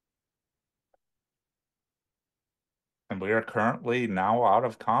and we are currently now out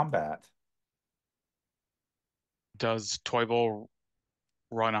of combat. Does Toivo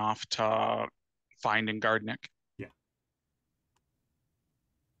run off to find and guard Nick? Yeah.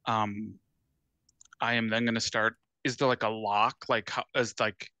 I am then going to start. Is there like a lock? Like, is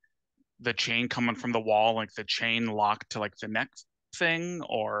like the chain coming from the wall, like the chain locked to like the neck thing,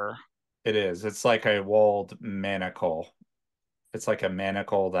 or? It is. It's like a walled manacle. It's like a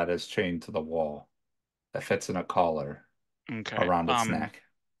manacle that is chained to the wall that fits in a collar around its neck.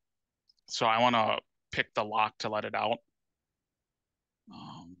 So I want to pick the lock to let it out.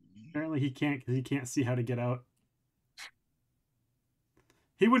 Apparently he can't because he can't see how to get out.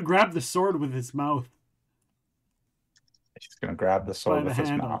 He would grab the sword with his mouth. He's going to grab the sword with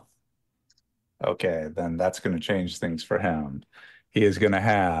his mouth. Okay, then that's going to change things for him. He is going to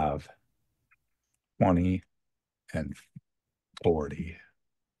have 20 and 40.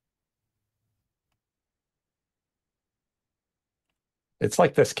 It's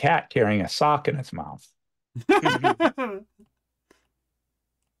like this cat carrying a sock in its mouth.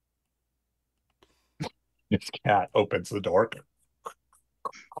 This cat opens the door. That's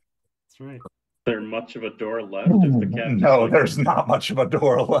right. Is there much of a door left if the cat No, there's not much of a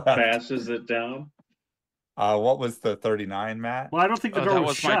door left. Bashes it down? What was the 39, Matt? Well, I don't think the door that was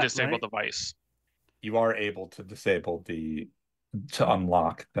was shut, my disable right? device. You are able to disable to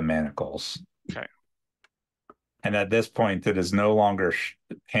unlock the manacles. Okay. And at this point, it is no longer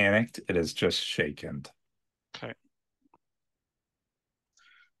panicked. It is just shaken. Okay.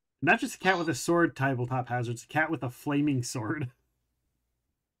 Not just a cat with a sword, tabletop hazard. It's a cat with a flaming sword.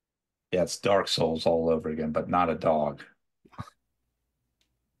 Yeah, it's Dark Souls all over again, but not a dog.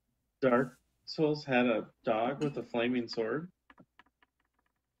 Dark Souls had a dog with a flaming sword?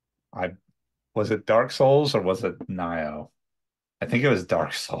 Was it Dark Souls or was it Nioh? I think it was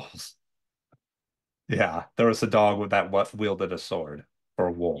Dark Souls. Yeah, there was a dog with that wielded a sword or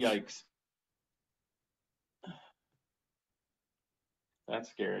a wolf. Yikes. That's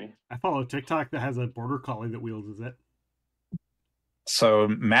scary. I follow TikTok that has a border collie that wields it. So,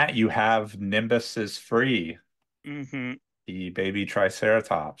 Matt, you have Nimbus is free. Mm-hmm. The baby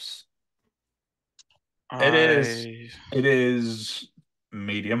Triceratops. It is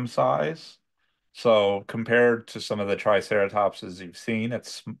medium size. So compared to some of the Triceratopses you've seen,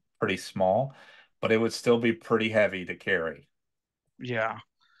 it's pretty small, but it would still be pretty heavy to carry. Yeah.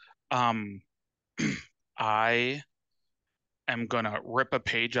 I am gonna rip a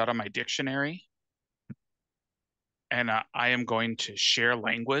page out of my dictionary, and I am going to share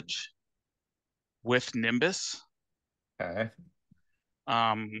language with Nimbus. Okay.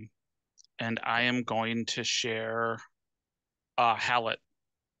 And I am going to share Hallett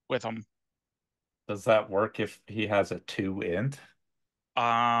with him. Does that work if he has a 2 int?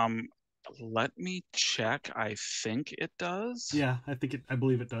 Let me check. I think it does. Yeah, I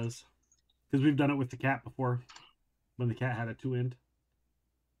believe it does. Because we've done it with the cat before. When the cat had a 2 int.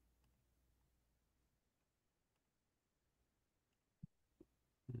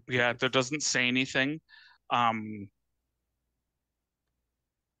 Yeah, there doesn't say anything.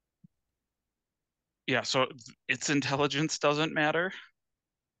 Yeah, so its intelligence doesn't matter.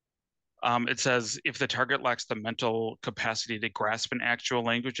 It says if the target lacks the mental capacity to grasp an actual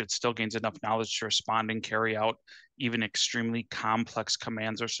language, it still gains enough knowledge to respond and carry out even extremely complex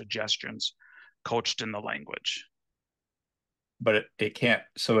commands or suggestions coached in the language. But it can't,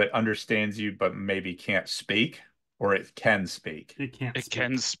 so it understands you, but maybe can't speak, or it can speak. It can't It speak.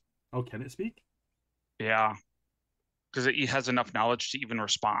 can, Oh, can it speak? yeah, because it has enough knowledge to even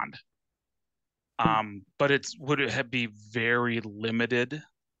respond. But would it be very limited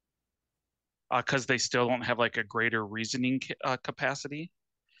because they still don't have like a greater reasoning capacity.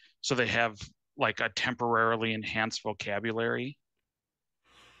 So they have like a temporarily enhanced vocabulary.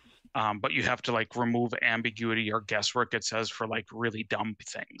 But you have to like remove ambiguity or guesswork, it says, for like really dumb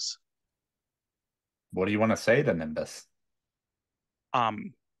things. What do you want to say to Nimbus? Are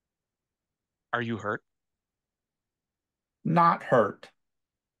you hurt? Not hurt.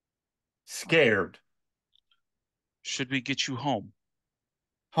 Scared. Should we get you home?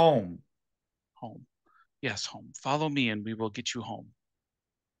 Home. Home. Yes, home. Follow me and we will get you home.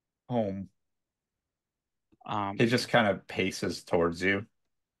 Home. He just kind of paces towards you.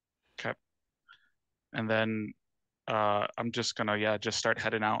 Okay. And then I'm just gonna, just start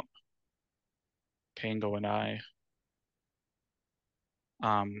heading out. Tango and I.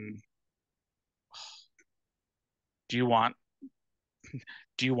 Do you want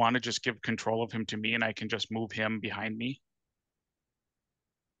to just give control of him to me and I can just move him behind me?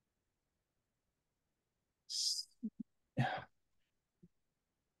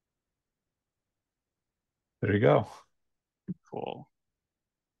 There you go. Cool.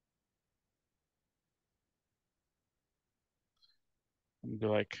 And be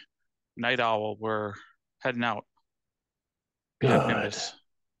like, Night Owl, we're heading out. Good. Nimbus.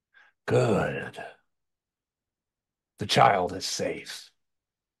 Good. The child is safe.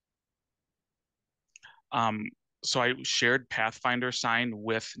 So I shared Pathfinder sign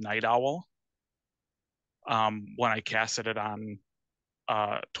with Night Owl when I casted it on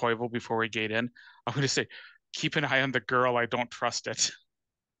Toivo before we get in. I'm going to say, keep an eye on the girl. I don't trust it.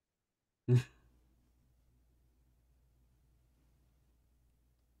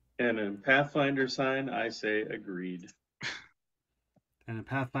 And in Pathfinder sign, I say agreed. And in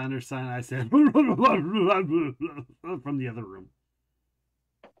Pathfinder sign, I said from the other room.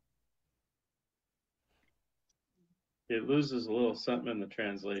 It loses a little something in the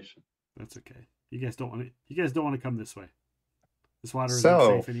translation. That's okay. You guys don't want to. You guys don't want to come this way. This water isn't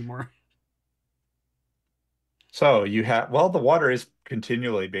So- safe anymore. So you have, well, the water is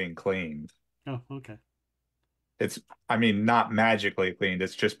continually being cleaned. Oh, okay. It's, I mean, not magically cleaned.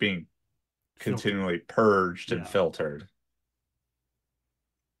 It's just being continually purged and Yeah. filtered.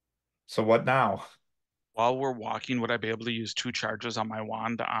 So what now? While we're walking, would I be able to use 2 charges on my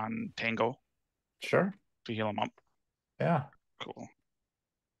wand on Tango Sure. to heal him up? Yeah. Cool.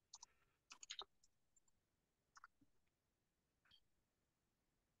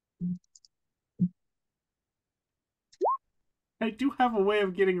 I do have a way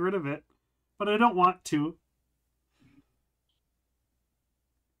of getting rid of it, but I don't want to.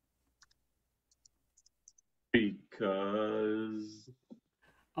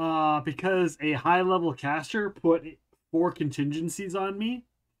 Because a high level caster put 4 contingencies on me.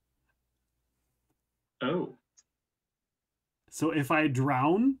 Oh. So if I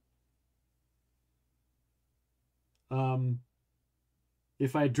drown,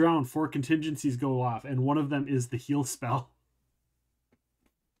 if I drown, 4 contingencies go off, and one of them is the heal spell.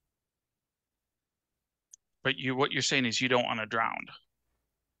 But what you're saying is you don't want to drown.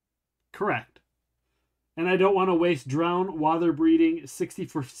 Correct. And I don't want to waste drown, water breathing,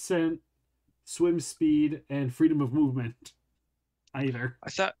 60% swim speed, and freedom of movement either. I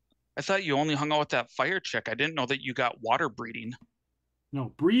thought you only hung out with that fire chick. I didn't know that you got water breathing.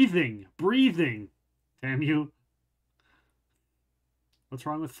 No, breathing. Damn you. What's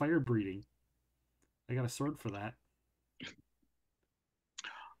wrong with fire breathing? I got a sword for that.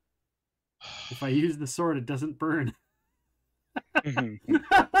 If I use the sword, it doesn't burn.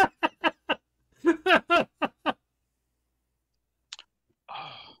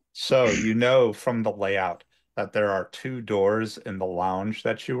 So you know from the layout that there are 2 doors in the lounge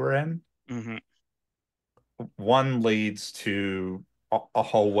that you were in. Mm-hmm. One leads to a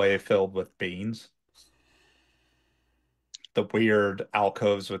hallway filled with beans. The weird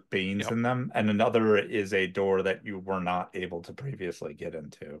alcoves with beans in them. And another is a door that you were not able to previously get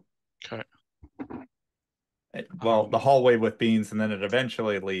into. Okay. Well, the hallway with beans, and then it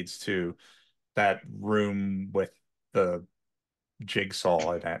eventually leads to that room with the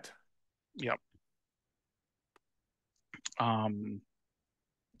jigsaw in it. Yep.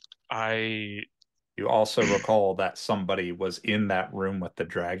 You also recall that somebody was in that room with the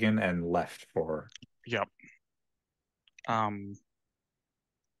dragon and left for. Yep.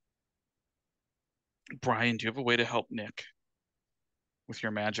 Brian, do you have a way to help Nick with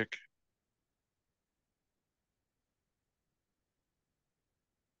your magic?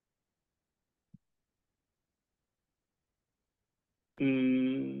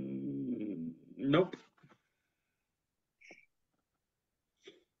 Nope.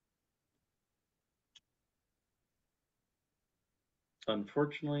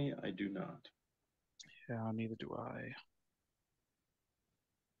 Unfortunately, I do not. Yeah, neither do I.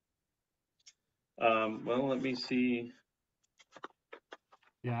 Well, let me see.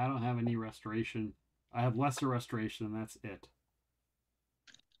 Yeah, I don't have any restoration. I have lesser restoration, and that's it.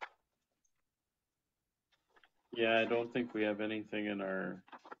 Yeah, I don't think we have anything in our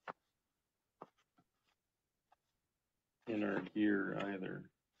gear either.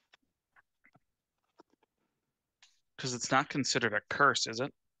 Because it's not considered a curse, is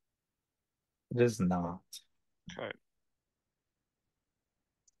it? It is not. Okay.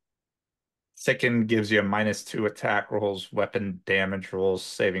 Sicken gives you a -2 attack rolls, weapon damage rolls,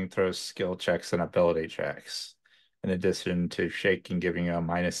 saving throws, skill checks, and ability checks. In addition to Shaken giving you a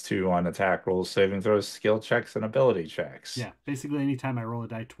 -2 on attack rolls, saving throws, skill checks, and ability checks. Yeah, basically anytime I roll a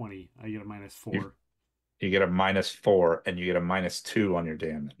die 20, I get a -4. You get a -4, and you get a -2 on your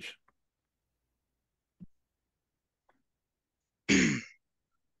damage.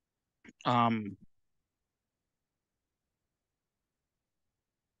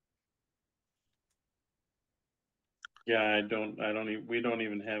 Yeah, we don't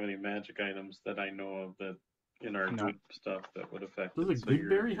even have any magic items that I know of that in our No. group stuff that would affect Does it. a So good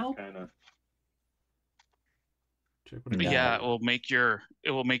berry help? Kinda... Yeah, it will make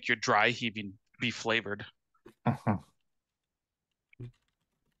your dry heaving be flavored.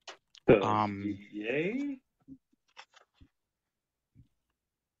 Yay?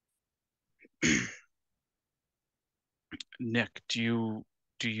 Nick, do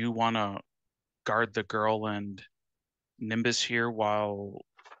you want to guard the girl and Nimbus here while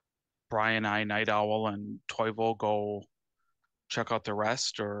Brian, Night Owl, and Toivo go check out the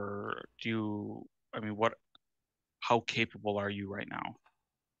rest, or how capable are you right now?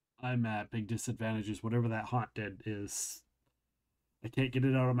 I'm at big disadvantages. Whatever that haunt did is... I can't get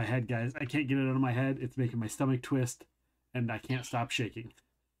it out of my head, guys. I can't get it out of my head. It's making my stomach twist, and I can't stop shaking.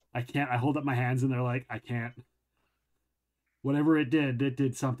 I hold up my hands, and they're like, I can't. Whatever it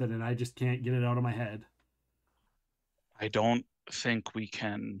did something, and I just can't get it out of my head. I don't think we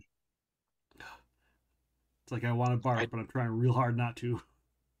can. It's like I want to bark, but I'm trying real hard not to.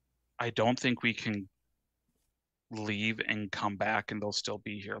 I don't think we can leave and come back and they'll still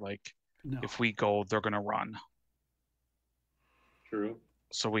be here. Like, no. If we go, they're gonna run. True.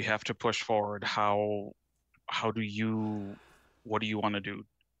 So we have to push forward. What do you want to do?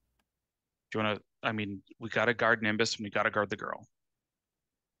 Do you want to, we got to guard Nimbus and we got to guard the girl.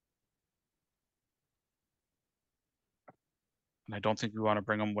 And I don't think we want to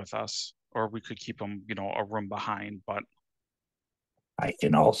bring them with us, or we could keep them, a room behind, but. I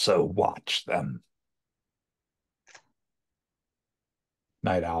can also watch them.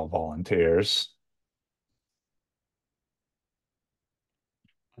 Night Owl volunteers.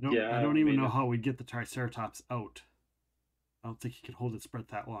 I don't even know how we'd get the Triceratops out. I don't think he could hold its breath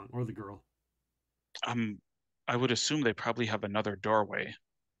that long, or the girl. I would assume they probably have another doorway.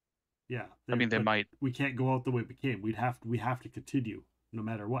 Yeah, they might. We can't go out the way we came. We have to continue no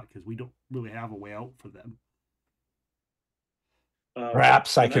matter what, because we don't really have a way out for them.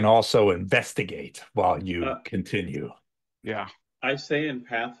 Perhaps I can also investigate while you continue. Yeah. I say in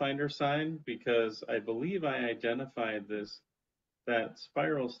Pathfinder sign because I believe I identified that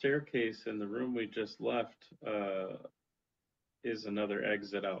spiral staircase in the room we just left is another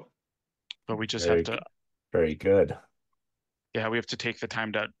exit out. But we just have to. Very good. Yeah, we have to take the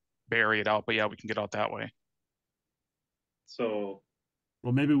time to bury it out, but yeah, we can get out that way. So.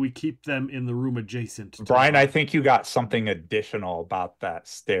 Well, maybe we keep them in the room adjacent. Brian, I think you got something additional about that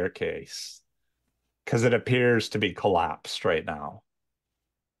staircase. Because it appears to be collapsed right now.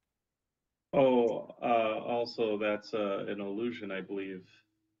 Oh, also that's an illusion, I believe.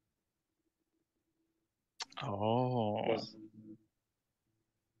 Oh.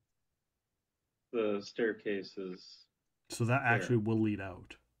 The staircase is. So that actually will lead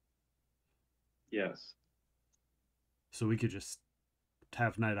out. Yes. So we could just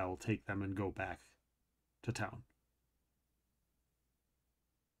have Night Owl take them and go back to town.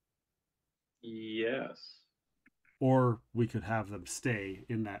 Yes. Or we could have them stay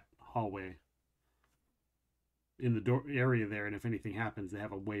in that hallway, in the door area there, and if anything happens, they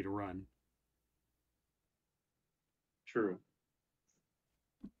have a way to run. True.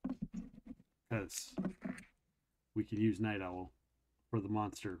 Because we could use Night Owl for the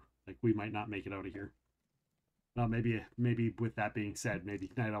monster. Like, we might not make it out of here. Maybe with that being said,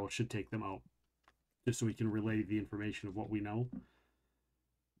 maybe Night Owl should take them out, just so we can relay the information of what we know.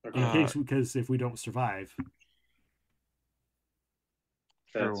 Okay. In case, because if we don't survive,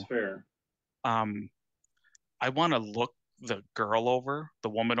 That's fair. I want to look the girl over, the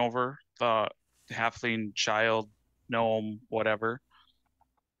woman over, the halfling, child, gnome, whatever,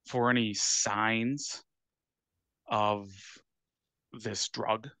 for any signs of this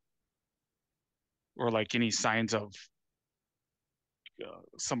drug, or like any signs of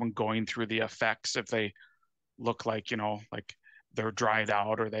someone going through the effects. If they look like, like they're dried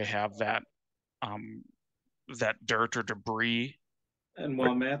out, or they have that that dirt or debris. And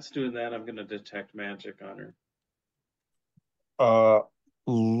while Matt's doing that, I'm going to detect magic on her.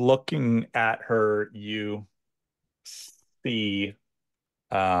 Looking at her, you see.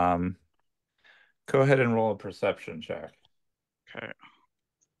 Go ahead and roll a perception check. Okay.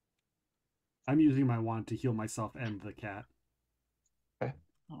 I'm using my wand to heal myself and the cat. Okay.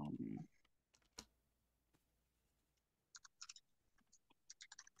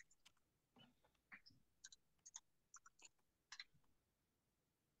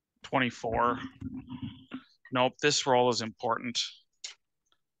 24. Nope, this roll is important.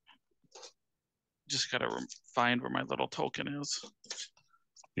 Just gotta find where my little token is.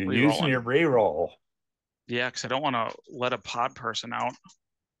 You're using your reroll. Yeah, because I don't want to let a pod person out.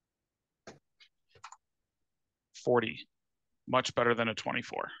 40. Much better than a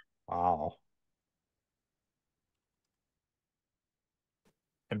 24. Wow.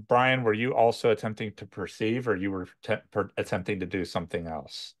 And Brian, were you also attempting to perceive, or you were attempting to do something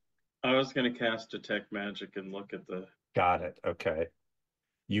else? I was going to cast detect magic and look at the... Got it. Okay.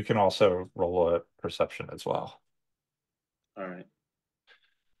 You can also roll a perception as well. All right.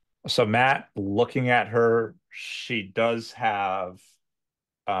 So Matt, looking at her, she does have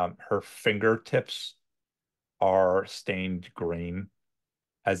her fingertips are stained green,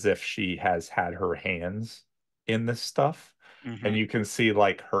 as if she has had her hands in this stuff. And you can see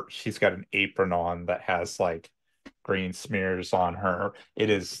like she's got an apron on that has like green smears on her.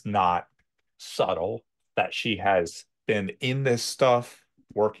 It is not subtle that she has been in this stuff,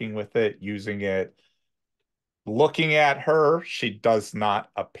 working with it, using it. Looking at her, she does not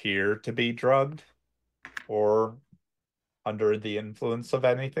appear to be drugged or under the influence of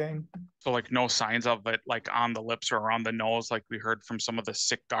anything. So like no signs of it like on the lips or around the nose like we heard from some of the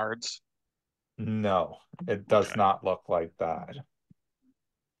sick guards? No, it does not look like that.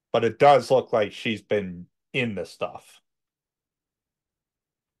 But it does look like she's been in the stuff.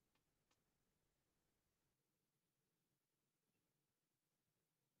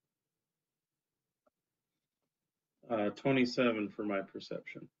 Uh, 27 for my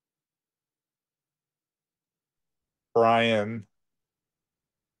perception. Brian,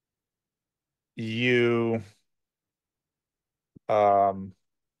 you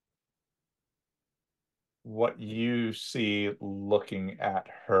what you see looking at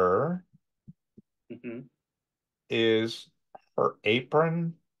her is her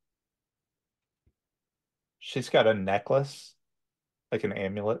apron. She's got a necklace, like an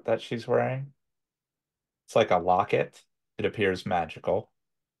amulet that she's wearing. It's like a locket. It appears magical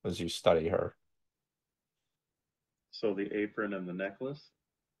as you study her. So the apron and the necklace?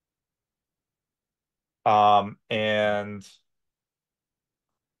 And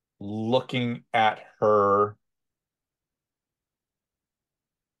looking at her,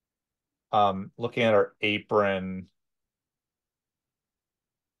 looking at her apron,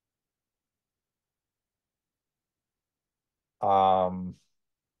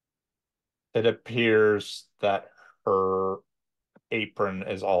 it appears that her apron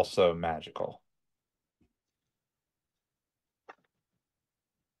is also magical.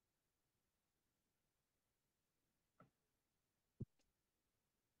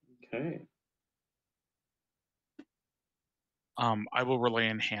 Okay. I will relay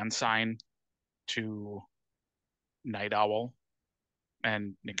in hand sign to Night Owl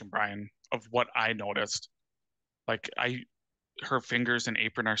and Nick and Brian of what I noticed. Like her fingers and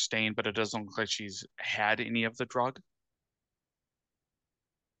apron are stained, but it doesn't look like she's had any of the drug.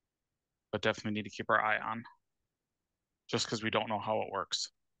 But definitely need to keep our eye on. Just because we don't know how it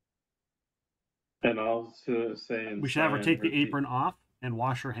works. And I'll say we should have her take the apron off and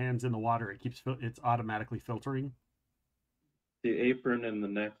wash her hands in the water. It's automatically filtering. The apron and the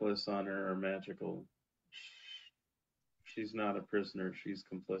necklace on her are magical. She's not a prisoner. She's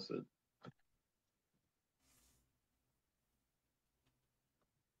complicit.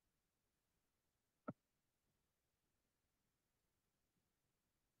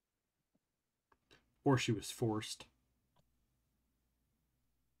 Or she was forced.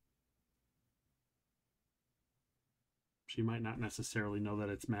 She might not necessarily know that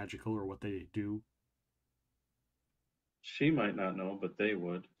it's magical or what they do. She might not know, but they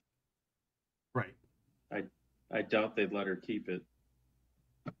would. Right. I doubt they'd let her keep it.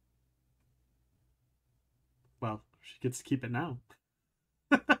 Well, she gets to keep it now.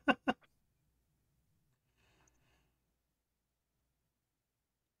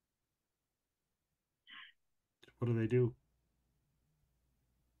 What do they do?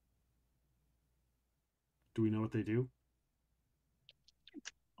 Do we know what they do?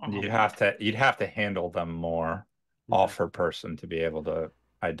 You'd have to handle them more off her person to be able to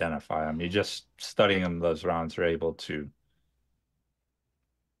identify them. You just studying them those rounds, you're able to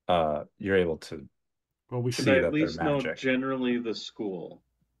Well, we Should see I that at least they're know magic. generally the school?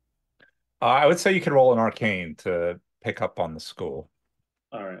 I would say you could roll an arcane to pick up on the school.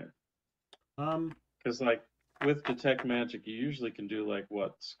 All right. Because like with detect magic, you usually can do like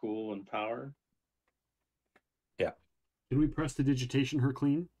what, school and power. Yeah. Can we prestidigitation her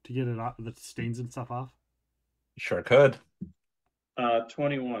clean to get it off, the stains and stuff off? Sure could.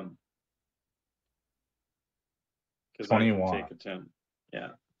 21. Because I can 21. take a 10. Yeah.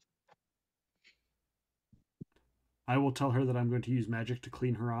 I will tell her that I'm going to use magic to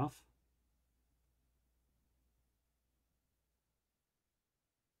clean her off.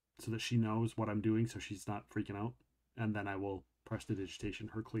 So that she knows what I'm doing, so she's not freaking out. And then I will prestidigitation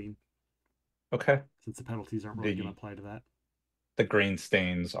her clean. Okay. Since the penalties aren't really going to apply to that. The green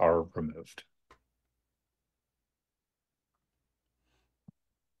stains are removed.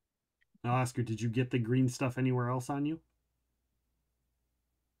 I'll ask her, did you get the green stuff anywhere else on you?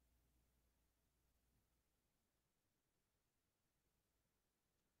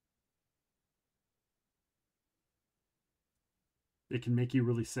 It can make you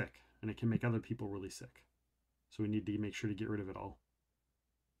really sick, and it can make other people really sick. So we need to make sure to get rid of it all.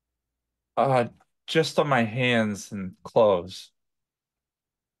 Just on my hands and clothes.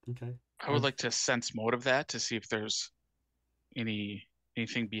 Okay. I would like to sense motive that to see if there's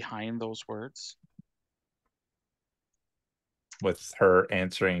anything behind those words. With her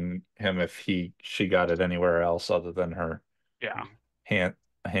answering him if she got it anywhere else other than her hand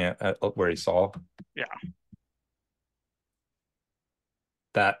where he saw. Yeah.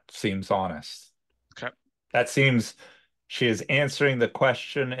 That seems honest. Okay. That seems she is answering the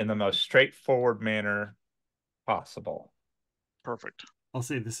question in the most straightforward manner possible. Perfect. I'll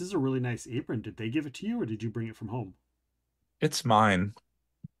say, this is a really nice apron. Did they give it to you, or did you bring it from home? It's mine.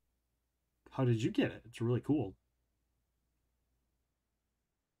 How did you get it? It's really cool.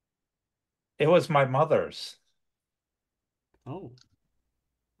 It was my mother's. Oh.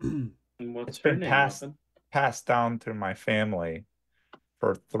 And what's It's her been name, passed down through my family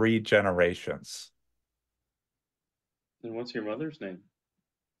for 3 generations. And what's your mother's name?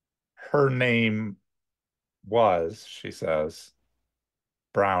 Her name was, she says,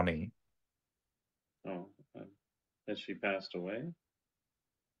 Brownie. Oh, has she passed away?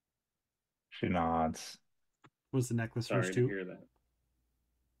 She nods. Was the necklace Sorry yours to too? hear that.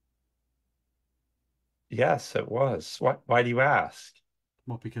 Yes, it was. Why do you ask?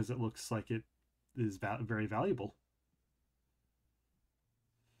 Well, because it looks like it is very valuable.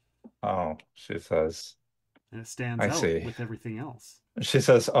 Oh, she says. And it stands I out see. with everything else. She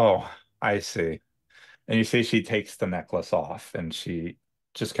says, oh, I see. And you see she takes the necklace off and she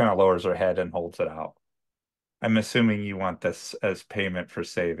just kind of lowers her head and holds it out. I'm assuming you want this as payment for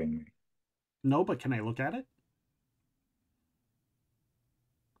saving me. No, but can I look at it?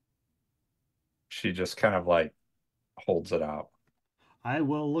 She just kind of like holds it out. I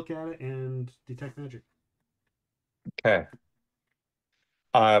will look at it and detect magic. Okay.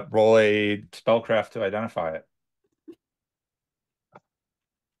 Roll a spellcraft to identify it.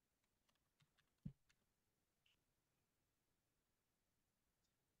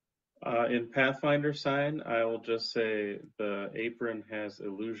 In Pathfinder sign, I will just say the apron has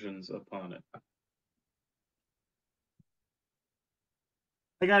illusions upon it.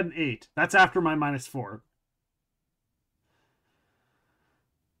 I got an 8. That's after my -4.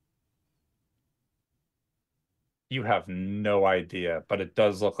 You have no idea, but it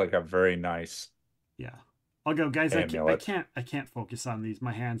does look like a very nice. Yeah. I'll go, guys. I Amulet. can't focus on these.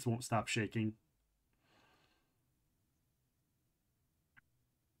 My hands won't stop shaking.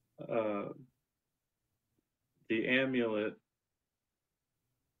 The amulet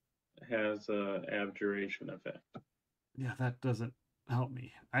has a abjuration effect. Yeah, that doesn't help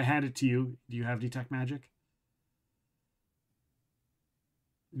me. I hand it to you. Do you have detect magic?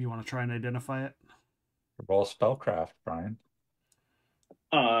 You want to try and identify it? Roll spellcraft, Brian.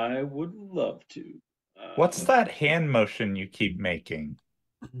 I would love to. What's that hand motion you keep making?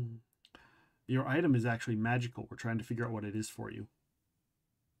 Your item is actually magical. We're trying to figure out what it is for you.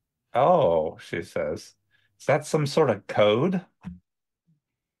 Oh, she says. Is that some sort of code?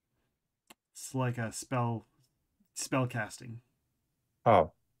 It's like a spell casting.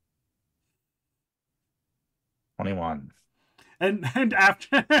 Oh. 21. And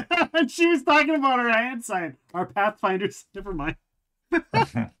after and she was talking about her hand sign, our Pathfinders. Never mind.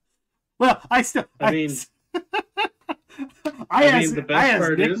 Well, I mean, the best as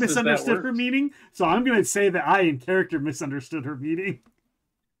part Nick is misunderstood that her works. meaning, so I'm going to say that I in character misunderstood her meaning.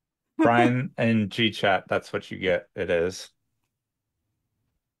 Brian and G chat, that's what you get. It is.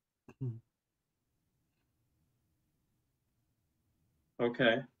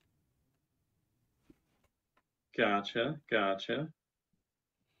 Okay. Gotcha. I'm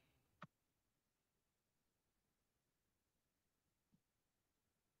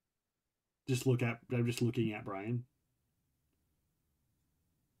just looking at Brian.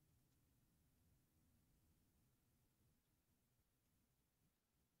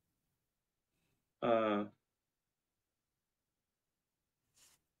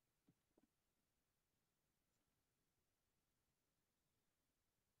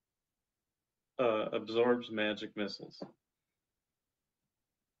 Absorbs magic missiles.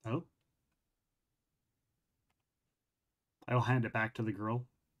 Oh. I'll hand it back to the girl.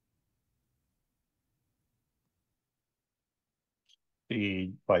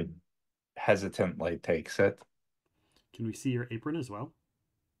 She like hesitantly takes it. Can we see your apron as well?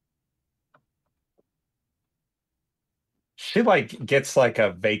 She like gets like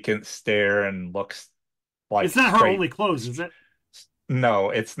a vacant stare and looks like it's not her only clothes, is it? No,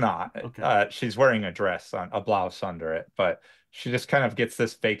 it's not. Okay. She's wearing a dress on a blouse under it, but she just kind of gets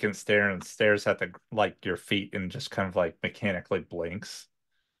this vacant stare and stares at the like your feet and just kind of like mechanically blinks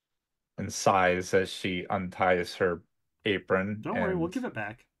and sighs as she unties her apron. Don't worry, we'll give it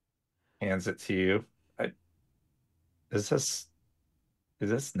back. Hands it to you. Is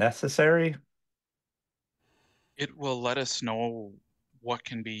this necessary? It will let us know what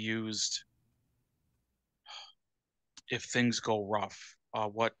can be used if things go rough.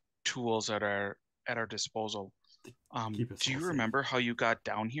 What tools at our disposal. Do you remember how you got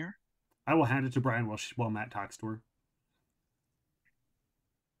down here? I will hand it to Brian while Matt talks to her.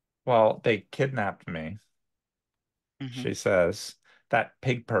 Well, they kidnapped me. She says that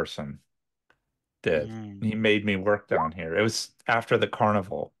pig person did. He made me work down here. It was after the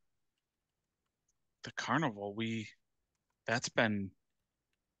carnival. The carnival, has it been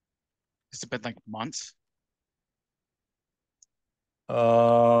like months?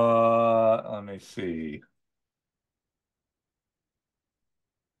 Let me see.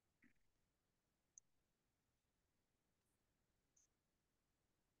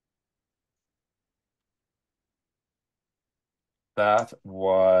 That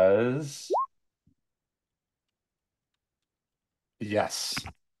was, yes,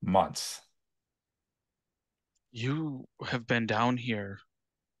 months. You have been down here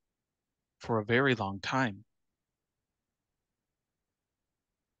for a very long time.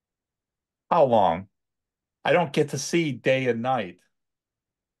 How long? I don't get to see day and night.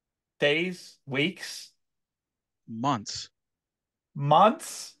 Days, weeks, months.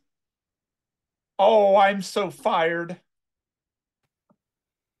 Months? Oh, I'm so fired.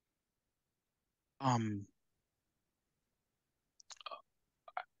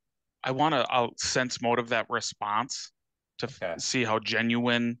 I'll sense motive that response to see how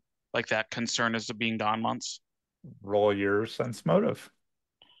genuine like that concern is to being gone months. Roll your sense motive.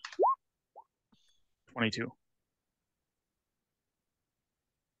 22.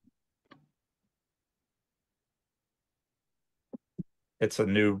 It's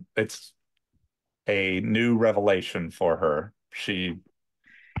a new revelation for her. She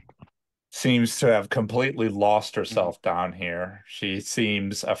seems to have completely lost herself down here. She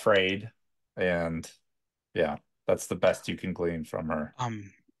seems afraid, and yeah, that's the best you can glean from her.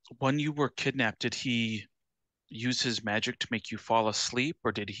 When you were kidnapped, did he use his magic to make you fall asleep,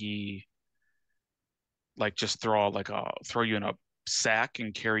 or did he like just throw you in a sack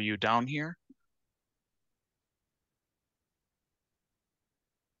and carry you down here?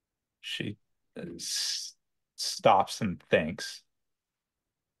 She stops and thinks.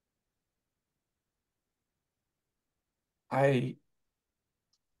 I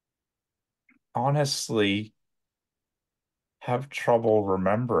honestly have trouble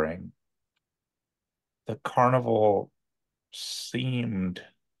remembering. The carnival seemed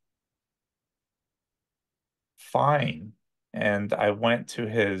fine, and I went to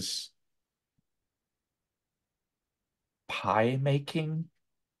his pie making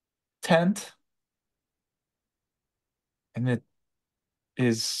tent. And it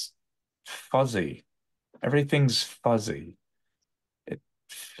is fuzzy. Everything's fuzzy. It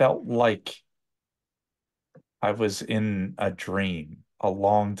felt like I was in a dream a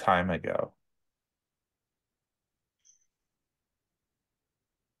long time ago.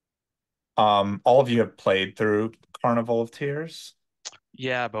 All of you have played through Carnival of Tears?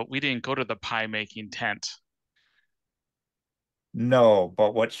 Yeah, but we didn't go to the pie making tent. No,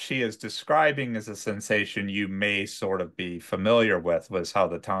 but what she is describing is a sensation you may sort of be familiar with, was how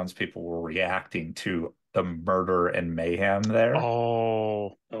the townspeople were reacting to the murder and mayhem there.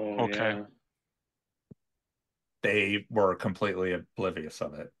 Oh, Oh, okay. yeah. They were completely oblivious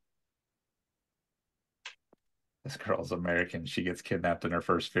of it. This girl's American. She gets kidnapped and her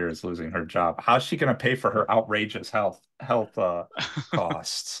first fear is losing her job. How's she going to pay for her outrageous health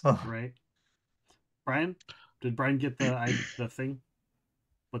costs? Right. Brian? Did Brian get the thing?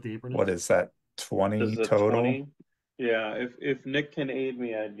 What the apron is? What is that? 20 Is it total? 20? Yeah, if Nick can aid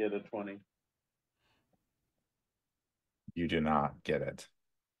me, I'd get a 20. You do not get it.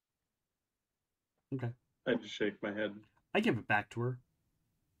 Okay. I just shake my head. I give it back to her.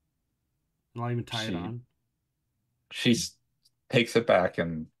 And I'll even tie it on. She takes it back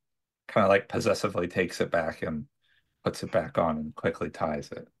and kind of like possessively takes it back and puts it back on and quickly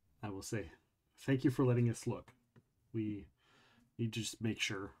ties it. I will say, thank you for letting us look. We need to just make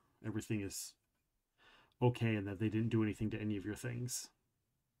sure everything is okay and that they didn't do anything to any of your things.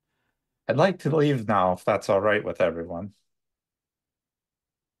 I'd like to leave now if that's all right with everyone.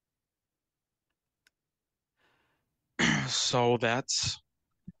 So that's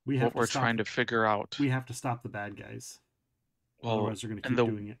what we're trying to figure out. We have to stop the bad guys. Well, otherwise, they're going to keep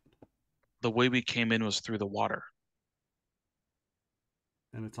doing it. The way we came in was through the water.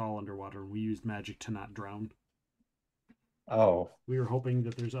 And it's all underwater. We used magic to not drown. Oh. We were hoping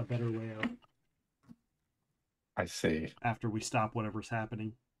that there's a better way out. I see. After we stop whatever's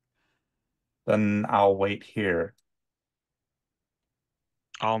happening. Then I'll wait here.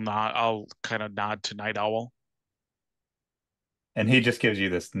 I'll kind of nod to Night Owl. And he just gives you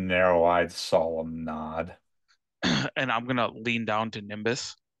this narrow-eyed, solemn nod. And I'm gonna lean down to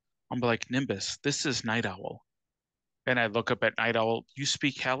Nimbus. I'm like, Nimbus, this is Night Owl. And I look up at Night Owl. You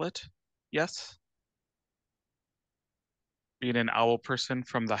speak Hallett? Yes? Being an owl person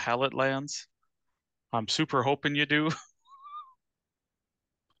from the Hallett lands, I'm super hoping you do.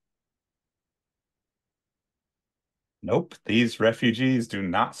 Nope, these refugees do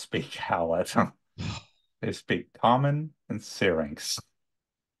not speak Hallett. They speak Common and Syrinx.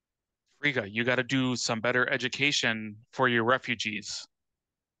 Frigga, you got to do some better education for your refugees.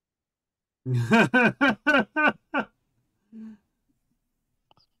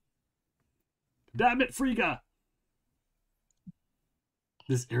 Damn it, Frigga!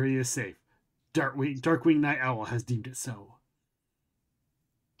 This area is safe. Darkwing Night Owl has deemed it so.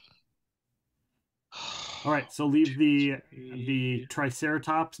 All right, so leave the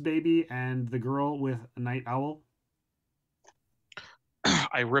Triceratops baby and the girl with a Night Owl.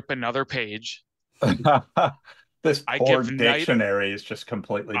 I rip another page. This poor dictionary is just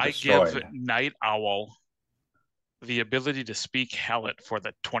completely destroyed. I give Night Owl the ability to speak Hallett for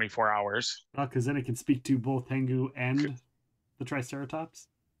the 24 hours. Oh, because then it can speak to both Tengu and the Triceratops?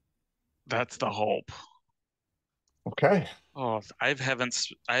 That's the hope. Okay. Oh, I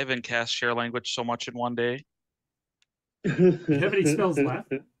haven't cast Share Language so much in one day. Do you have any spells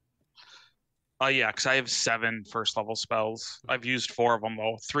left? Yeah, because I have 7 first level spells. I've used 4 of them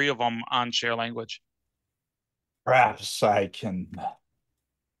though. 3 of them on Share Language. Perhaps I can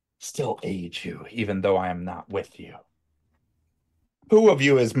still aid you, even though I am not with you. Who of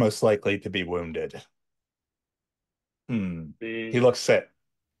you is most likely to be wounded? He looks at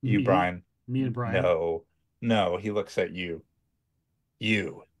you, Brian. Me and Brian. No, he looks at you.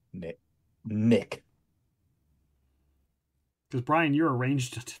 You, Nick. Because Brian, you're a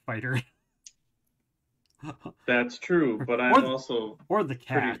ranged fighter. That's true, but I'm also the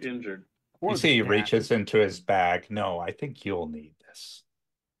cat. pretty injured. You see he reaches into his bag. No, I think you'll need this.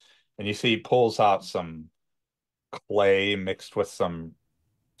 And you see he pulls out some clay mixed with some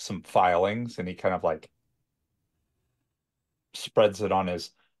filings, and he kind of like spreads it on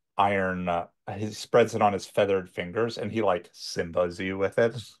his he spreads it on his feathered fingers, and he like Simbas you with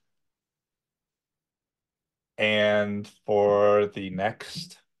it. And for the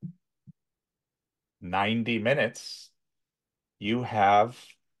next 90 minutes, you have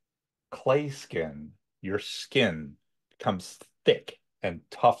clay skin. Your skin becomes thick and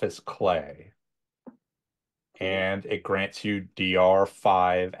tough as clay. And it grants you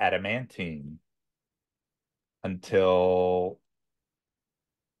DR5 adamantine until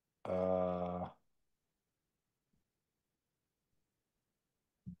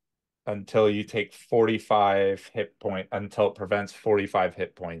until you take 45 hit point until it prevents 45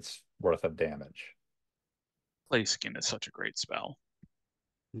 hit points worth of damage. Clay skin is such a great spell.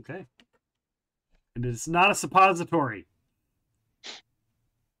 Okay. And it's not a suppository.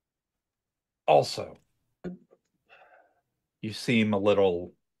 Also, you seem a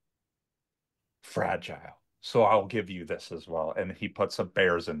little fragile, so I'll give you this as well. And he puts a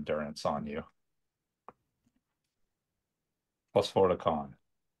bear's endurance on you. +4 to con.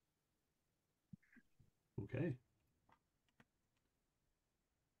 Okay.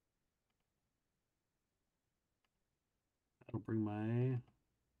 That'll bring my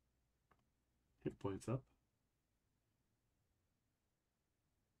hit points up.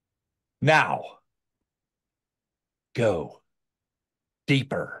 Now, go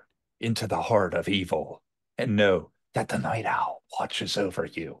deeper into the heart of evil and know that the Night Owl watches over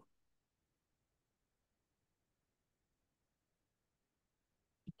you.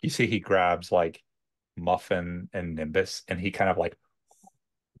 You see he grabs like Muffin and Nimbus and he kind of like,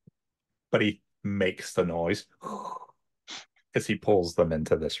 but he makes the noise as he pulls them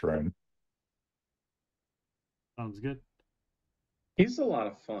into this room. Sounds good. He's a lot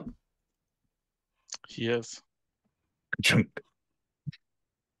of fun. He is. Chunk.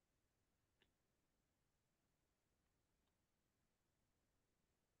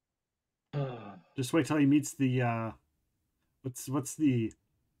 Just wait till he meets the what's the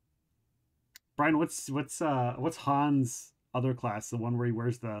Brian, what's Han's other class? The one where he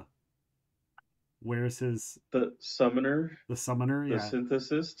wears his the summoner, the the yeah.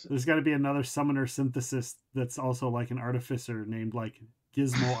 synthesist. There's got to be another summoner synthesist that's also like an artificer named like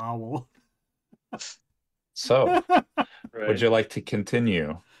Gizmo Owl. So, Right. would you like to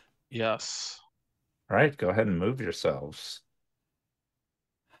continue? Yes. All right, go ahead and move yourselves.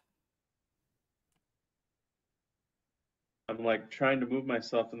 I'm like trying to move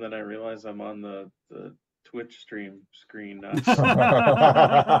myself, and then I realize I'm on the Twitch stream screen now.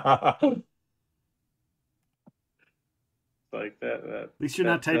 Like that. At least you're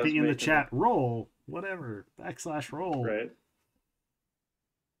not typing in the chat. Roll, whatever, /roll. Right.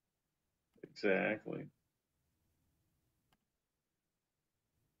 Exactly.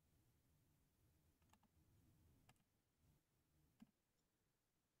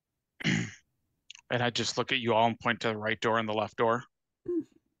 And I just look at you all and point to the right door and the left door.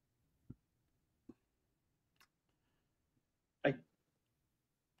 I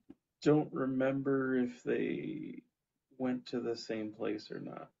don't remember if they went to the same place or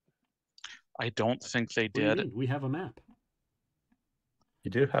not. I don't think they What do you did. mean? We have a map.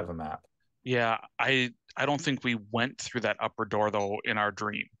 You do have a map. Yeah, I don't think we went through that upper door though in our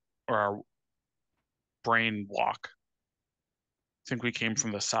dream or our brain walk. I think we came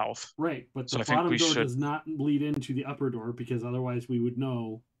from the south. Right, but So the I think bottom we door should. does not lead into the upper door because otherwise we would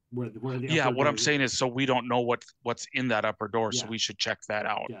know where the Yeah, upper what door I'm saying is, so we don't know what's in that upper door, so Yeah. we should check that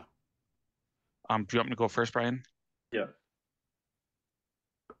out. Yeah. Do you want me to go first, Brian? Yeah.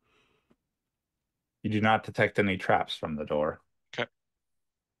 You do not detect any traps from the door. Okay.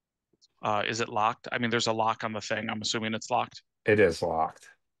 Is it locked? I mean, there's a lock on the thing. I'm assuming it's locked. It is locked.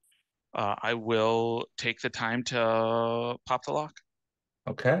 I will take the time to pop the lock.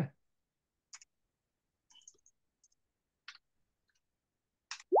 Okay.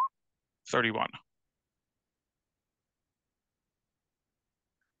 $31.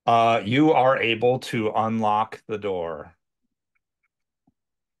 You are able to unlock the door.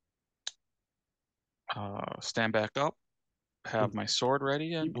 Stand back up. Have my sword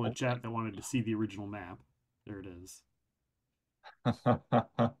ready. And People in chat that wanted to see the original map. There it is.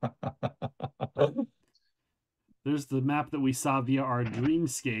 There's the map that we saw via our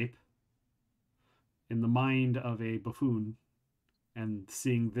dreamscape in the mind of a buffoon and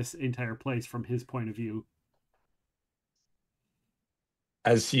seeing this entire place from his point of view.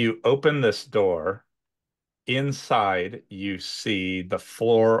 As you open this door, inside you see the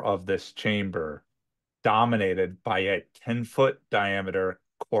floor of this chamber dominated by a 10-foot diameter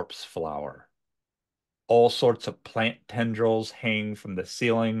corpse flower. All sorts of plant tendrils hang from the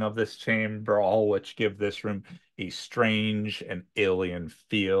ceiling of this chamber, all which give this room a strange and alien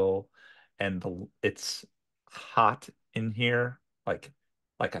feel. And it's hot in here, like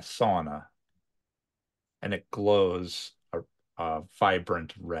a sauna, and it glows a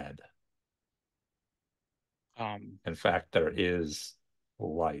vibrant red. In fact, there is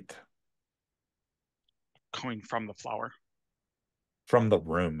light coming from the flower. From the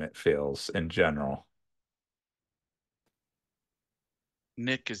room, it feels in general.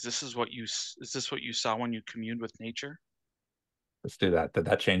 Nick, is this what you saw when you communed with nature? Let's do that. Did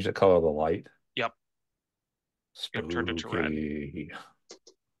that change the color of the light? Yep. Spooky. Yep, turned it to red.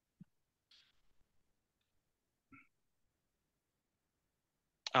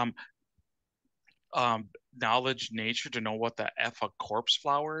 Um, knowledge nature to know what the F a corpse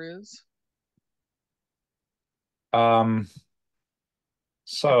flower is?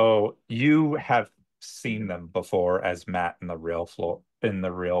 So you have seen them before as Matt in the real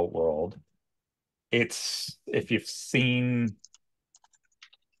world. It's if you've seen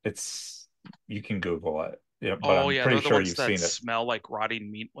it's you can Google it. Yeah, but Oh I'm yeah, pretty they're the sure ones you've that seen it. smell like rotting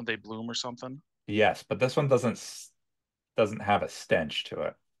meat when they bloom or something. Yes, but this one doesn't have a stench to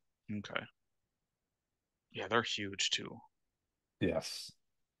it. Okay. Yeah, they're huge too. Yes.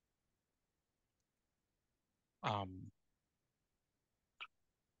 Um,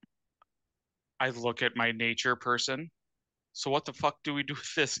 I look at my nature person. So what the fuck do we do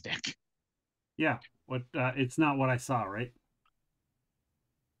with this, Nick? Yeah. What? It's not what I saw, right?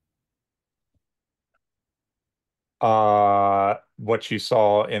 What you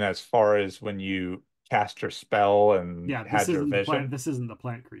saw in as far as when you cast your spell and Yeah. This had your isn't the plant. vision, This isn't the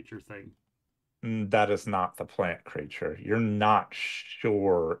plant creature thing. that is not the plant creature. You're not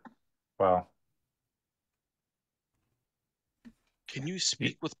sure. Well, Can you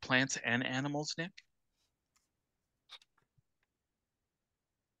speak with plants and animals, Nick?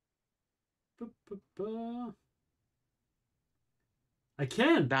 I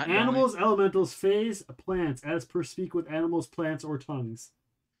can. Not Animals, elementals, phase, plants, as per speak with animals, plants, or tongues.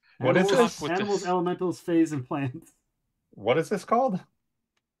 what is Animals, this? animals, elementals, phase, and plants. What is this called?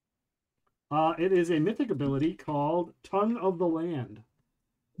 It is a mythic ability called Tongue of the Land.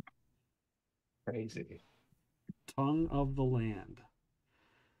 Crazy. Tongue of the Land.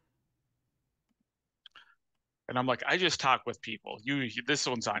 And I'm like, I just talk with people. This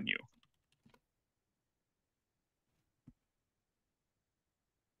one's on you.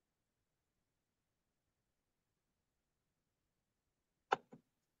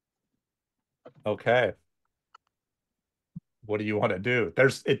 Okay. What do you want to do?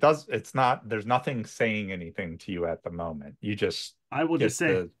 There's nothing saying anything to you at the moment. You just I will get just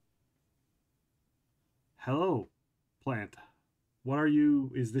say, hello, plant. What are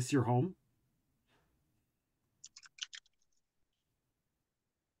you? Is this your home?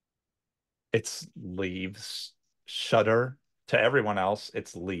 It's leaves shudder. To everyone else,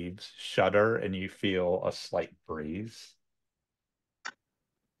 it's leaves shudder, and you feel a slight breeze.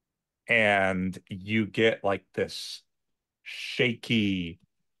 And you get like this shaky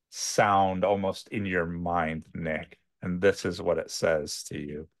sound almost in your mind, Nick. And this is what it says to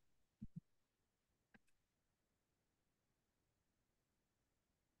you.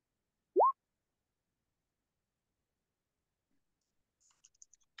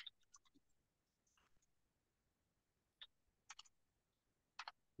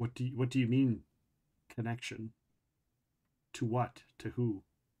 What do you mean connection? To what? To who?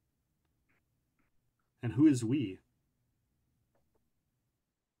 And who is we?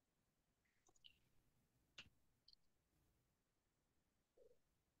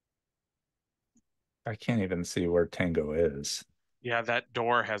 I can't even see where Tango is. Yeah, that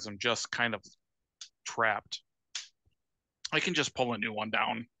door has him just kind of trapped. I can just pull a new one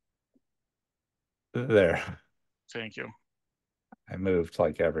down. There. Thank you. I moved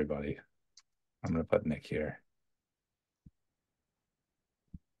like everybody. I'm going to put Nick here.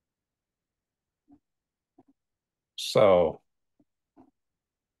 So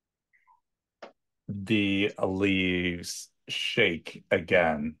the leaves shake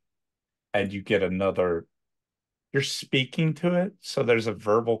again, and you get another. You're speaking to it, so there's a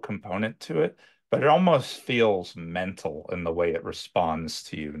verbal component to it, but it almost feels mental in the way it responds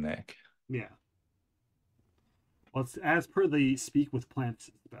to you, Nick. Yeah. Well, it's as per the speak with plants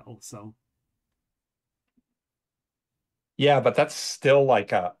spell, so. Yeah, but that's still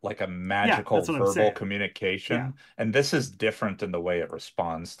like a magical that's what I'm verbal saying. communication, Yeah. and this is different in the way it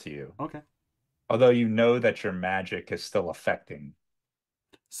responds to you. Okay. Although you know that your magic is still affecting.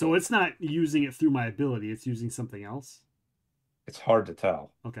 So it's not using it through my ability, it's using something else? It's hard to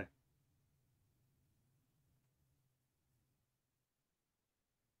tell. Okay.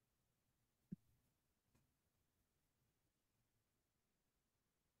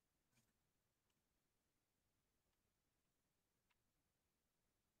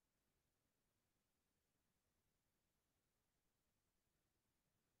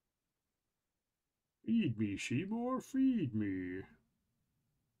 Feed me, Shebor, feed me.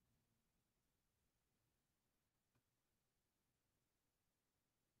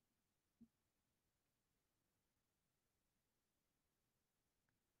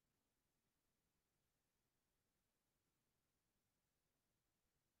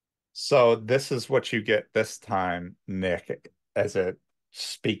 So this is what you get this time, Nick, as it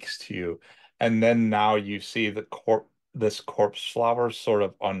speaks to you. And then now you see the this corpse flower sort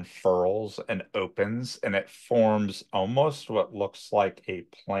of unfurls and opens, and it forms almost what looks like a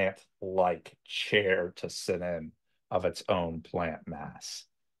plant-like chair to sit in of its own plant mass.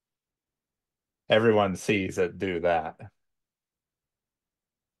 Everyone sees it do that.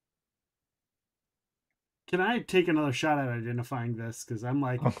 Can I take another shot at identifying this? Because I'm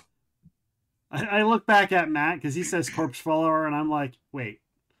like, I look back at Matt because he says corpse follower, and I'm like, wait.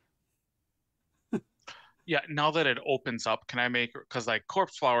 Yeah, now that it opens up, can I make, because like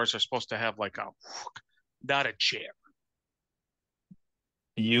corpse flowers are supposed to have like a, not a chair.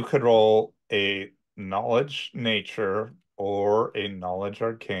 You could roll a knowledge nature or a knowledge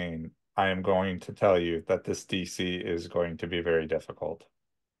arcane. I am going to tell you that this DC is going to be very difficult.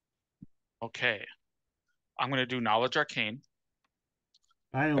 Okay. I'm going to do knowledge arcane.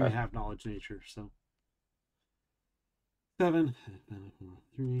 I only have knowledge nature, so 7,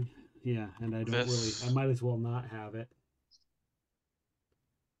 3. Yeah, and I don't really. I might as well not have it.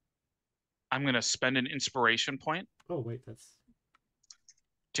 I'm going to spend an inspiration point. Oh wait, that's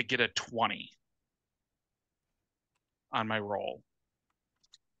to get a 20 on my roll.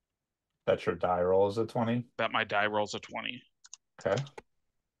 That your die roll is a 20? That my die rolls a 20. Okay.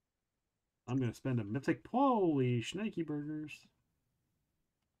 I'm going to spend a mythic. Holy snaky burgers.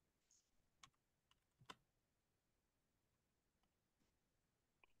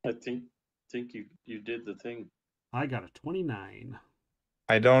 I think you did the thing. I got a 29.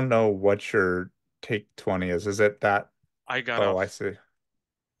 I don't know what your take 20 is. Is it that? I got I see.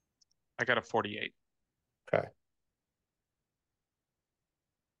 I got a 48. Okay.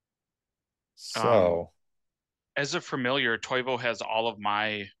 So, as a familiar, Toivo has all of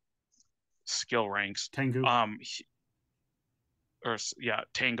my skill ranks. Tengu.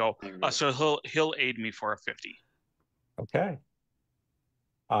 Tango. So he'll aid me for a 50. okay.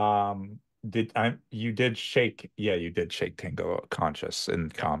 You did shake Tango conscious in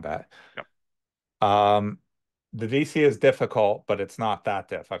combat. Yep. The DC is difficult, but it's not that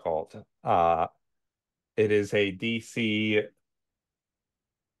difficult. It is a DC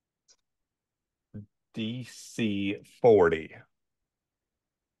 40.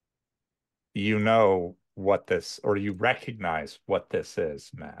 You know what this, or you recognize what this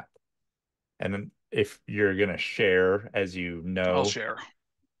is, Matt. And then if you're gonna share, as you know, I'll share.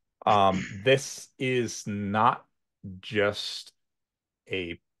 This is not just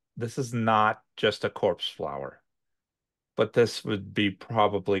a corpse flower, but this would be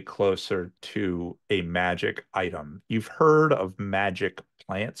probably closer to a magic item. You've heard of magic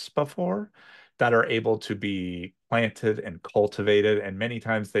plants before that are able to be planted and cultivated, and many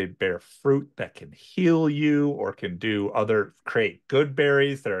times they bear fruit that can heal you or can create good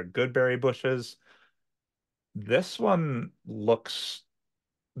berries. There are good berry bushes. This one is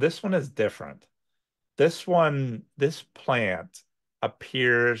different. This plant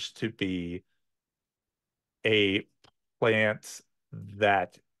appears to be a plant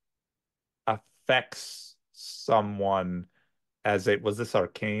that affects someone was this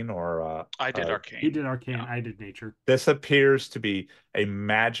arcane or I did arcane. He did arcane. Yeah. I did nature. This appears to be a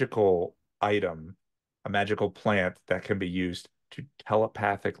magical item, a magical plant that can be used to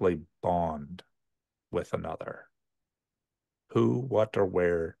telepathically bond with another. Who, what, or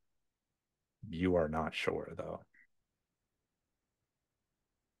where, you are not sure, though.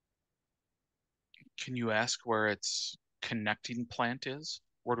 Can you ask where its connecting plant is?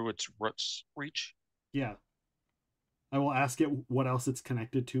 Where do its roots reach? Yeah. I will ask it what else it's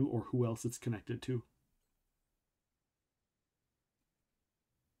connected to or who else it's connected to.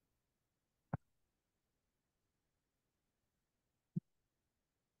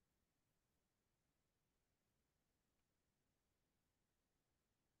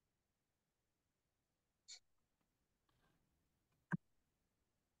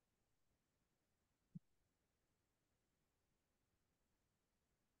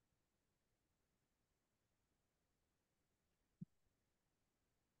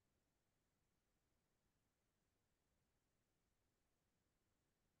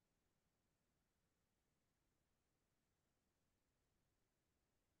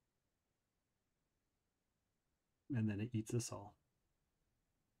 And then it eats us all.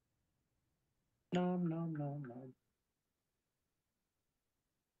 Nom, nom, nom,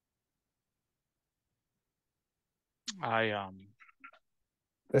 nom.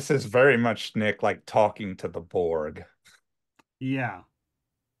 This is very much, Nick, like talking to the Borg. Yeah.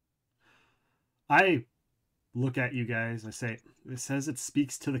 I look at you guys. I say, it says it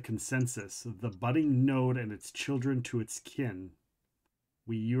speaks to the consensus, the budding node and its children to its kin.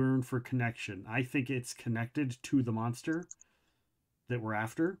 We yearn for connection. I think it's connected to the monster that we're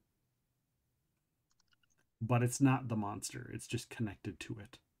after. but it's not the monster. It's just connected to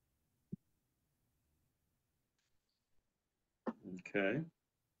it. Okay.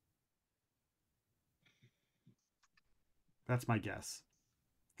 That's my guess.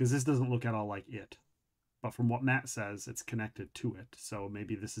 Because this doesn't look at all like it. But from what Matt says, it's connected to it. So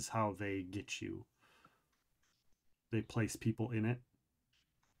maybe this is how they get you. They place people in it.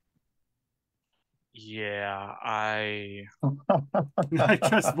 Yeah, I I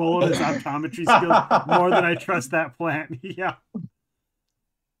trust Voloda's optometry skills more than I trust that plant. Yeah.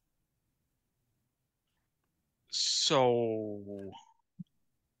 So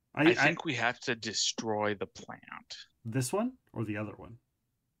I think we have to destroy the plant. This one or the other one?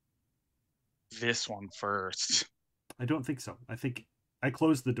 This one first. I don't think so. I think I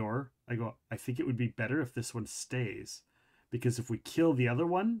closed the door. I think it would be better if this one stays. Because if we kill the other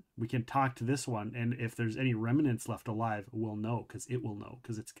one, we can talk to this one. And if there's any remnants left alive, we'll know because it will know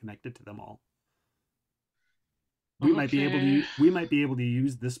because it's connected to them all. We might be able to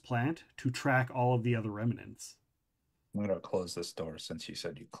use this plant to track all of the other remnants. I'm gonna close this door since you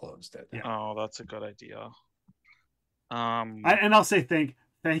said you closed it. Yeah. Oh, that's a good idea. And I'll say thank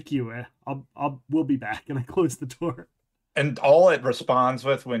you. We'll be back. And I close the door. And all it responds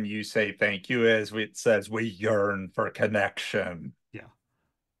with when you say thank you is it says we yearn for connection. Yeah.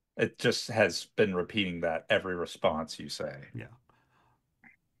 It just has been repeating that every response you say. Yeah.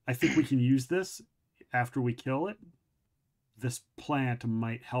 I think we can use this after we kill it. This plant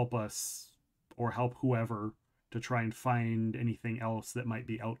might help us or help whoever to try and find anything else that might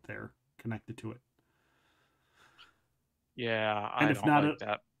be out there connected to it. Yeah, I don't like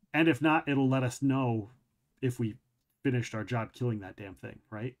that. And if not, it'll let us know if we finished our job killing that damn thing,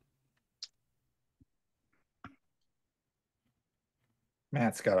 right?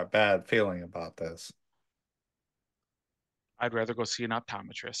 Matt's got a bad feeling about this. I'd rather go see an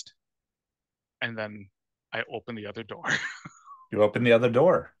optometrist. And then I open the other door. You open the other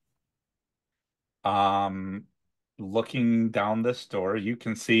door. Looking down this door, you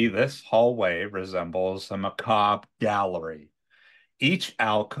can see this hallway resembles a macabre gallery. With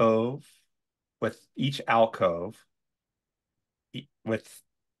alcoves,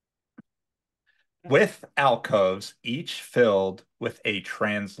 each filled with a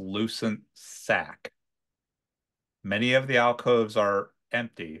translucent sack. Many of the alcoves are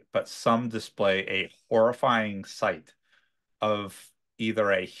empty, but some display a horrifying sight of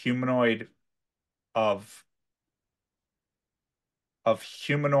either a humanoid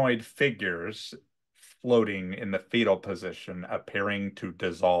figures floating in the fetal position, appearing to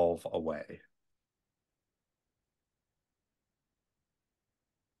dissolve away.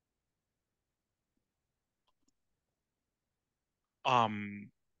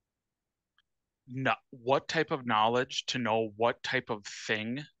 What type of knowledge to know what type of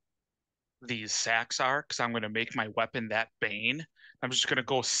thing these sacks are? Because I'm going to make my weapon that bane. I'm just going to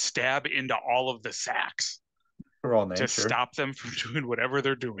go stab into all of the sacks to stop them from doing whatever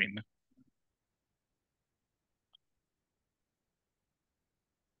they're doing.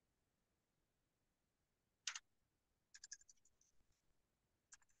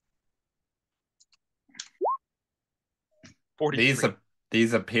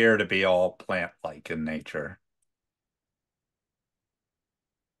 These appear to be all plant-like in nature.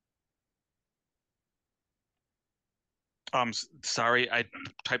 Sorry, I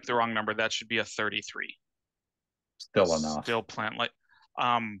typed the wrong number. That should be a 33. Still enough. Still plant-like.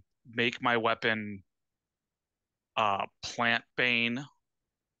 Make my weapon plant bane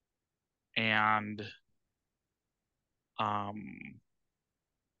and I'm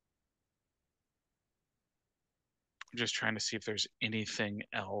just trying to see if there's anything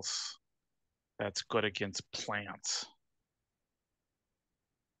else that's good against plants.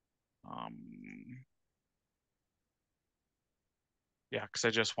 Yeah, because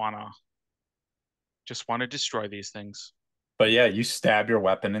I just wanna destroy these things. But yeah, you stab your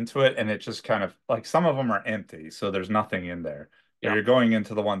weapon into it, and it just kind of like some of them are empty, so there's nothing in there. But Yeah. you're going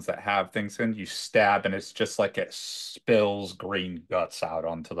into the ones that have things in, you stab, and it's just like it spills green guts out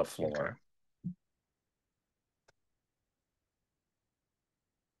onto the floor. Okay.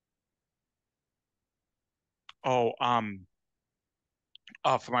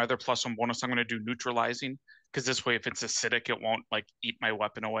 Oh, for my other +1 bonus, I'm going to do neutralizing because this way, if it's acidic, it won't like eat my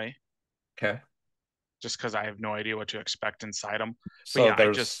weapon away. Okay. Just because I have no idea what to expect inside them. So yeah,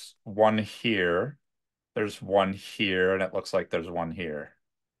 there's one here, there's one here, and it looks like there's one here.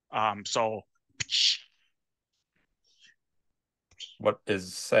 So what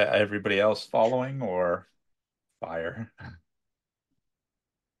is everybody else following or fire?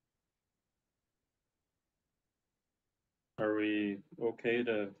 Are we okay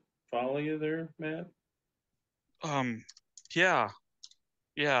to follow you there, Matt? Yeah.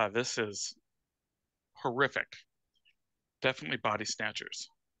 Yeah, this is horrific. Definitely body snatchers.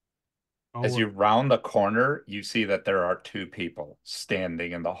 As you round the corner, you see that there are two people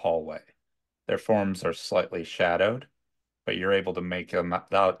standing in the hallway. Their forms are slightly shadowed, but you're able to make them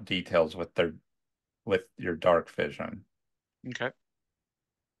out details with your dark vision. Okay.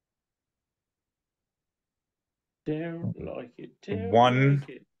 Don't like it. Don't One like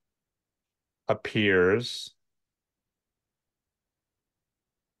it. appears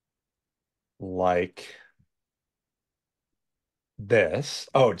like this.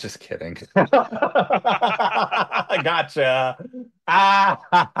 Oh, just kidding. Gotcha.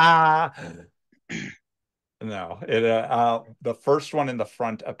 No, the first one in the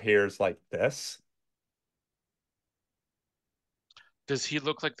front appears like this. Does he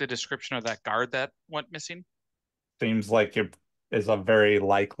look like the description of that guard that went missing? Seems like it is a very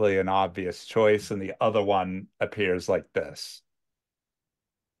likely and obvious choice, and the other one appears like this,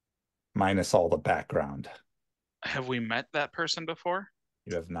 minus all the background. Have we met that person before?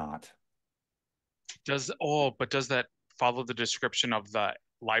 You have not. Does that follow the description of the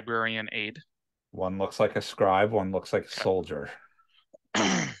librarian aide? One looks like a scribe, one looks like a soldier.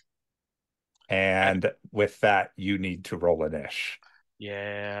 And with that, you need to roll an ish.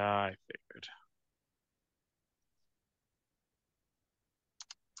 Yeah, I figured.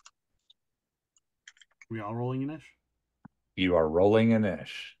 We all rolling an ish? You are rolling an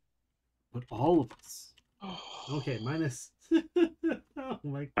ish. But all of us. Okay, minus. Oh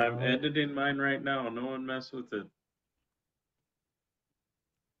my god. I'm editing mine right now. No one mess with it.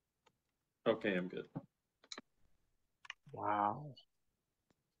 Okay, I'm good. Wow.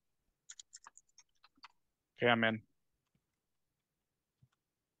 Okay, I'm in.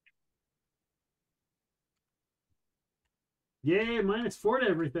 Yay, -4 to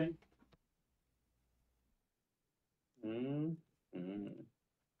everything.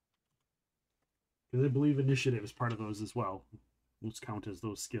 Because I believe initiative is part of those as well. Those count as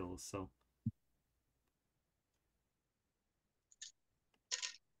those skills, so.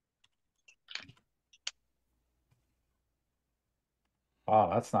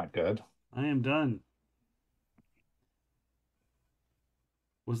 Oh, that's not good. I am done.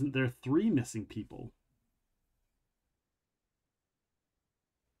 Wasn't there 3 missing people?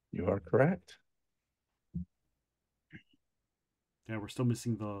 You are correct. Yeah, we're still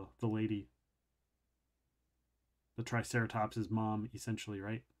missing the lady. The Triceratops' mom, essentially,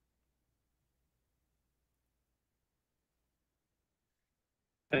 right?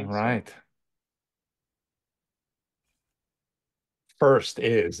 All right. First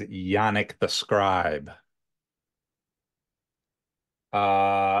is Yannick the Scribe.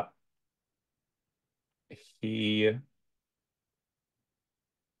 He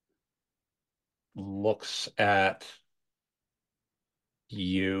looks at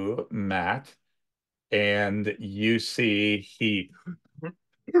you, Matt, and you see he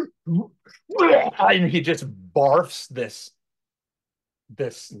just barfs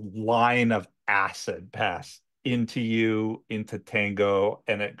this line of acid past into you, into Tango,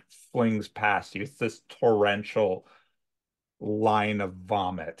 and it flings past you. It's this torrential line of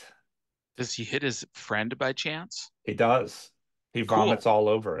vomit. Does he hit his friend by chance? He does. He vomits all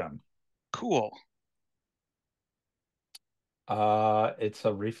over him. Cool. It's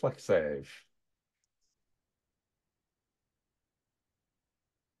a reflex save.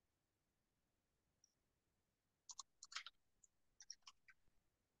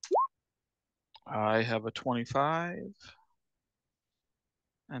 I have a 25.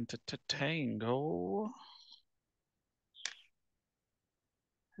 And to Tango.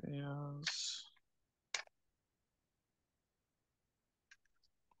 Yes.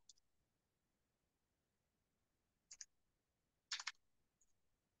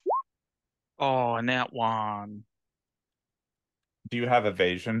 Oh, and that one. Do you have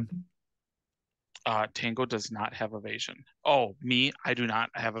evasion? Tango does not have evasion. Oh, me, I do not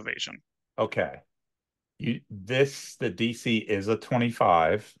have evasion. Okay. The DC is a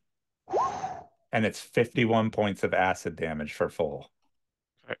 25, and it's 51 points of acid damage for full.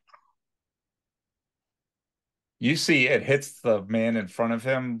 Okay. You see it hits the man in front of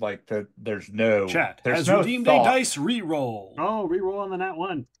him like there's no has no redeemed thought. a dice reroll. Oh, reroll on the nat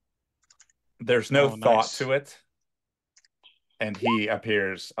 1. There's no thought nice. to it, and he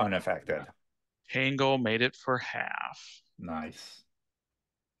appears unaffected. Tango made it for half. Nice.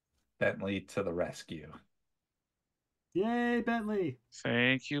 Bentley to the rescue. Yay, Bentley.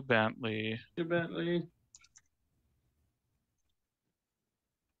 Thank you, Bentley. Hey, Bentley.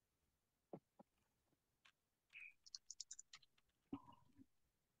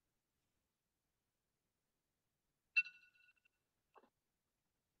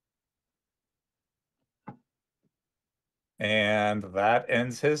 And that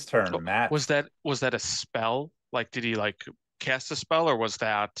ends his turn. Matt. Was that a spell? Like, did he like cast a spell, or was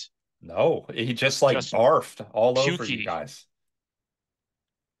that No, he just like barfed all over you pukey? guys.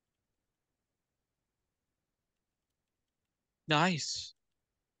 Nice.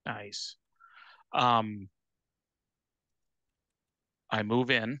 Nice. I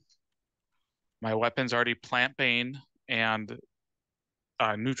move in. My weapon's already plant bane and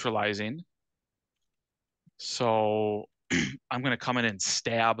neutralizing. So I'm going to come in and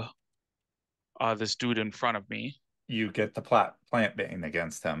stab this dude in front of me. You get the plant bane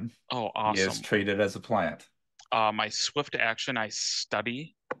against him. Oh, awesome. He is treated as a plant. My swift action, I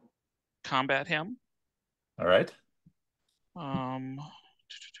study combat him. All right. Ooh.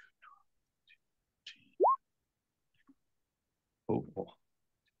 Ooh.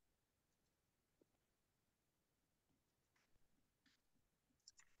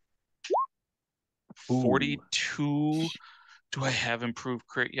 42. Do I have improved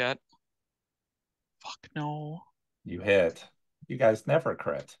crit yet? Fuck no. You hit. You guys never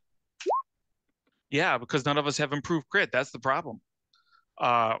crit. Yeah, because none of us have improved crit. That's the problem.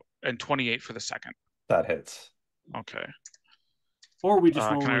 And 28 for the second. That hits. Okay. Or we just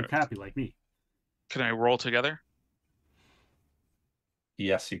roll really crappy like me. Can I roll together?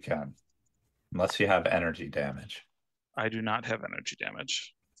 Yes, you can. Unless you have energy damage. I do not have energy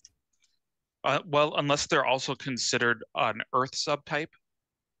damage. Well, unless they're also considered an earth subtype,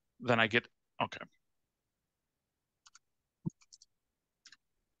 then I get... Okay.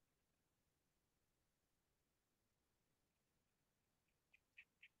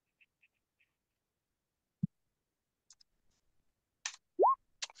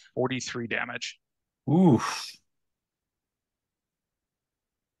 $43 damage. Oof.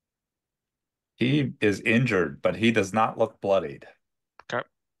 He is injured, but he does not look bloodied. Okay.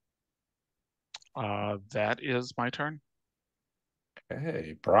 That is my turn.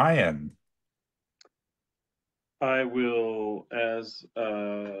 Okay, Brian. I will, as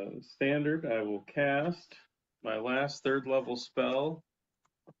standard, I will cast my last third level spell.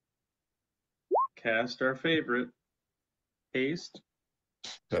 Cast our favorite, Haste.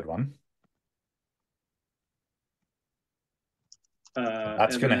 Good one.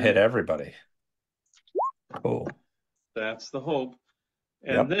 That's going to hit everybody. Cool. That's the hope.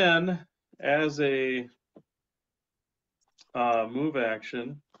 And then, as a move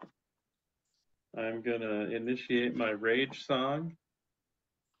action, I'm going to initiate my rage song.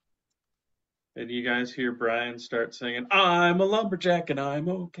 And you guys hear Brian start singing, I'm a lumberjack and I'm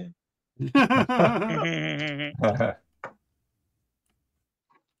okay.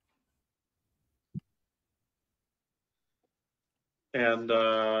 And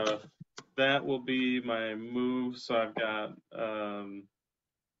that will be my move. So I've got, I'm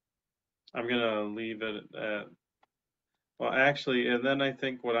going to leave it at, well, actually, and then I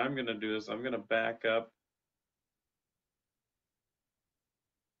think what I'm going to do is I'm going to back up.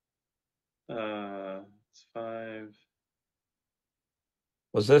 It's 5.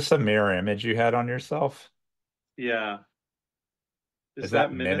 Was this a mirror image you had on yourself? Yeah. Is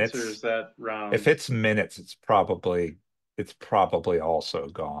that minutes minutes or is that rounds? If it's minutes, it's probably also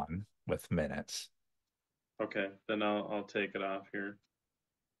gone with minutes. Okay, then I'll take it off here.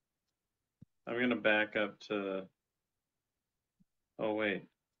 I'm gonna back up to. Oh wait.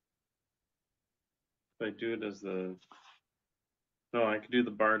 If I do it as the. No, I could do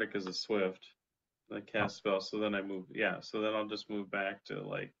the Bardic as a Swift. I cast spell, so then I move. Yeah, so then I'll just move back to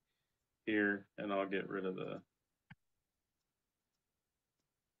like here, and I'll get rid of the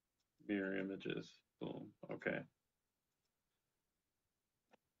mirror images. Boom. Okay.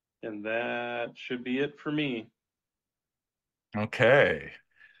 And that should be it for me. Okay.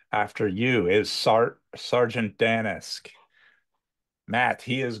 After you is Sergeant Danisk. Matt,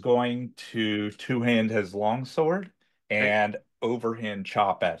 he is going to two-hand his longsword and overhand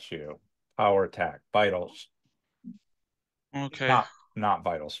chop at you. Power attack, vitals. Okay. Not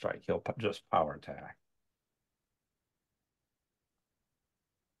vital strike. He'll just power attack.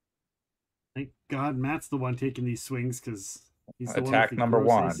 Thank God Matt's the one taking these swings because he's the attack one number gross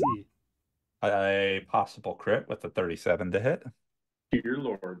 1. AC. A possible crit with a 37 to hit. Dear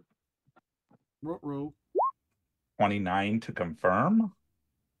Lord. Row. 29 to confirm.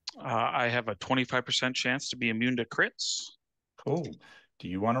 I have a 25% chance to be immune to crits. Cool. Do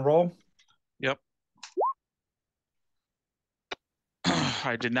you want to roll? Yep.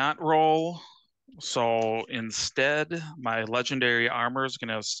 I did not roll. So instead, my legendary armor is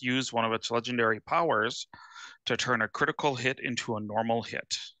going to use one of its legendary powers to turn a critical hit into a normal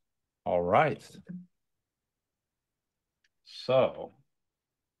hit. All right. So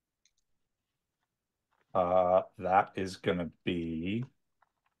That is going to be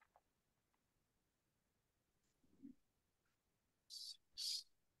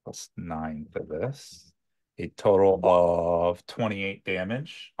 +9 for this. A total of 28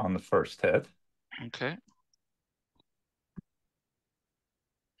 damage on the first hit. Okay.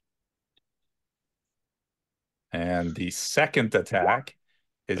 And the second attack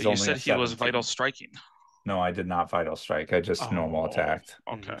is But you only said a he was 17. vital striking. No, I did not vital strike. I just normal attacked.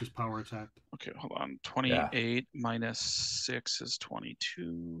 Okay. Just power attacked. Okay, hold on. 28 minus 6 is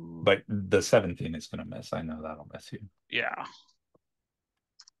 22. But the 17 is going to miss. I know that'll miss you. Yeah.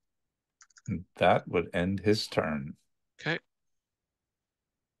 And that would end his turn. Okay.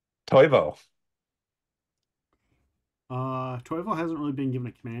 Toivo. Toivo hasn't really been given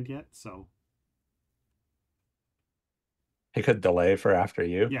a command yet, so He could delay for after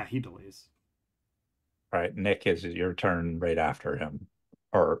you. yeah, he delays. All right, Nick, is your turn right after him,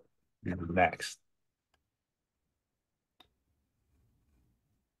 or next.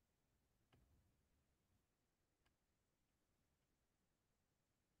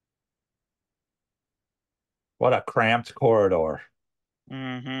 What a cramped corridor.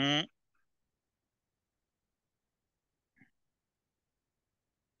 Mm-hmm.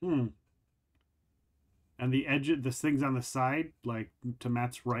 And the edge, the things on the side, like to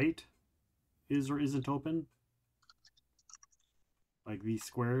Matt's right, is or isn't open. Like these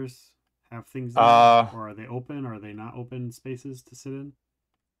squares have things there, or are they open? Or are they not open spaces to sit in?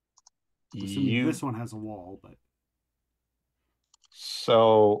 Assuming this one has a wall, but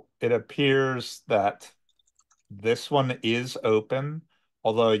so it appears that this one is open,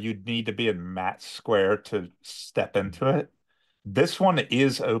 although you'd need to be in Matt's square to step into it. This one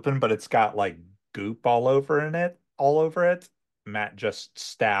is open, but it's got like goop all over it. Matt just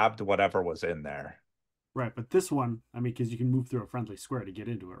stabbed whatever was in there. right. But this one, I mean, because you can move through a friendly square to get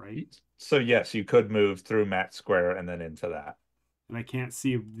into it, right? So yes, you could move through Matt's square and then into that. And I can't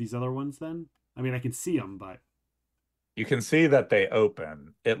see these other ones then? I mean, I can see them, but You can see that they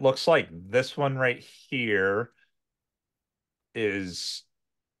open. It looks like this one right here is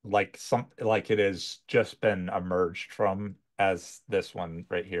like it has just been emerged from as this one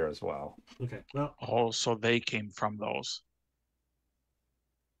right here as well. okay. Well, Oh, so they came from those.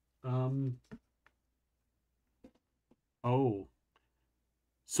 Oh.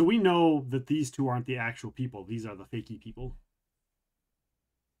 So we know that these two aren't the actual people. These are the fakey people.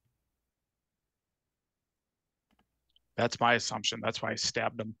 That's my assumption. That's why I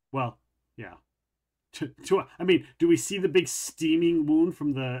stabbed him. Well, yeah. I mean, do we see the big steaming wound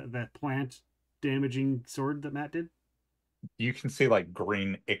from the plant damaging sword that Matt did? You can see like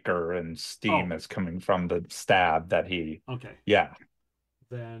green ichor and steam is coming from the stab that he. Okay. Yeah.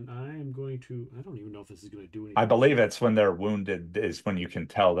 Then I am going to. I don't even know if this is going to do anything. I believe it's when they're wounded is when you can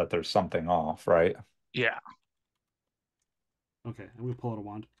tell that there's something off, right? Yeah. Okay, I'm going to pull out a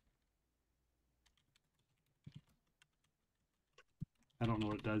wand. I don't know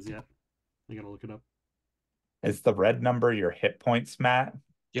what it does yet. I got to look it up. Is the red number your hit points, Matt?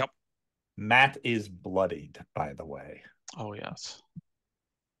 Yep. Matt is bloodied, by the way. Oh, yes.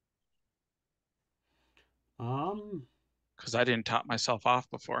 Because I didn't top myself off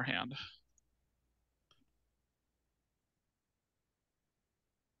beforehand.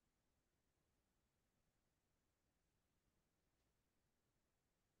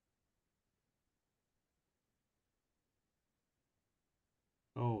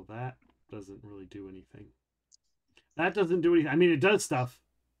 Oh, that doesn't really do anything. That doesn't do anything. I mean, it does stuff,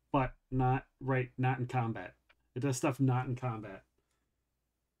 but not in combat. It does stuff not in combat.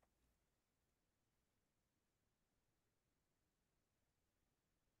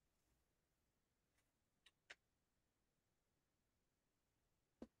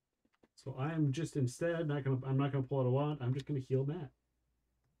 So I'm just instead I'm not gonna pull out a wand. I'm just gonna heal Matt.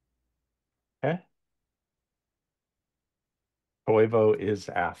 Okay. Toivo is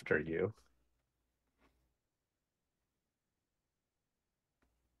after you.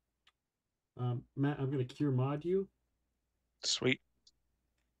 Matt, I'm gonna cure mod you. Sweet.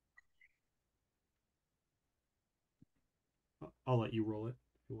 I'll let you roll it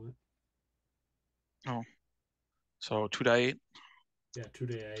if you want. Oh. So 2d8? Yeah,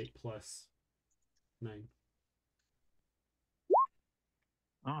 2d8 plus 9.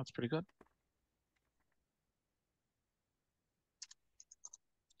 Oh, that's pretty good.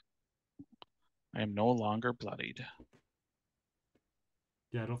 I am no longer bloodied.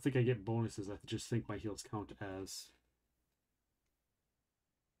 Yeah, I don't think I get bonuses. I just think my heals count as.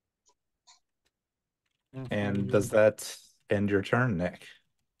 And does that end your turn, Nick?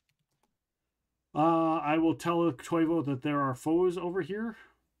 I will tell Toivo that there are foes over here,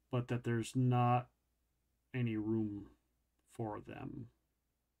 but that there's not any room for them.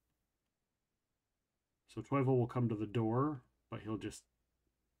 So Toivo will come to the door, but he'll just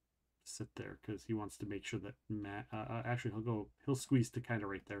sit there because he wants to make sure that Matt. Actually, he'll squeeze to kind of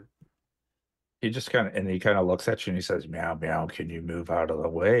right there. He just kind of looks at you and he says, "Meow meow, can you move out of the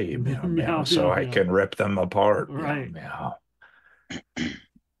way? Meow meow, Meow, so meow, I meow. can rip them apart." Right. Meow meow.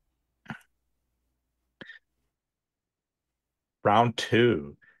 Round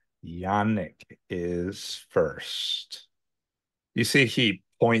 2. Yannick is first. You see, he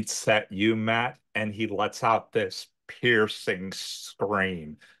points at you, Matt, and he lets out this piercing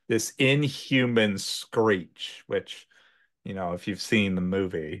scream, this inhuman screech, which, if you've seen the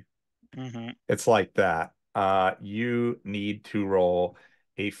movie, it's like that. You need to roll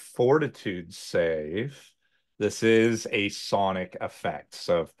a fortitude save. This is a sonic effect.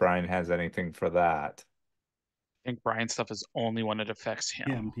 So if Brian has anything for that. I think Brian's stuff is only when it affects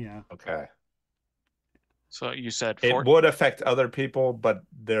him. Yeah. Okay. So you said It would affect other people, but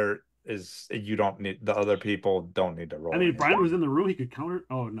the other people don't need to roll. I mean, if anything. Brian was in the room, he could counter.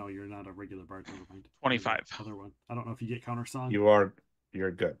 Oh no, you're not a regular bard. Never mind. 25. Other one. I don't know if you get counter song.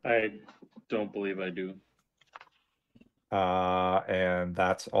 You're good. I don't believe I do. And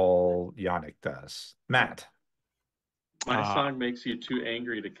that's all Yannick does. Matt. My song makes you too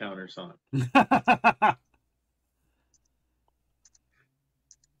angry to counter song.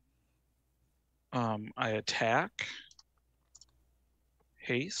 I attack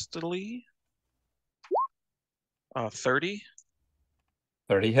hastily. 30.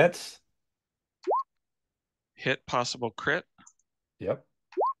 30 hits. Hit possible crit. Yep.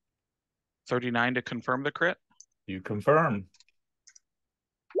 39 to confirm the crit. You confirm.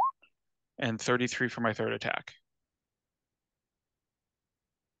 And 33 for my third attack.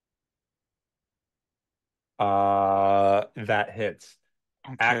 That hits.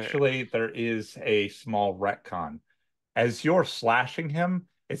 Okay. Actually, there is a small retcon. As you're slashing him,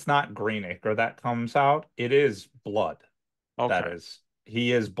 it's not green ichor that comes out. It is blood. Okay.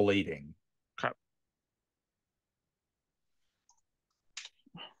 He is bleeding. Okay.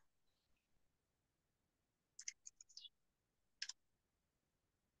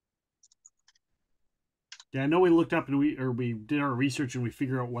 Yeah, I know we looked up and we did our research and we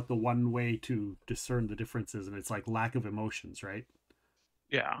figure out what the one way to discern the difference is, and it's like lack of emotions, right?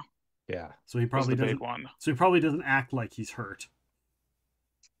 Yeah. Yeah. So he probably doesn't. Big one. So he probably doesn't act like he's hurt.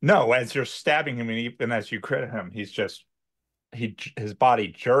 No, as you're stabbing him and as you crit him, his body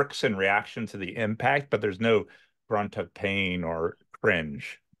jerks in reaction to the impact, but there's no grunt of pain or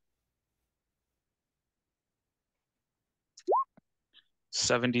cringe.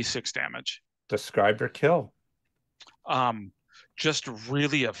 76 damage. Describe your kill. Just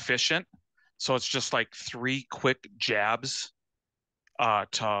really efficient. So it's just like 3 quick jabs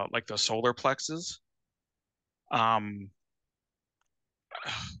to like the solar plexus. I'm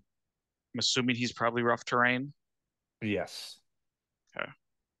assuming he's probably rough terrain. Yes. Okay.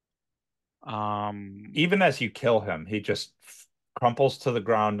 Even as you kill him, he just crumples to the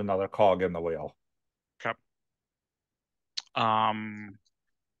ground, another cog in the wheel. Okay.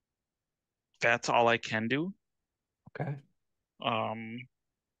 That's all I can do. Okay.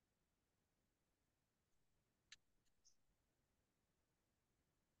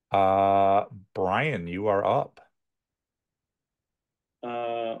 Brian, you are up.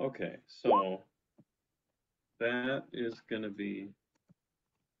 Okay, so that is gonna be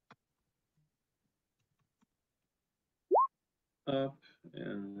up,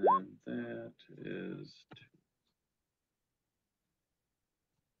 and then that is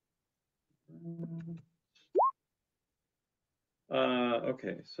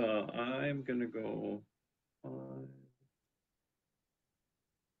okay, so I'm gonna go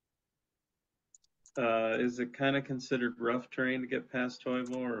is it kind of considered rough terrain to get past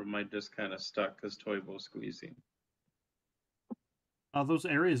Toivo, or am I just kind of stuck because Toivo's squeezing? Those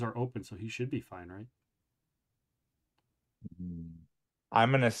areas are open, so he should be fine, right?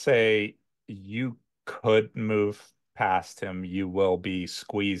 I'm gonna say you could move past him. You will be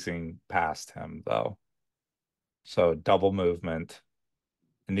squeezing past him, though. So double movement.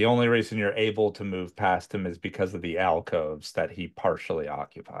 And the only reason you're able to move past him is because of the alcoves that he partially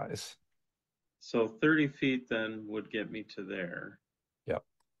occupies. So 30 feet then would get me to there. Yep.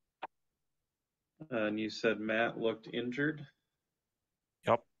 And you said Matt looked injured?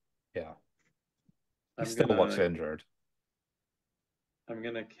 Yep. Yeah. He still looks injured. I'm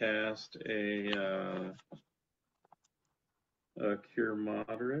gonna cast a Cure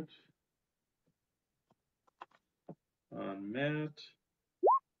Moderate on Matt.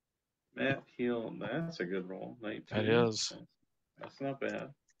 Matt heal. That's a good roll. 19. That is. That's not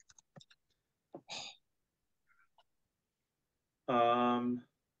bad.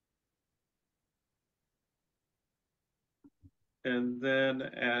 And then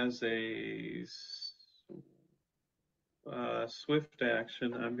as a swift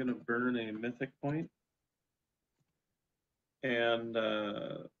action, I'm going to burn a mythic point. And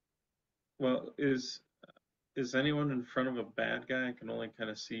well, is anyone in front of a bad guy? I can only kind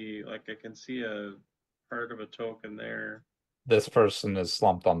of see, like, I can see a part of a token there. This person is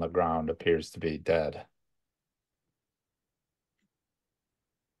slumped on the ground, appears to be dead.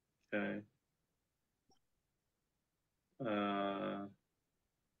 Okay.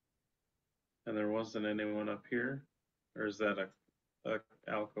 And there wasn't anyone up here? Or is that a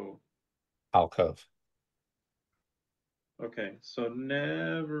alcove? Alcove. Okay, so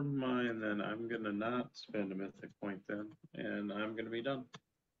never mind then. I'm gonna not spend a mythic point then, and I'm gonna be done.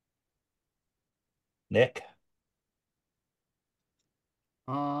 Nick.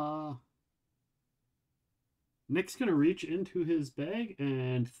 Nick's gonna reach into his bag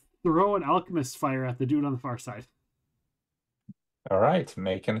and throw an alchemist fire at the dude on the far side. All right,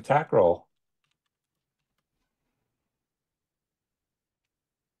 make an attack roll.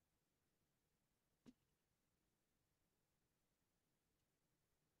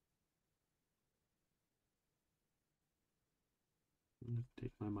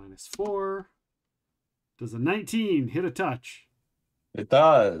 Take my -4. Does a 19 hit a touch? It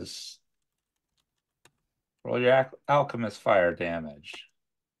does. Roll your alchemist fire damage.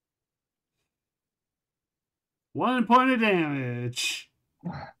 1 point of damage.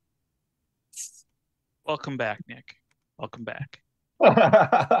 Welcome back, Nick. Welcome back.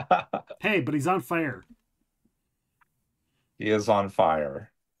 Hey, but he's on fire. He is on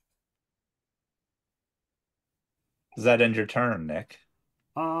fire. Does that end your turn, Nick?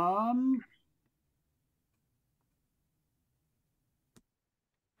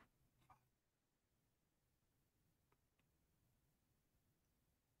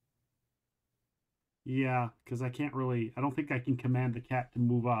 Yeah, because I don't think I can command the cat to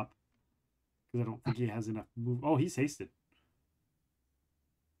move up. Because I don't think he has enough move. Oh, he's hasted.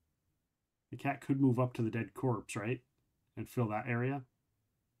 The cat could move up to the dead corpse, right? And fill that area?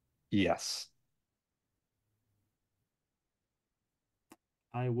 Yes.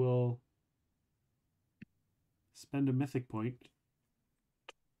 I will spend a mythic point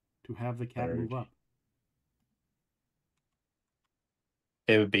to have the cat move up.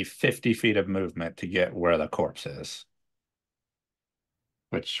 It would be 50 feet of movement to get where the corpse is.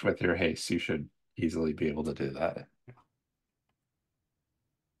 Which, with your haste, you should easily be able to do that. Yeah.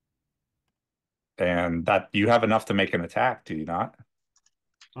 And that you have enough to make an attack, do you not?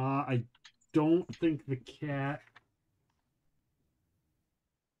 I don't think the cat.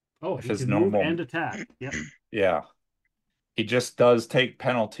 Oh, If he his can normal move and attack. Yep. Yeah. He just does take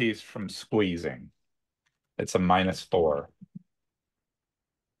penalties from squeezing. It's a -4.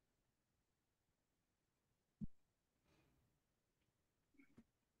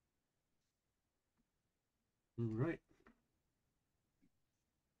 All right.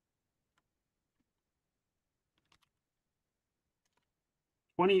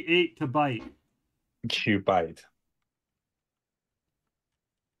 $28 to bite. You bite.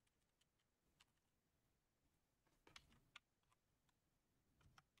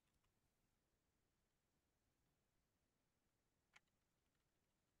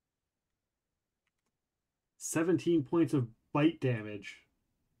 $17 points of bite damage.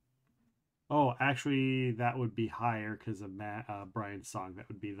 Oh, actually, that would be higher because of Brian's song. That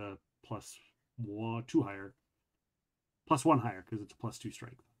would be the +2 higher. +1 higher because it's a +2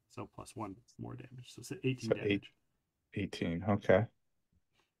 strength. So +1 more damage. So 18 damage. 18, okay.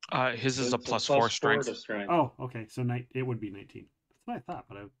 His is a It's +4 strength. to strength. Oh, okay. So it would be 19. That's what I thought,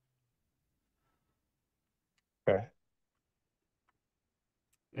 but Okay.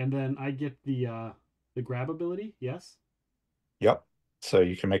 And then I get the grab ability, yes? Yep. So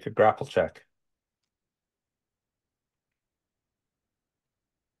you can make a grapple check.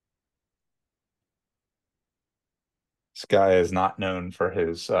 This guy is not known for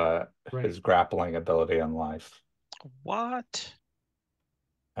his grappling ability in life. What?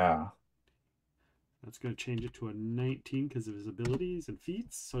 Yeah. That's going to change it to a 19 because of his abilities and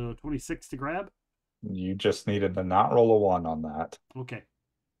feats. So 26 to grab. You just needed to not roll a 1 on that. Okay.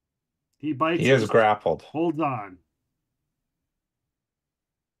 He bites. He is grappled. Holds on.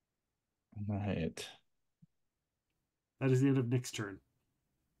 All right. That is the end of Nick's turn.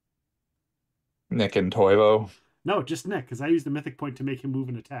 Nick and Toivo. No, just Nick, because I used the mythic point to make him move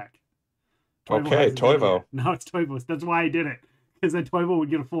and attack. Okay, Toivo. No, it's Toivo. That's why I did it. Because then Toivo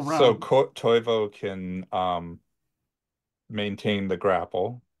would get a full round. So Toivo can maintain the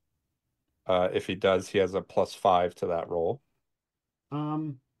grapple. If he does, he has a +5 to that roll.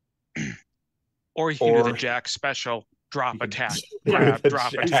 Or he can do the Jack special drop attack, Yeah. grab,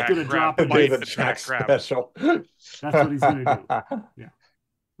 drop He's attack, gonna grab, drop bite, the attack, Jack grab. special. That's what he's gonna do. Yeah.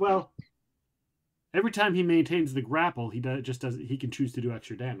 Well, every time he maintains the grapple, he can choose to do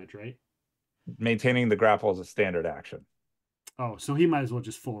extra damage, right? Maintaining the grapple is a standard action. Oh, so he might as well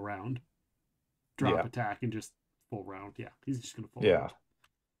just full round. Drop Yeah. attack and just full round. Yeah, he's just gonna full Yeah. round.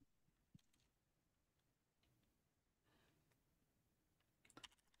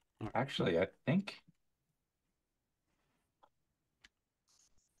 Actually, I think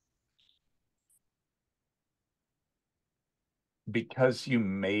because you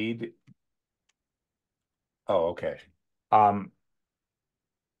made. Oh, okay.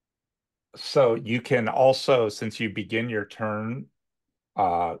 So you can also, since you begin your turn,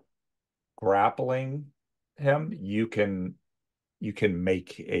 grappling him, you can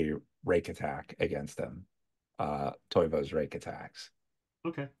make a rake attack against him. Toivo's rake attacks.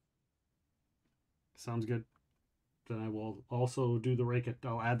 Okay. Sounds good. Then I will also do the rake.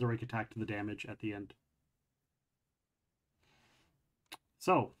 I'll add the rake attack to the damage at the end.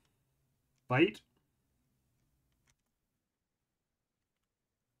 So, bite.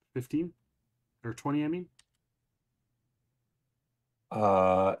 15 or 20. I mean.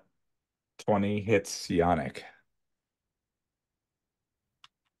 20 hits Yannick.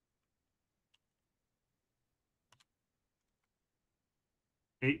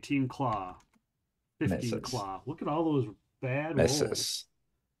 $18 claw. 15 Misses. claw. Look at all those bad Misses. rolls.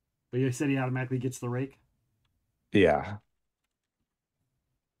 But you said he automatically gets the rake? Yeah.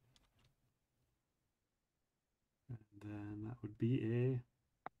 And then that would be a...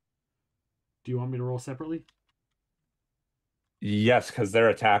 Do you want me to roll separately? Yes, because they're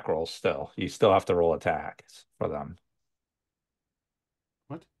attack rolls still. You still have to roll attacks for them.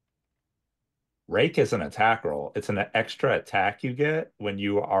 What? Rake is an attack roll. It's an extra attack you get when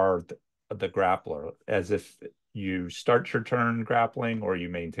you are the grappler, as if you start your turn grappling or you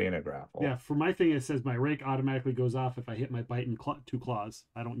maintain a grapple. Yeah, for my thing, it says my rake automatically goes off if I hit my bite and 2 claws.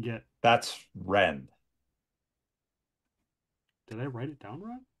 I don't get... That's rend. Did I write it down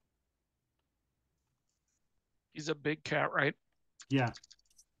wrong? He's a big cat, right? Yeah.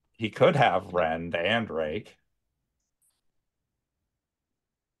 He could have rend and rake.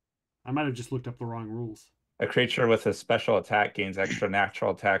 I might have just looked up the wrong rules. A creature with a special attack gains extra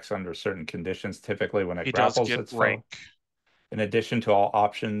natural attacks under certain conditions, typically when it He does grapples get its rake. foe. In addition to all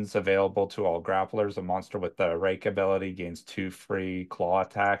options available to all grapplers, a monster with the rake ability gains 2 free claw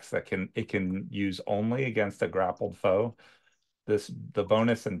attacks that it can use only against a grappled foe. The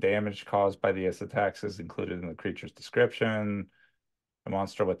bonus and damage caused by these attacks is included in the creature's description. A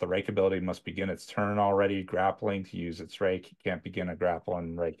monster with the rake ability must begin its turn already grappling to use its rake. It can't begin a grapple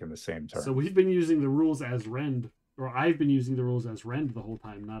and rake in the same turn. So we've been using the rules as rend, or I've been using the rules as rend the whole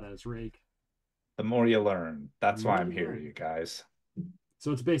time, not as rake. The more you learn. That's why I'm Yeah. here, you guys.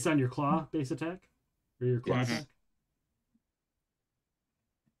 So it's based on your claw base attack? Or your claw Yes. attack?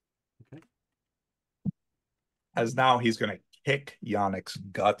 Okay. As now he's going to kick Yannick's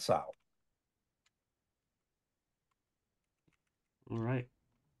guts out. All right.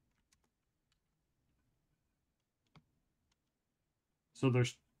 So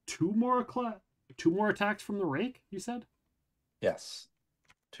there's two more attacks from the rake, you said? Yes.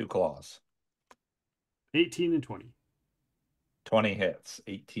 2 claws. 18 and 20. 20 hits.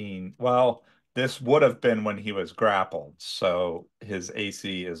 18. Well, this would have been when he was grappled, so his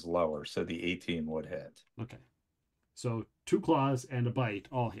AC is lower, so the 18 would hit. Okay. So 2 claws and a bite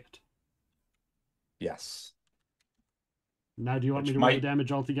all hit. Yes. Now do you want me to roll the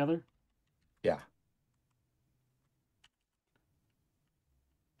damage all together? Yeah.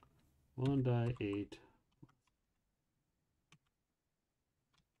 1d8.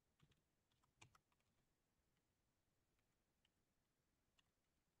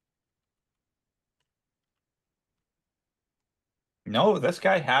 No, this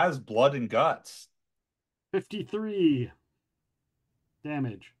guy has blood and guts. 53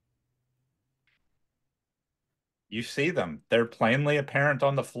 damage. You see them. They're plainly apparent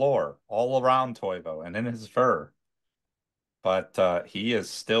on the floor, all around Toivo and in his fur. But he is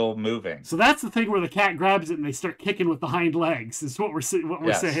still moving. So that's the thing where the cat grabs it and they start kicking with the hind legs. Is what we're saying.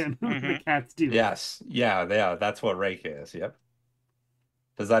 The cats do. Yes. Yeah. That's what rake is. Yep.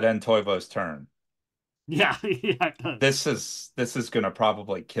 Does that end Toivo's turn? Yeah. Yeah. It does. This is going to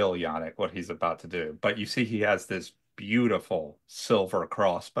probably kill Yannick, what he's about to do. But you see, he has this beautiful silver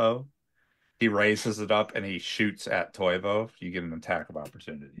crossbow. He raises it up and he shoots at Toivo. You get an attack of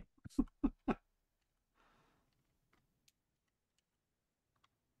opportunity.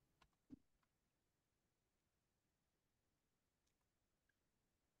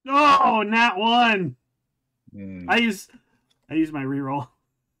 Oh, nat 1. Hmm. I use my reroll.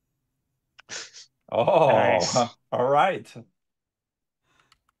 Oh, Nice. all right.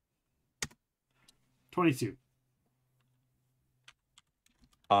 22.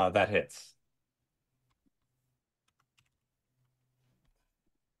 That hits.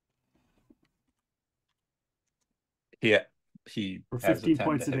 He For has 15 a 10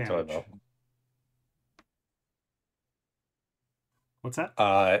 points to of hit damage. Toivo. What's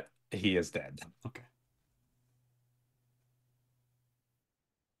that? He is dead. Okay.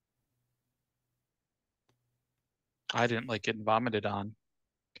 I didn't like getting vomited on.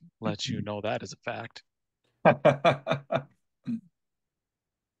 Let you know that as a fact.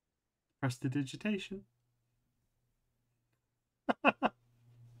 Prestidigitation.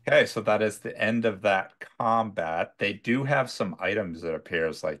 Okay, so that is the end of that combat. They do have some items that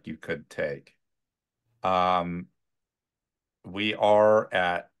appears like you could take. We are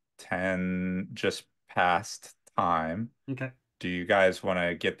at 10, just past time. Okay. Do you guys want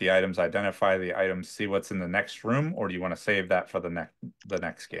to get the items, identify the items, see what's in the next room, or do you want to save that for the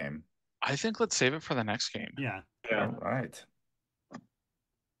next game? I think let's save it for the next game. Yeah. All right.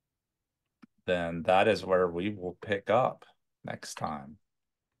 Then that is where we will pick up next time.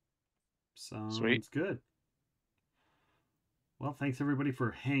 Sounds Sweet. good. Well, thanks everybody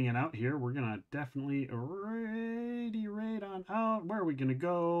for hanging out here. We're gonna definitely raid on out. Where are we gonna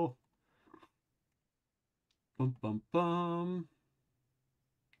go? Bum bum bum.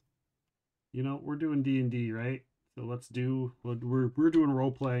 You know, we're doing D&D, right? So let's do. We're doing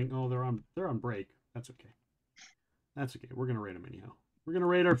role playing. Oh, they're on break. That's okay. That's okay. We're gonna raid them anyhow. We're gonna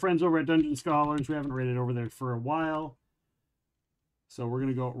raid our friends over at Dungeon Scholars. We haven't raided over there for a while. So we're going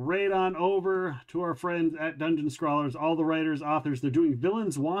to go right on over to our friends at Dungeon Scholars, all the writers, authors. They're doing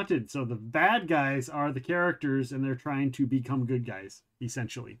Villains Wanted. So the bad guys are the characters, and they're trying to become good guys,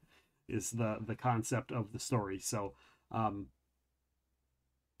 essentially, is the concept of the story. So so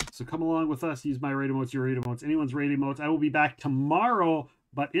come along with us. Use my raid emotes, your raid emotes, anyone's raid emotes. I will be back tomorrow,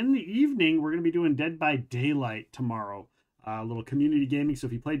 but in the evening, we're going to be doing Dead by Daylight tomorrow. A little community gaming. So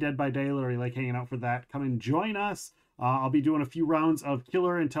if you play Dead by Daylight or you like hanging out for that, come and join us. I'll be doing a few rounds of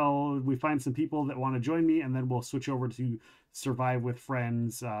Killer until we find some people that want to join me, and then we'll switch over to Survive with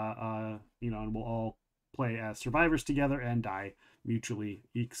Friends, and we'll all play as survivors together and die mutually,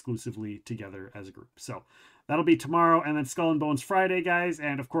 exclusively together as a group. So that'll be tomorrow, and then Skull and Bones Friday, guys.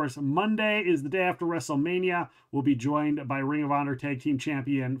 And of course, Monday is the day after WrestleMania. We'll be joined by Ring of Honor Tag Team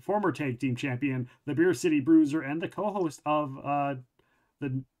Champion, former Tag Team Champion, the Beer City Bruiser, and the co-host of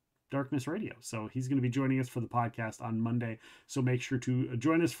the Darkness Radio. So he's going to be joining us for the podcast on Monday. So make sure to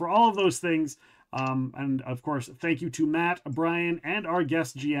join us for all of those things. And of course, thank you to Matt, Brian, and our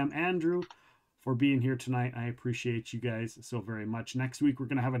guest GM, Andrew, for being here tonight. I appreciate you guys so very much. Next week, we're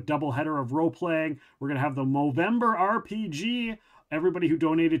going to have a double header of role playing. We're going to have the Movember RPG. Everybody who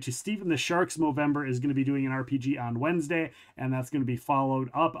donated to Stephen the Shark's Movember is going to be doing an RPG on Wednesday, and that's going to be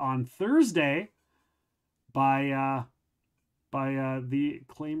followed up on Thursday by the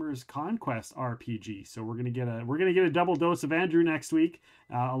Claimer's Conquest RPG. So we're gonna get a double dose of Andrew next week,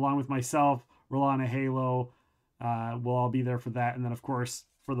 along with myself, Rolana Halo. We'll all be there for that, and then of course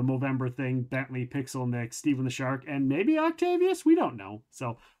for the Movember thing, Bentley, Pixel, Nick, Stephen the Shark, and maybe Octavius. We don't know.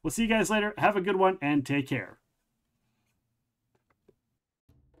 So we'll see you guys later. Have a good one and take care.